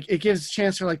 Like it gives a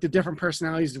chance for like the different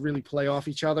personalities to really play off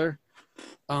each other.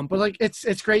 But like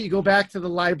it's great. You go back to the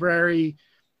library,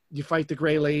 you fight the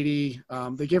Gray Lady.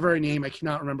 They give her a name, I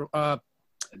cannot remember.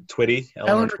 Twitty.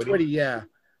 Eleanor Twitty, yeah.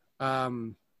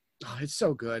 It's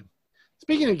so good.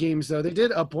 Speaking of games though, they did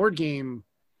a board game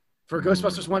for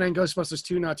Ghostbusters 1 and Ghostbusters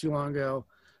 2 not too long ago.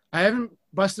 I haven't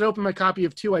busted open my copy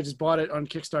of 2. I just bought it on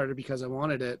Kickstarter because I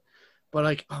wanted it. But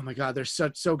like, oh my God, they're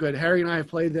so good. Harry and I have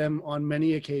played them on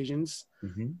many occasions.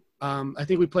 Mm-hmm. I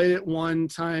think we played it one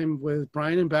time with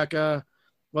Brian and Becca.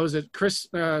 What was it?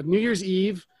 New Year's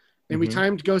Eve. And we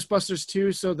timed Ghostbusters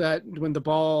 2 so that when the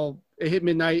ball, it hit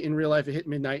midnight in real life, it hit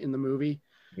midnight in the movie.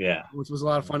 Yeah. Which was a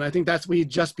lot of fun. I think we had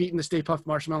just beaten the Stay Puft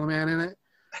Marshmallow Man in it.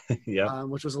 Yeah,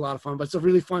 which was a lot of fun, but it's a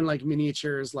really fun like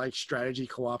miniatures like strategy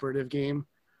cooperative game.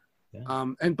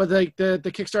 But like the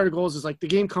Kickstarter goals is like the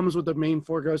game comes with the main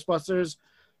 4 Ghostbusters,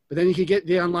 but then you can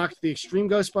they unlock the Extreme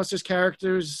Ghostbusters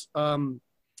characters, the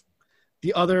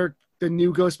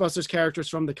new Ghostbusters characters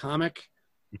from the comic,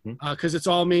 because it's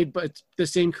all made but it's the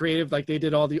same creative, like they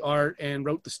did all the art and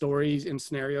wrote the stories and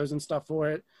scenarios and stuff for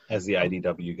it as the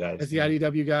IDW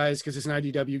guys. Because it's an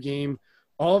IDW game.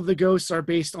 All of the ghosts are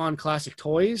based on classic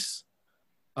toys.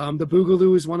 The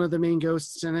Boogaloo is one of the main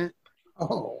ghosts in it.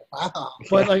 Oh, wow.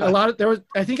 But like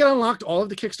I think it unlocked all of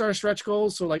the Kickstarter stretch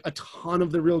goals. So like a ton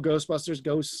of the real Ghostbusters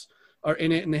ghosts are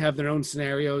in it and they have their own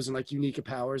scenarios and like unique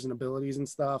powers and abilities and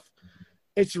stuff.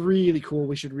 It's really cool.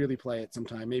 We should really play it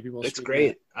sometime. Maybe we'll. It's stream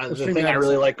great. that. The thing I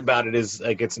really like about it is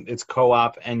like it's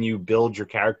co-op, and you build your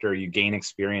character, you gain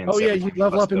experience. Oh yeah, every you time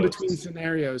level up in ghosts. between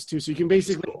scenarios too, so you can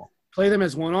basically Cool. play them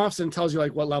as one-offs and it tells you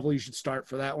like what level you should start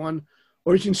for that one,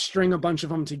 or you can string a bunch of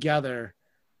them together.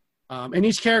 And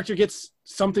each character gets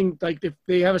something, like if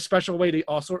they have a special way to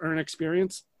also earn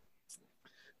experience.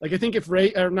 Like I think if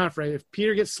if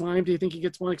Peter gets slimed, do you think he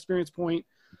gets 1 experience point?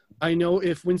 I know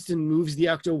if Winston moves the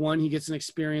Ecto-1, he gets an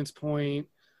experience point.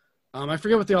 I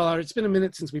forget what they all are. It's been a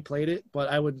minute since we played it, but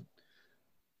I would.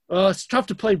 It's tough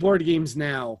to play board games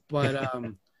now, but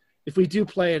if we do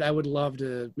play it, I would love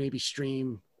to maybe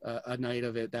stream a night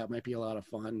of it. That might be a lot of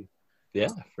fun. Yeah,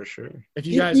 for sure. If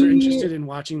you guys are interested in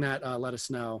watching that, let us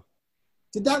know.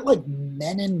 Did that like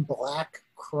Men in Black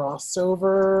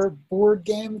crossover board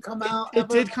game come out? It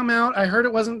did come out. I heard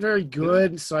it wasn't very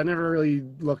good, so I never really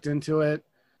looked into it.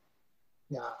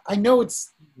 Yeah, I know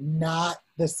it's not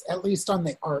this, at least on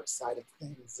the art side of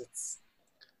things, it's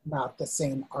not the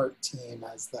same art team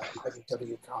as the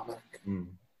IDW comic,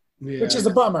 Yeah. which is a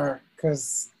bummer,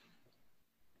 because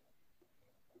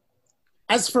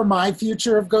as for my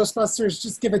future of Ghostbusters,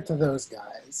 just give it to those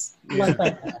guys. Let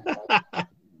them handle it.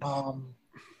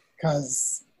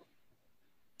 Because,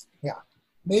 yeah,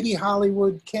 maybe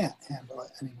Hollywood can't handle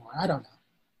it anymore. I don't know.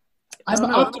 I'm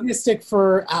optimistic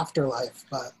for Afterlife,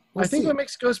 but I think what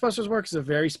makes Ghostbusters work is a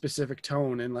very specific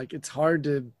tone, and like it's hard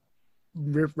to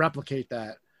replicate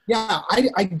that. Yeah,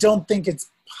 I don't think it's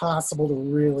possible to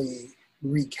really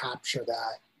recapture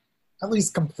that, at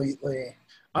least completely.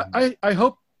 I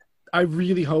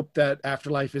really hope that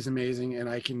Afterlife is amazing, and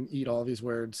I can eat all these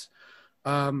words.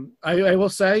 I will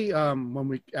say,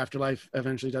 when Afterlife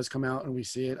eventually does come out and we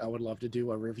see it, I would love to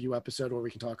do a review episode where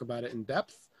we can talk about it in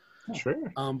depth.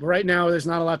 Sure. But right now, there's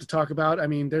not a lot to talk about. I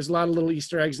mean, there's a lot of little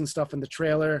Easter eggs and stuff in the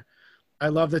trailer. I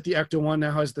love that the Ecto-1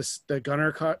 now has the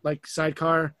gunner car, like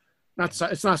sidecar.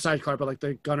 It's not sidecar, but like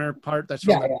the gunner part that's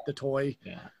from the toy,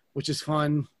 which is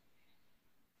fun.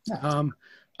 Yeah.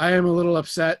 I am a little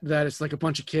upset that it's like a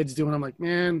bunch of kids doing. I'm like,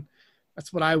 man,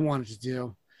 that's what I wanted to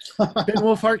do. Ben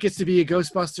Wolfhard gets to be a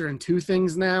Ghostbuster in 2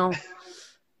 things now.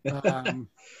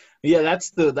 Yeah,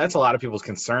 that's a lot of people's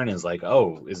concern is like,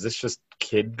 oh, is this just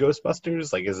kid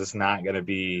Ghostbusters? Like, is this not going to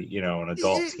be, an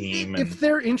adult team? If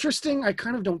they're interesting, I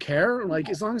kind of don't care. Like,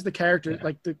 as long as the character,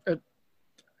 like, they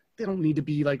don't need to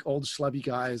be like old schlubby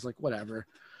guys, like whatever.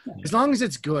 As long as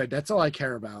it's good, that's all I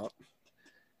care about.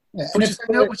 Yeah,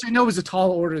 which I know is a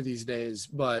tall order these days,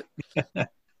 but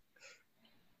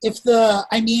with the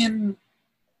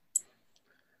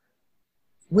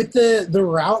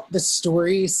route the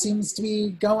story seems to be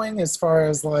going, as far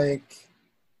as like,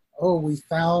 oh, we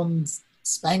found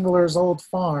Spangler's old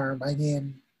farm. I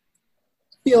mean,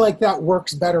 I feel like that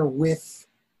works better with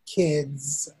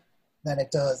kids than it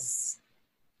does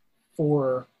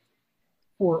for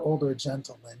older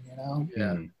gentlemen,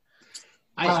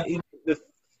 Yeah. The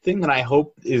thing that I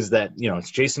hope is that, it's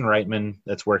Jason Reitman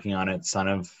that's working on it, son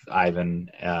of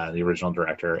Ivan, the original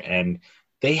director, and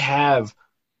they have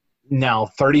now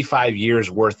 35 years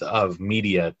worth of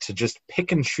media to just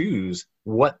pick and choose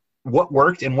what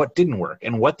worked and what didn't work,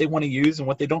 and what they want to use and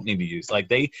what they don't need to use. Like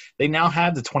they now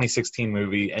have the 2016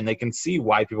 movie, and they can see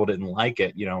why people didn't like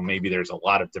it. Maybe there's a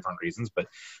lot of different reasons, but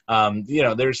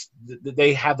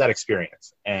they have that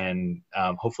experience, and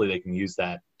hopefully they can use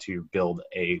that to build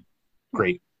a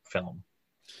great film.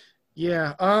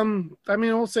 Yeah. I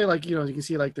mean, I'll say like, you can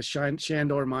see like the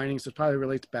Shandor mining, so it probably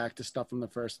relates back to stuff from the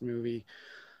first movie.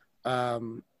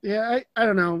 Yeah, I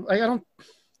don't know.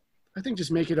 I think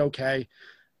just make it okay.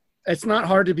 It's not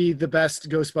hard to be the best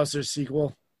Ghostbusters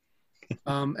sequel.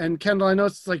 And Kendall, I know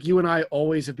it's like you and I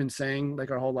always have been saying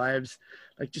like our whole lives,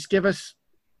 like just give us,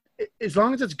 as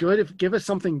long as it's good, give us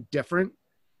something different.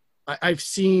 I've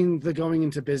seen the going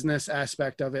into business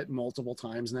aspect of it multiple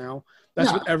times now.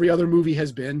 That's what every other movie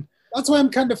has been. That's why I'm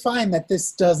kind of fine that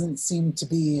this doesn't seem to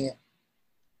be,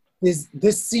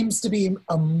 this seems to be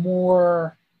a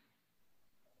more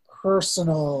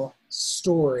personal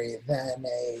story than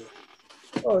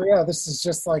this is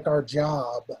just like our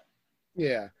job.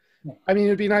 Yeah. I mean,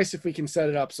 it'd be nice if we can set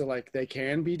it up so like they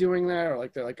can be doing that, or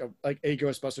like they're like a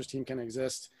Ghostbusters team can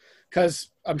exist, because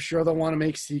I'm sure they'll want to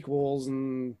make sequels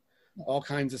and all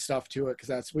kinds of stuff to it,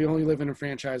 because we only live in a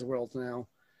franchise world now.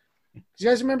 Do you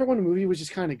guys remember when the movie was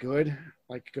just kind of good,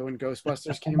 like when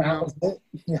Ghostbusters came out?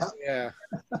 Yeah.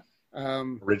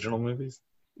 Original movies.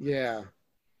 Yeah.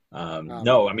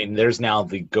 No, I mean, there's now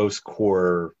the Ghost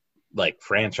Core like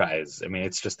franchise. I mean,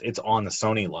 it's on the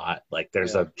Sony lot. Like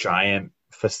there's a giant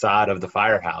facade of the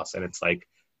firehouse, and it's like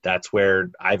that's where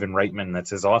Ivan Reitman, that's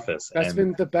his office. That's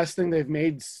been the best thing they've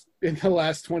made in the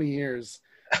last 20 years.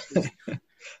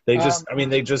 They just, I mean,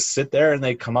 they just sit there and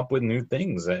they come up with new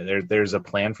things. There's a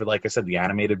plan for, like I said, the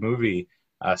animated movie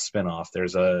spinoff.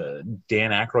 There's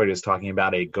Dan Aykroyd is talking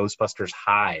about a Ghostbusters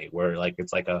High, where like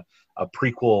it's like a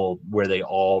prequel where they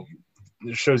all,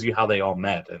 it shows you how they all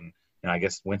met. And you know, I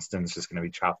guess Winston's just going to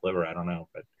be chopped liver. I don't know,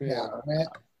 but Yeah, right.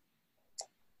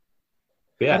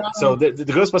 yeah. So the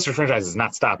Ghostbusters franchise is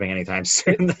not stopping anytime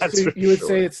soon. That's so for you would sure.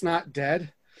 say it's not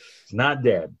dead? It's not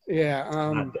dead. Yeah.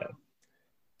 Not dead.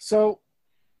 So,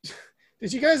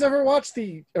 did you guys ever watch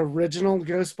the original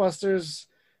Ghostbusters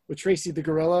with Tracy the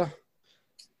Gorilla?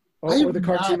 Or the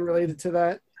cartoon related to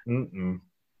that? Mm-mm.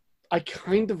 I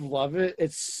kind of love it.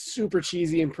 It's super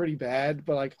cheesy and pretty bad,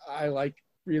 but like I like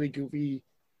really goofy,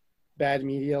 bad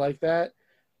media like that.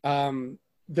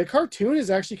 The cartoon is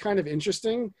actually kind of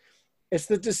interesting. It's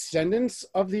the descendants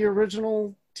of the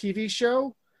original TV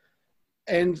show,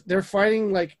 and they're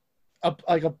fighting like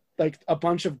a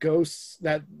bunch of ghosts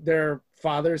that their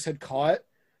fathers had caught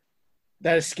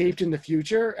that escaped in the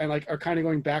future and like are kind of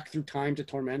going back through time to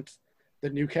torment the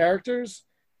new characters.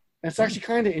 And it's actually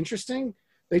kind of interesting.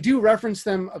 They do reference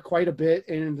them quite a bit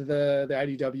in the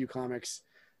IDW comics.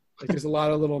 Like there's a lot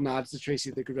of little nods to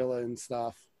Tracy the Gorilla and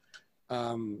stuff.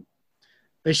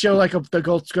 They show like the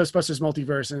Ghostbusters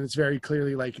multiverse, and it's very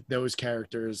clearly like those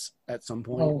characters at some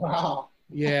point. Oh wow!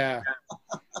 Yeah,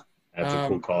 That's a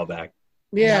cool callback.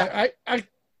 Yeah,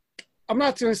 I'm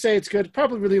not going to say it's good.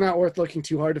 Probably really not worth looking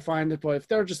too hard to find it, but if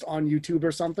they're just on YouTube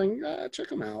or something, check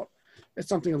them out. It's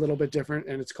something a little bit different,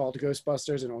 and it's called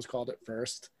Ghostbusters, and it was called it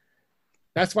first.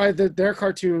 That's why their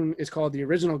cartoon is called the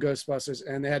original Ghostbusters,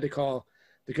 and they had to call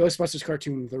the Ghostbusters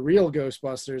cartoon the real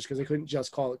Ghostbusters because they couldn't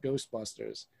just call it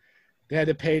Ghostbusters. They had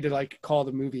to pay to like call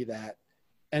the movie that.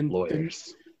 And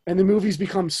Lawyers. And the movie's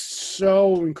become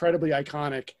so incredibly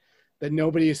iconic that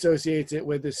nobody associates it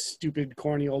with this stupid,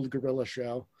 corny old gorilla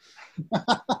show.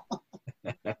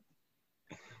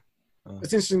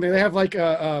 It's interesting. They have like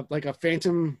a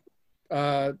phantom.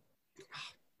 What's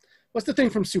the thing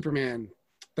from Superman?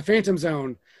 The Phantom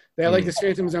Zone. They have like this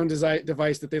Phantom Zone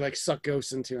device that they like suck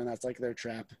ghosts into, and that's like their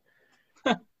trap.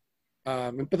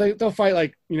 But they'll fight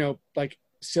like like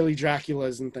silly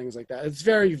Draculas and things like that. It's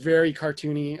very, very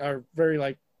cartoony, or very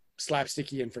like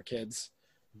slapsticky and for kids.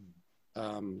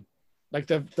 Like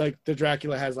the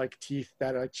Dracula has like teeth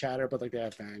that like chatter, but like they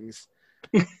have fangs.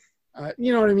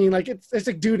 You know what I mean? Like it's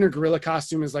like dude in a gorilla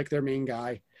costume is like their main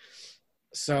guy.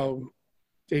 So,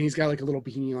 and he's got like a little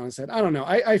beanie on his head. I don't know.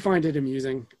 I find it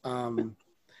amusing.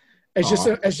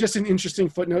 It's just an interesting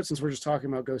footnote since we're just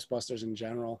talking about Ghostbusters in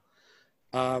general.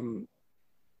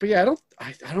 But yeah,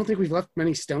 I don't think we've left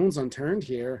many stones unturned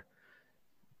here.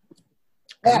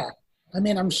 Yeah, I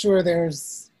mean, I'm sure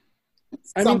there's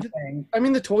something. I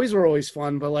mean, the toys were always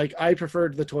fun, but like I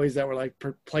preferred the toys that were like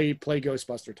play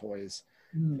Ghostbuster toys,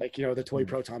 like the toy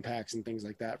proton packs and things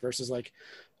like that. Versus like,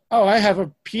 oh, I have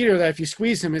a Peter that if you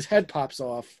squeeze him, his head pops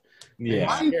off. Yeah,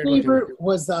 my favorite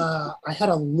was I had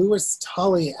a Louis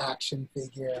Tully action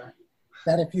figure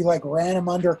that if you like ran him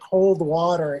under cold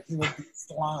water, he would be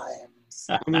slime.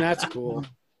 I mean, that's cool.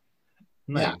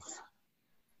 Nice. Yeah.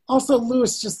 Also,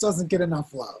 Louis just doesn't get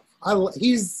enough love.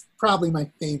 He's probably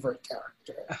my favorite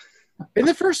character. In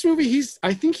the first movie,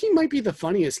 I think he might be the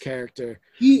funniest character.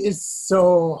 He is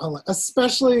so hilarious,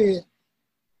 especially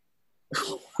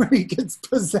when he gets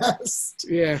possessed.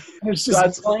 Yeah. And it's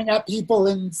just going at people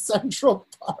in Central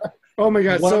Park. Oh my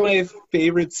God. One of my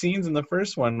favorite scenes in the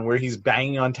first one where he's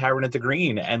banging on Tavern at the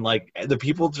Green and like the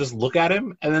people just look at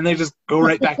him and then they just go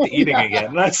right back to eating again.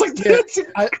 And that's like,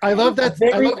 I love that.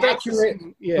 Very I love accurate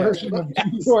version of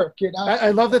New York. I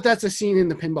love that that's a scene in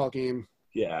the pinball game.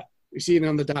 Yeah. You see it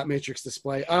on the dot matrix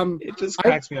display. It just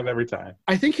cracks me up every time.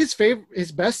 I think his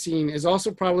best scene is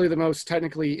also probably the most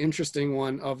technically interesting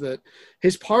one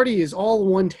his party is all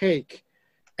one take.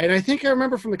 And I think I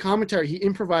remember from the commentary, he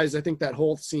improvised, I think, that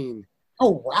whole scene.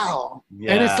 Oh, wow.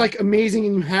 Yeah. And it's like amazing,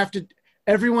 and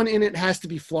everyone in it has to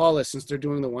be flawless since they're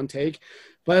doing the one take.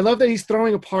 But I love that he's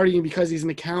throwing a party, and because he's an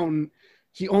accountant,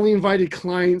 he only invited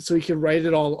clients so he could write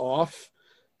it all off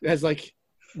as like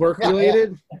work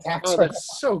related. Yeah.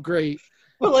 That's so great.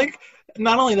 But like,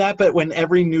 not only that, but when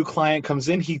every new client comes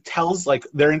in, he tells like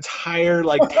their entire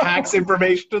like tax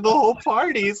information to the whole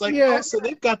party. It's like, oh, so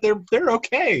they've got they're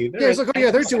okay. It's like, oh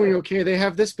yeah, they're doing okay. They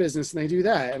have this business and they do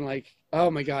that, and like, oh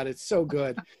my God, it's so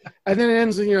good. And then it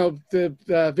ends with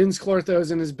the Vince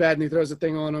Clortho's in his bed and he throws a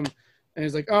thing on him, and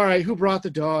he's like, all right, who brought the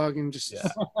dog, and just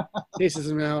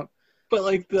chases him out. But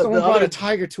like someone brought a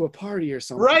tiger to a party or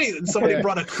something, right? And somebody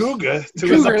brought a cougar to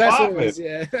his apartment. That's what it was,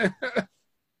 yeah.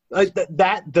 like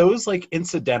those like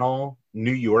incidental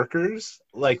New Yorkers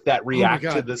like that react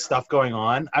to the stuff going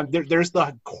on. There's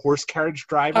the horse carriage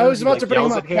driver. I was about to bring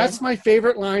him up. That's my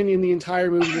favorite line in the entire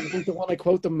movie. I think the one I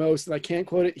quote the most, and I can't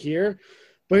quote it here.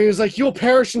 But he was like, "You'll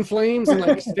perish in flames," and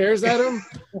like stares at him.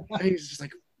 And he's just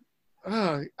like,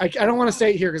 "Oh, I don't want to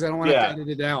say it here because I don't want to edit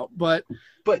it out." But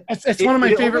it's one of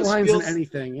my favorite lines in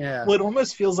anything. Yeah. Well, it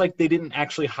almost feels like they didn't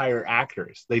actually hire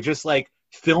actors. They just like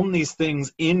film these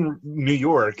things in New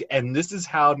York, and this is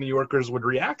how New Yorkers would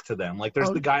react to them. Like, there's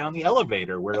the guy on the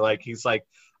elevator where like he's like,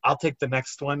 "I'll take the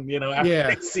next one," you know, after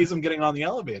he sees him getting on the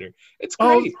elevator. It's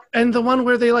great. Oh, and the one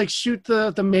where they like shoot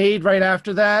the maid right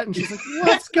after that, and she's like,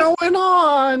 "What's going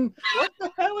on? What the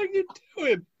hell are you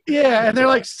doing?" Yeah, and they're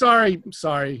like, sorry.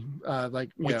 Like,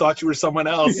 we thought you were someone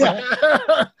else. Yeah.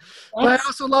 But I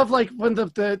also love like when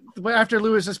the after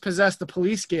Lewis is possessed, the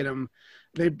police get him.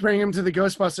 They bring him to the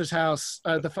Ghostbusters house,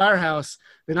 the firehouse.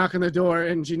 They knock on the door,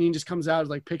 and Janine just comes out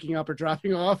like picking up or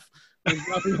dropping off. And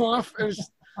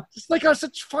it's just like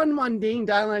such fun, mundane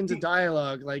lines of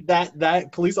dialogue. Like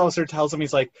that police officer tells him,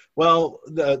 he's like, "Well,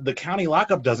 the county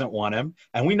lockup doesn't want him,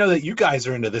 and we know that you guys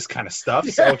are into this kind of stuff.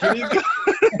 So here you go."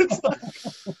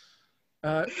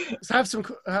 Have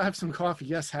some coffee.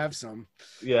 Yes, have some.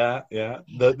 Yeah.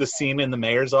 The scene in the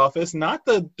mayor's office, not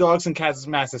the dogs and cats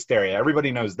mass hysteria.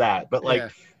 Everybody knows that, but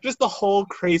like just the whole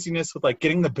craziness with like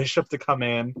getting the bishop to come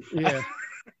in. Yeah.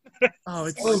 Oh,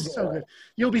 it's so good.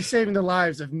 You'll be saving the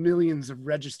lives of millions of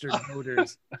registered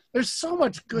voters. There's so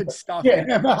much good stuff.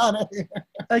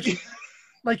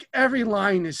 Like every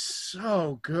line is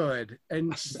so good,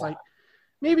 and just like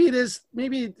maybe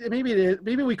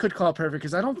we could call it perfect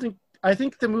because I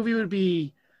think the movie would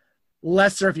be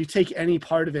lesser if you take any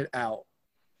part of it out.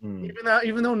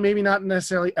 Even though maybe not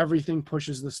necessarily everything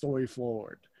pushes the story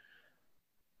forward.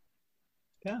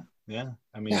 Yeah.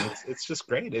 I mean, it's just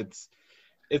great.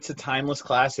 It's a timeless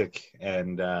classic,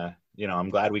 and I'm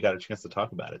glad we got a chance to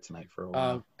talk about it tonight for a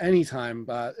while. Anytime.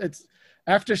 It's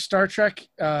after Star Trek,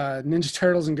 Ninja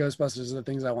Turtles, and Ghostbusters are the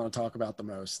things I want to talk about the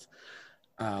most.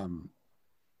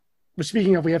 But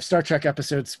speaking of, we have Star Trek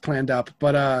episodes planned up,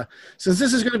 but since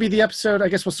this is going to be the episode, I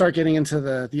guess we'll start getting into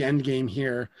the end game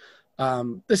here.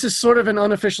 This is sort of an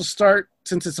unofficial start,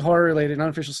 since it's horror related, an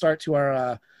unofficial start to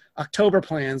our October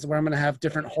plans, where I'm going to have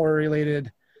different horror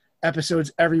related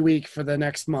episodes every week for the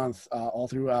next month, all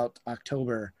throughout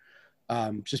October,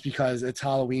 just because it's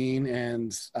Halloween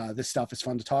and this stuff is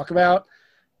fun to talk about,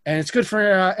 and it's good for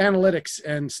analytics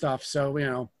and stuff.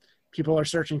 So, people are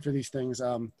searching for these things.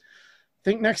 I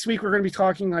think next week we're going to be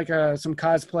talking like some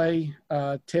cosplay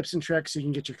tips and tricks so you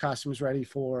can get your costumes ready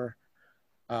for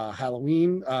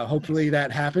Halloween. Hopefully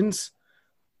that happens.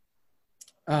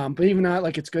 But even not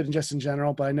like it's good just in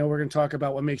general, but I know we're going to talk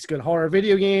about what makes good horror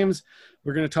video games.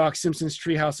 We're going to talk Simpsons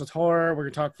Treehouse of Horror. We're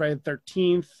going to talk Friday the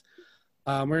 13th.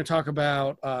 We're going to talk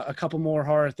about a couple more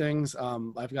horror things.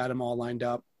 I've got them all lined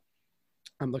up.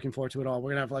 I'm looking forward to it all.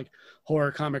 We're going to have like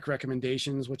horror comic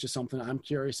recommendations, which is something I'm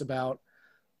curious about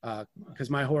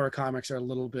because my horror comics are a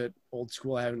little bit old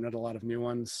school. I haven't read a lot of new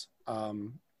ones.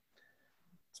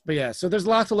 But yeah, so there's a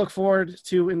lot to look forward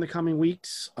to in the coming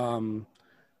weeks.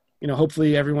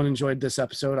 Hopefully everyone enjoyed this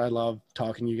episode. I love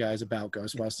talking to you guys about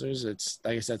Ghostbusters. It's,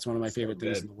 like I said, it's one of my favorite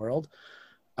things in the world.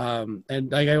 And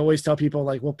like I always tell people,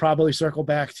 like, we'll probably circle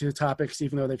back to the topics,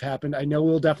 even though they've happened. I know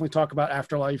we'll definitely talk about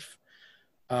Afterlife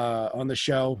on the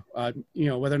show,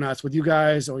 whether or not it's with you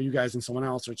guys or you guys and someone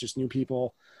else or just new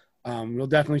people. We'll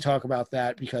definitely talk about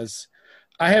that because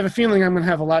I have a feeling I'm going to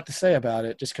have a lot to say about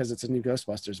it just because it's a new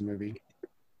Ghostbusters movie.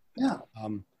 Yeah.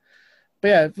 But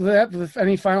yeah,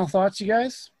 any final thoughts, you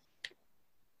guys?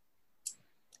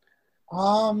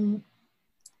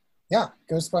 Yeah,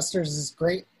 Ghostbusters is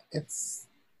great. It's,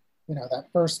 that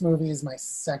first movie is my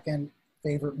second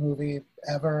favorite movie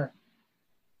ever.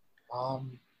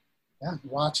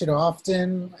 Watch it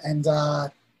often. And,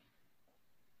 I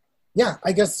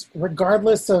guess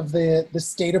regardless of the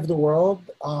state of the world,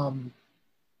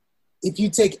 if you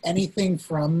take anything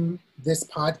from this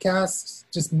podcast,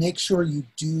 just make sure you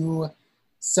do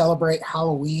celebrate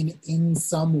Halloween in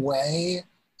some way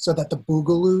so that the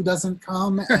Boogaloo doesn't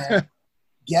come and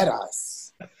get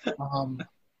us.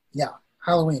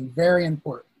 Halloween, very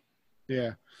important.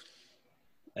 Yeah.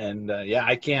 And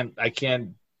I can't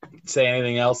say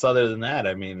anything else other than that.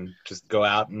 I mean, just go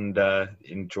out and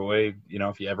enjoy,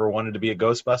 if you ever wanted to be a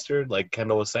Ghostbuster, like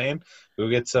Kendall was saying, go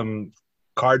get some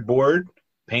cardboard,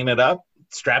 paint it up,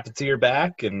 strap it to your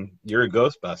back, and you're a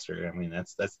Ghostbuster. I mean,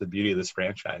 that's the beauty of this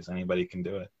franchise. Anybody can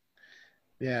do it.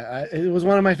 Yeah, it was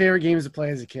one of my favorite games to play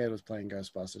as a kid was playing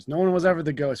Ghostbusters. No one was ever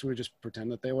the ghost. We would just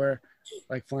pretend that they were,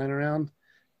 like, flying around.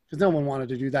 because no one wanted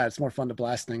to do that. It's more fun to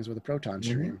blast things with a proton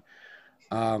stream.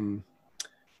 But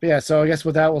yeah, so I guess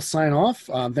with that, we'll sign off.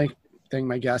 Thank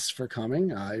my guests for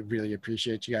coming. I really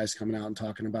appreciate you guys coming out and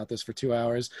talking about this for 2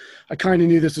 hours. I kind of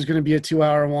knew this was going to be a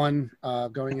 2-hour one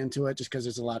going into it, just because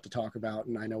there's a lot to talk about,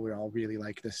 and I know we all really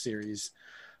like this series.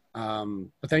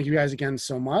 But thank you guys again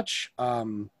so much.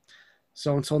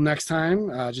 So until next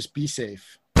time, just be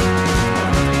safe.